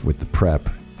involved enough with the prep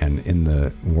and in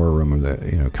the war room of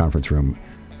the conference room,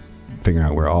 figuring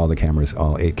out where all 8 cameras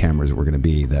were going to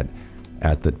be, that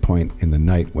at the point in the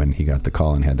night when he got the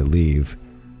call and had to leave,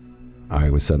 I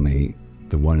was suddenly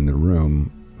the one in the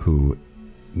room who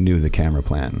knew the camera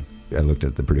plan. I looked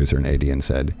at the producer and AD and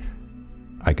said,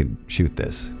 I could shoot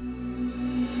this.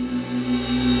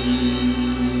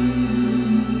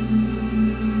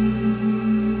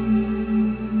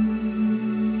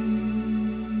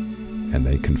 And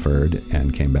they conferred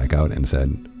and came back out and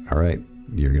said, all right,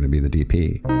 you're going to be the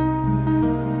DP.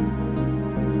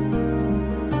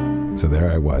 So there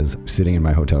I was, sitting in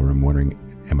my hotel room wondering,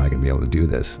 am I going to be able to do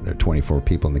this? There are 24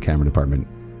 people in the camera department.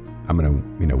 I'm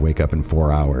going to wake up in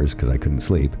 4 hours because I couldn't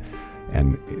sleep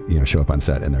and show up on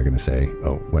set, and they're going to say,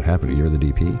 oh, what happened? You're the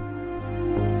DP?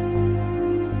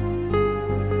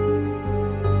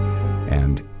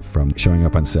 And from showing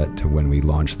up on set to when we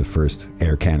launched the first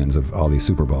air cannons of all these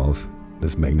Super Balls,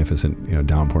 this magnificent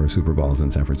downpour of Super Balls in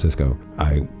San Francisco,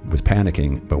 I was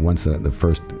panicking. But once the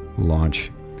first launch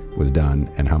was done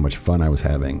and how much fun I was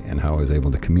having and how I was able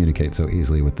to communicate so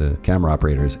easily with the camera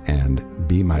operators and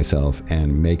be myself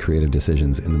and make creative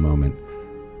decisions in the moment.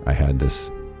 I had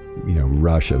this,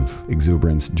 rush of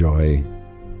exuberance, joy,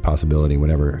 possibility,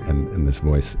 whatever, and this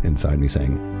voice inside me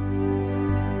saying,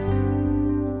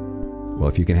 well,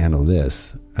 if you can handle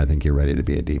this, I think you're ready to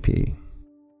be a DP.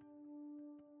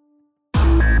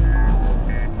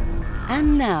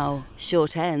 And now,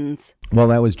 short ends. Well,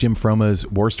 that was Jim Froma's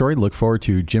War Story. Look forward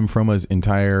to Jim Froma's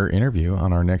entire interview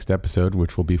on our next episode,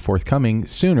 which will be forthcoming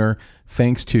sooner,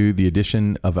 thanks to the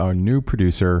addition of our new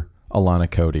producer, Alana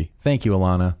Cody. Thank you,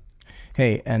 Alana.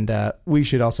 Hey, and we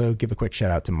should also give a quick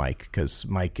shout out to Mike, because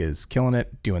Mike is killing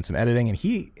it, doing some editing, and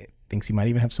he thinks he might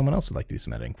even have someone else who'd like to do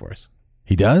some editing for us.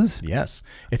 He does? Yes.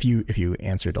 If you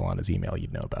answered Alana's email,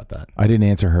 you'd know about that. I didn't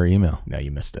answer her email. No,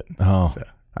 you missed it. Oh. So.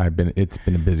 It's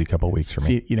been a busy couple of weeks for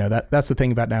me. See, that's the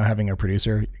thing about now having a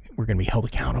producer. We're going to be held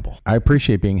accountable. I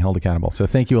appreciate being held accountable. So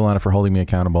thank you, Alana, for holding me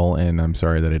accountable. And I'm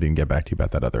sorry that I didn't get back to you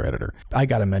about that other editor. I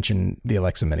got to mention the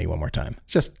Alexa Mini one more time.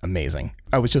 It's just amazing.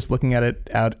 I was just looking at it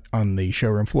out on the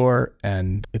showroom floor,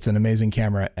 and it's an amazing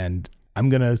camera. And I'm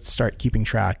going to start keeping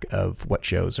track of what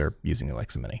shows are using the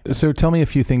Alexa Mini. So tell me a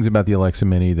few things about the Alexa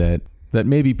Mini that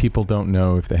maybe people don't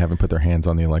know if they haven't put their hands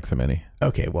on the Alexa Mini.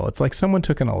 Okay, well, it's like someone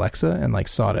took an Alexa and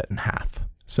sawed it in half.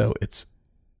 So it's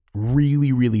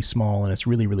really, really small and it's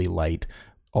really, really light,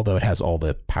 although it has all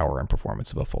the power and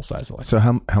performance of a full-size Alexa. So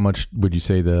how much would you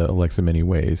say the Alexa Mini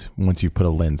weighs once you put a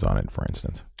lens on it, for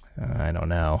instance? I don't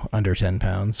know. Under 10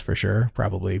 pounds for sure.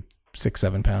 Probably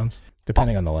 6-7 pounds,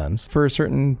 depending on the lens. For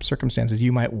certain circumstances,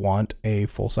 you might want a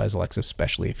full-size Alexa,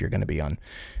 especially if you're going to be on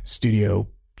studio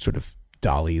sort of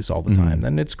dollies all the time.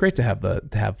 Then it's great to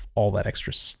have all that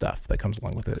extra stuff that comes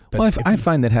along with it. But well, I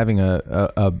find that having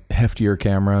a heftier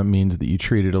camera means that you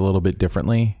treat it a little bit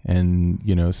differently, and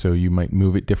so you might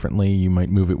move it differently. You might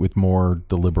move it with more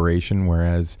deliberation.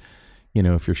 Whereas,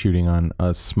 if you're shooting on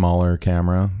a smaller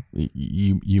camera, the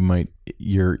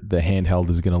handheld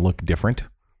is going to look different.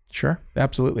 Sure,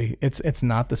 absolutely. It's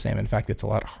not the same. In fact, it's a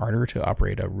lot harder to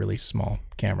operate a really small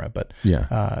camera. But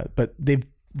but they've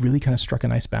really kind of struck a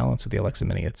nice balance with the Alexa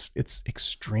Mini. It's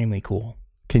extremely cool.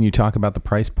 Can you talk about the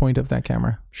price point of that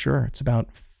camera? Sure. It's about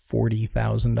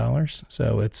 $40,000.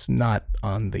 So it's not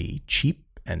on the cheap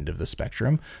end of the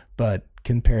spectrum, but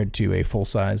compared to a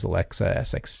full-size Alexa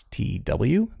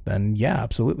SXTW, then yeah,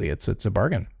 absolutely. It's a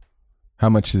bargain. How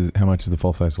much is the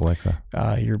full-size Alexa?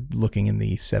 You're looking in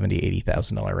the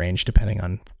 $70,000-$80,000 range, depending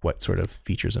on what sort of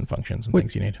features and functions and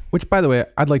things you need. Which, by the way,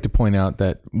 I'd like to point out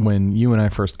that when you and I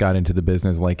first got into the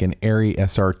business, like an Arri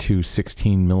SR2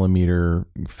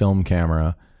 16mm film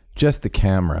camera, just the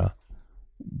camera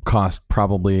cost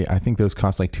probably, I think those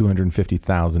cost like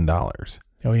 $250,000.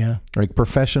 Oh, yeah. Like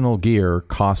professional gear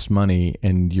costs money,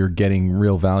 and you're getting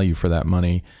real value for that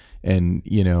money. And,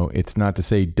 it's not to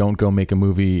say don't go make a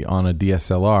movie on a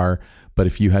DSLR, but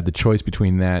if you had the choice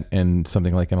between that and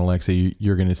something like an Alexa,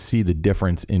 you're going to see the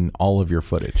difference in all of your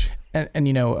footage.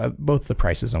 And both the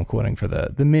prices I'm quoting for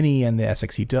the Mini and the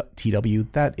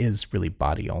SXTW, that is really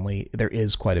body only. There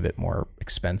is quite a bit more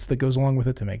expense that goes along with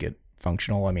it to make it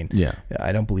functional. I mean, yeah.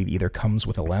 I don't believe either comes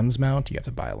with a lens mount. You have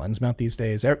to buy a lens mount these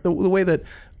days. The way that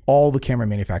all the camera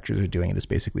manufacturers are doing it is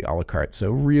basically a la carte.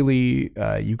 So really,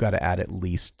 you got to add at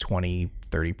least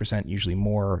 20-30%, usually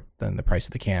more than the price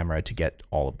of the camera, to get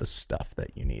all of the stuff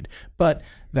that you need. But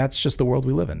that's just the world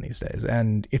we live in these days.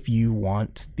 And if you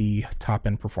want the top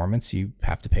end performance, you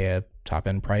have to pay a top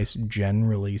end price,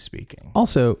 generally speaking.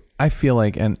 Also, I feel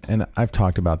like, and I've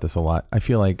talked about this a lot, I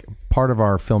feel like part of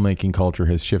our filmmaking culture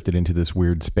has shifted into this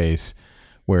weird space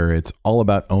where it's all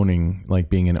about owning, like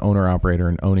being an owner operator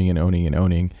and owning and owning and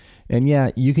owning. And yeah,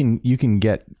 you can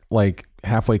get like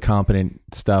halfway competent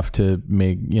stuff to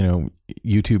make,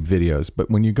 YouTube videos. But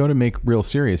when you go to make real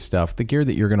serious stuff, the gear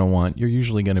that you're going to want, you're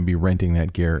usually going to be renting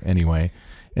that gear anyway.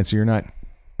 And so you're not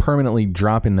permanently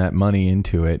dropping that money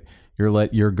into it.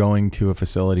 You're going to a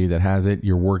facility that has it.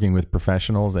 You're working with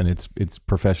professionals, and it's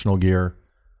professional gear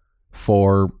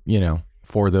for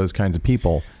those kinds of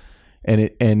people. And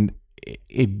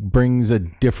it brings a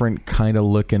different kind of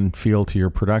look and feel to your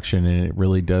production, and it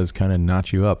really does kind of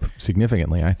notch you up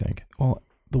significantly, I think. Well,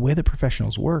 the way that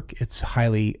professionals work, it's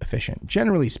highly efficient.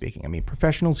 Generally speaking, I mean,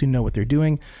 professionals who know what they're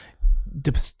doing,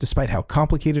 despite how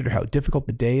complicated or how difficult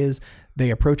the day is,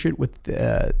 they approach it with,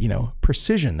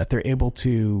 precision, that they're able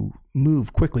to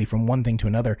move quickly from one thing to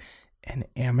another. An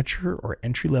amateur or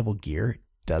entry-level gear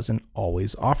doesn't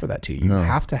always offer that to you. You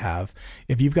have to have,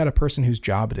 if you've got a person whose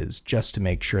job it is just to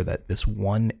make sure that this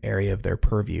one area of their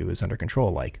purview is under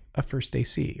control, like a first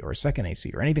AC or a second AC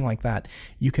or anything like that,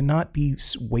 you cannot be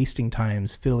wasting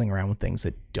times fiddling around with things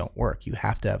that don't work. You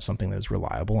have to have something that is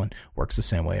reliable and works the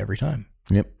same way every time.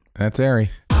 Yep, that's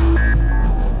Ari.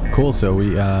 Cool. So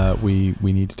we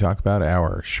need to talk about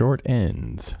our short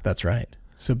ends. That's right.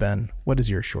 So Ben, what is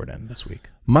your short end this week?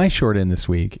 My short end this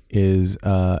week is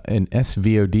an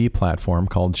SVOD platform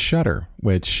called Shudder,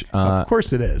 which of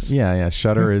course it is. Yeah.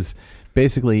 Shudder is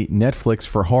basically Netflix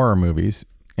for horror movies,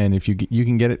 and if you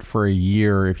can get it for a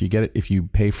year. If you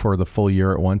pay for the full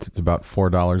year at once, it's about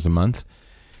 $4 a month.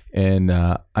 And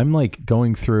I'm like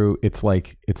going through. It's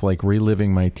like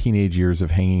reliving my teenage years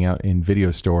of hanging out in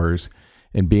video stores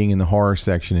and being in the horror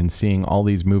section and seeing all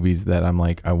these movies that I'm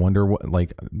like, I wonder what,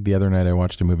 like the other night I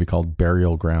watched a movie called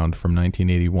Burial Ground from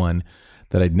 1981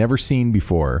 that I'd never seen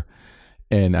before.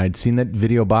 And I'd seen that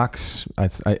video box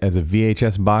as a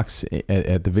VHS box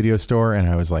at the video store. And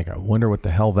I was like, I wonder what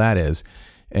the hell that is.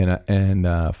 And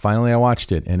finally I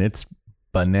watched it, and it's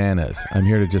bananas. I'm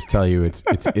here to just tell you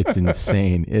it's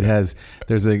insane.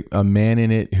 There's a man in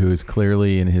it who is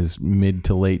clearly in his mid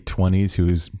to late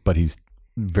 20s but he's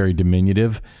very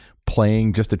diminutive,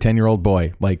 playing just a 10-year-old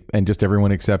boy, and just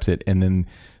everyone accepts it. And then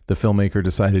the filmmaker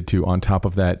decided to, on top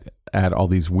of that, add all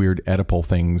these weird Oedipal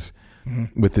things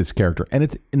with this character. And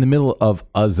it's in the middle of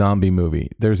a zombie movie.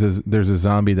 There's a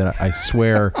zombie that I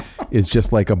swear is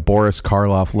just like a Boris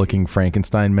Karloff looking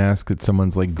Frankenstein mask that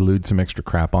someone's like glued some extra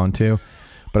crap onto.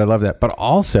 But I love that. But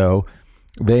also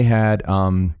they had,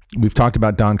 we've talked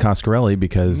about Don Coscarelli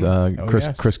because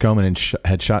Chris Coleman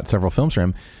had shot several films for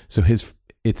him. So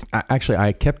it's actually,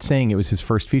 I kept saying it was his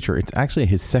first feature. It's actually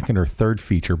his second or third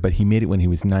feature, but he made it when he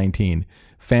was 19.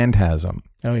 Phantasm.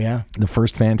 Oh yeah. The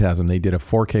first Phantasm. They did a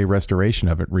 4K restoration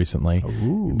of it recently.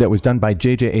 Ooh. That was done by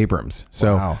J.J. Abrams.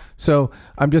 So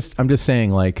I'm just saying,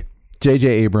 like, J.J.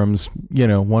 Abrams,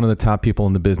 one of the top people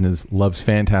in the business, loves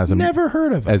Phantasm. Never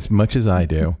heard of it. As much as I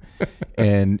do.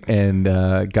 and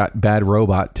got Bad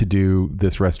Robot to do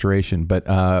this restoration. But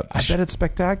I bet it's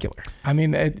spectacular. I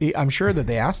mean, I'm sure that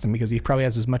they asked him because he probably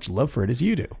has as much love for it as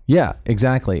you do. Yeah,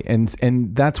 exactly. And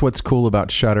that's what's cool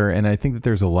about Shudder. And I think that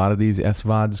there's a lot of these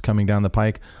SVODs coming down the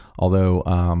pike, although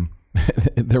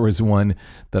there was one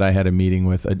that I had a meeting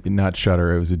with, not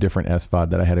Shudder, it was a different SVOD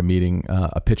that I had a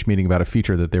pitch meeting about a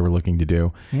feature that they were looking to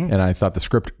do. And I thought the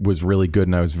script was really good,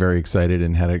 and I was very excited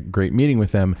and had a great meeting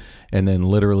with them. And then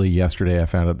literally yesterday I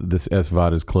found out that this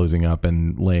SVOD is closing up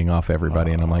and laying off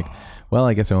everybody. And I'm like, well,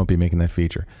 I guess I won't be making that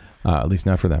feature. At least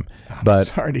not for them. But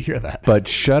sorry to hear that. But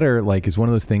Shudder is one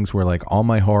of those things where all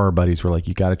my horror buddies were like,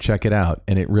 you got to check it out.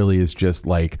 And it really is just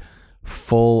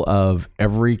full of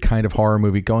every kind of horror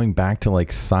movie, going back to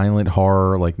silent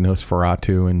horror, like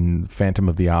Nosferatu and Phantom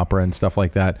of the Opera and stuff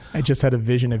like that. I just had a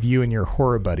vision of you and your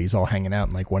horror buddies all hanging out,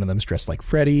 and one of them's dressed like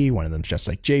Freddy, one of them's dressed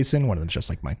like Jason, one of them's dressed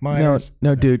like Mike Myers.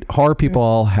 No, dude, horror people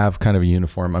all have kind of a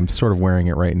uniform. I'm sort of wearing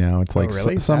it right now. It's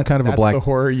really? some kind of a black, that's the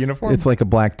horror uniform. It's like a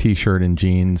black t-shirt and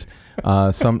jeans.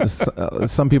 Some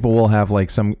people will have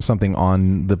something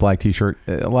on the black t-shirt.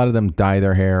 A lot of them dye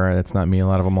their hair. That's not me. A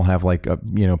lot of them will have a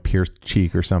pierced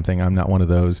cheek or something. I'm not one of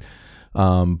those.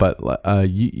 But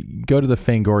you go to the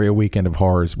Fangoria Weekend of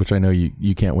Horrors, which I know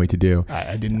you can't wait to do.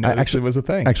 I didn't know this was a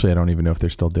thing. Actually, I don't even know if they're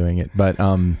still doing it. But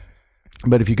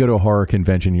if you go to a horror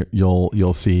convention,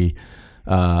 you'll see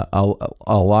a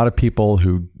lot of people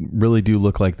who really do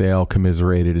look like they all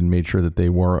commiserated and made sure that they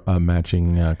wore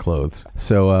matching clothes.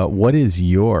 So what is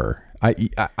your... I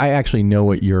actually know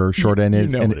what your short end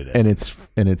is, what it is.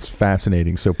 and it's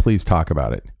fascinating. So please talk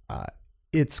about it.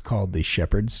 It's called the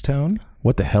shepherd's tone.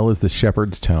 What the hell is the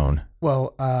shepherd's tone?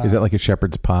 Well, is that like a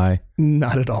shepherd's pie?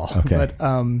 Not at all. Okay. But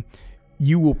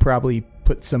you will probably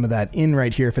put some of that in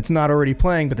right here if it's not already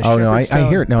playing. But the shepherd's tone, I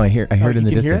hear it. No, I hear it in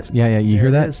the distance. Hear Yeah, you there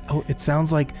hear that? Is. Oh, it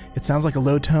sounds like a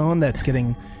low tone that's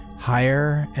getting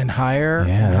higher and higher.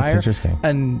 Yeah, and that's higher. interesting.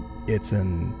 And it's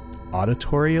an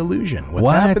auditory illusion. What's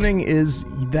What? happening is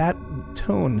that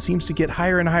tone seems to get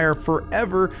higher and higher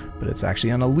forever, but it's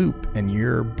actually on a loop, and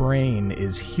your brain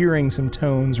is hearing some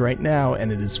tones right now,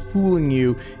 and it is fooling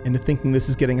you into thinking this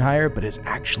is getting higher, but it's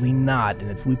actually not,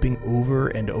 and it's looping over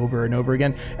and over and over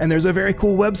again. And there's a very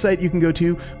cool website you can go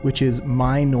to, which is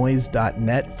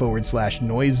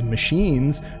mynoise.net/noise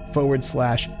machines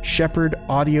Shepherd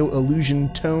Audio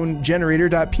Illusion Tone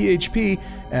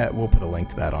Generator.php. We'll put a link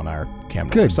to that on our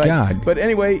Camera Good website. God. But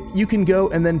anyway, you can go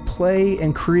and then play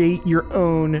and create your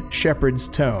own Shepherd's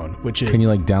Tone, which is... Can you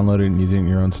like download it and use it in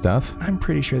your own stuff? I'm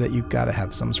pretty sure that you've got to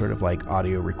have some sort of like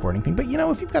audio recording thing. But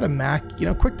if you've got a Mac,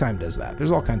 QuickTime does that.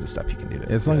 There's all kinds of stuff you can do to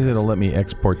As long as it'll let me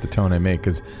export the tone I make,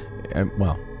 because,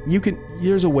 you can.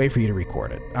 There's a way for you to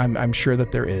record it. I'm sure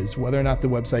that there is. Whether or not the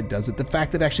website does it, the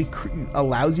fact that it actually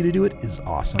allows you to do it is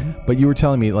awesome. But you were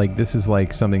telling me like this is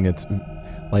like something that's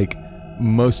like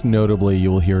most notably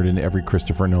you will hear it in every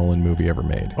Christopher Nolan movie ever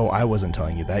made. Oh, I wasn't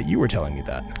telling you that. You were telling me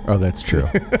that. Oh, that's true.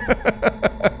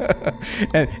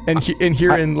 and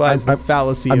herein lies the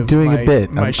fallacy of doing a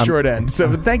bit. my short end.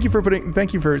 So thank you for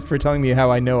telling me how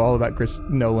I know all about Chris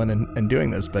Nolan and doing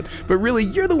this. But really,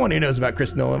 you're the one who knows about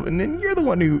Chris Nolan, and then you're the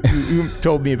one who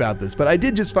told me about this. But I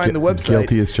did just find the website.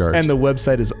 Guilty as charged. And the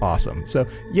website is awesome. So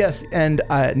yes, and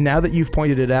now that you've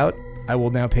pointed it out, I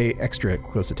will now pay extra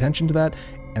close attention to that.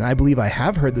 And I believe I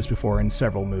have heard this before in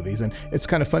several movies. And it's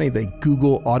kind of funny that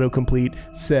Google autocomplete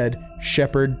said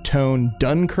Shepherd Tone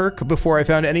Dunkirk before I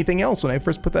found anything else when I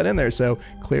first put that in there. So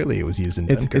clearly it was used in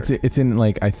Dunkirk. It's in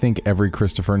like, I think every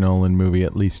Christopher Nolan movie,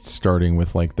 at least starting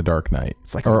with like The Dark Knight.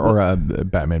 It's like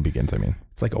Batman Begins, I mean.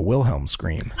 It's like a Wilhelm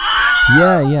scream.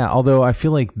 Yeah. Although I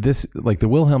feel like this, like the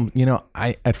Wilhelm, when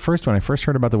I first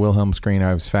heard about the Wilhelm scream,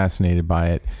 I was fascinated by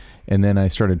it. And then I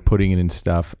started putting it in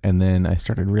stuff, and then I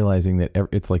started realizing that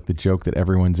it's like the joke that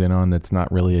everyone's in on that's not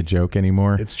really a joke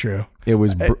anymore. It's true. It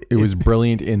was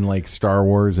brilliant in like Star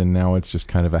Wars, and now it's just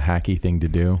kind of a hacky thing to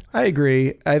do. I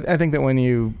agree. I think that when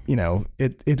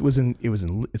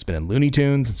it's been in Looney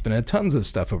Tunes, it's been in tons of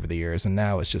stuff over the years, and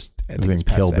now it's just It was in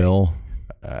Kill Bill.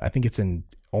 I think it's in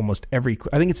almost every.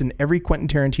 I think it's in every Quentin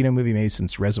Tarantino movie made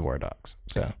since Reservoir Dogs.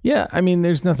 So yeah, I mean,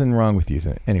 there's nothing wrong with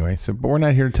using it anyway. So, but we're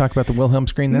not here to talk about the Wilhelm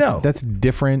scream. That's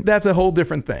different. That's a whole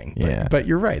different thing. Yeah, but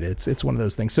you're right. It's one of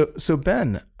those things. So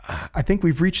Ben, I think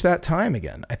we've reached that time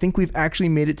again. I think we've actually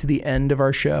made it to the end of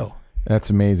our show. That's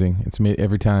amazing. It's made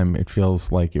every time. It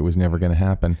feels like it was never going to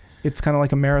happen. It's kind of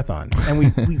like a marathon, and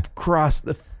we crossed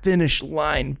the finish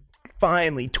line.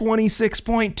 Finally,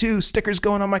 26.2 stickers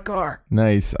going on my car.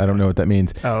 Nice. I don't know what that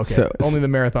means. Oh, okay. Only the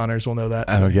marathoners will know that.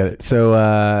 I don't get it. So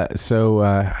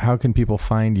how can people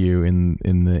find you in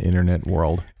the internet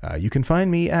world? You can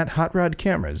find me at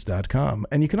hotrodcameras.com.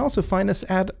 And you can also find us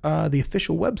at the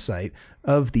official website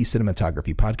of the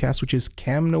Cinematography Podcast, which is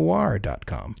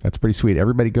camnoir.com. That's pretty sweet.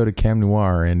 Everybody go to Cam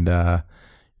Noir and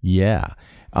yeah.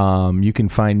 You can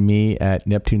find me at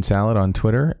Neptune Salad on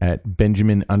Twitter, at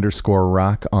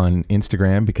Benjamin_Rock on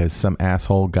Instagram, because some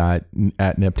asshole got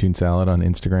at Neptune Salad on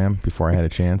Instagram before I had a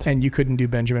chance. And you couldn't do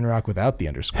Benjamin Rock without the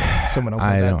underscore. Someone else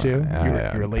had that too?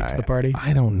 You were late to the party?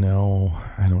 I don't know.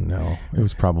 It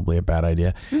was probably a bad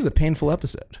idea. This is a painful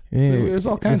episode. There's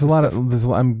all kinds of stuff.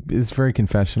 It's very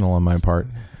confessional on my part.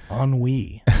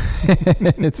 Ennui.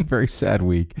 It's a very sad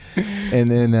week. And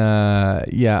then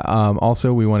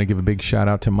also we want to give a big shout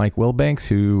out to Mike Wilbanks,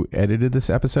 who edited this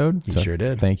episode. He sure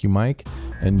did. Thank you, Mike.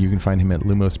 And you can find him at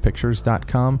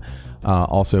lumospictures.com.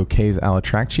 Also Kays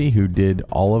Alatracci, who did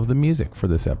all of the music for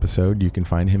this episode. You can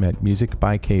find him at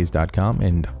musicbykays.com,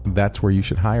 and that's where you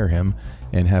should hire him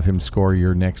and have him score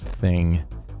your next thing.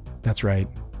 That's right.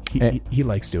 He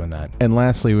likes doing that. And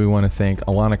lastly, we want to thank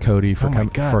Alana Cody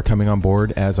for coming on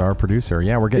board as our producer.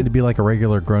 Yeah, we're getting to be like a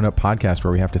regular grown-up podcast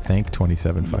where we have to thank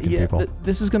 27 fucking people.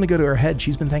 This is going to go to her head.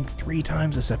 She's been thanked 3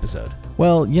 times this episode.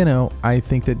 Well, I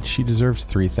think that she deserves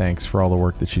 3 thanks for all the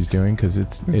work that she's doing, because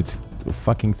it's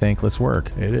fucking thankless work.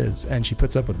 It is, and she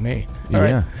puts up with me. All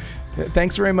right.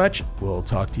 Thanks very much. We'll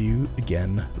talk to you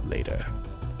again later.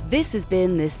 This has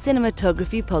been the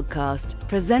Cinematography Podcast,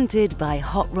 presented by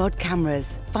Hot Rod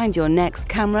Cameras. Find your next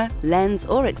camera, lens,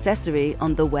 or accessory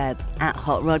on the web at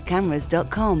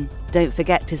hotrodcameras.com. Don't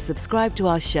forget to subscribe to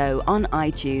our show on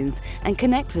iTunes and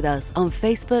connect with us on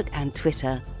Facebook and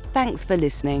Twitter. Thanks for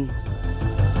listening.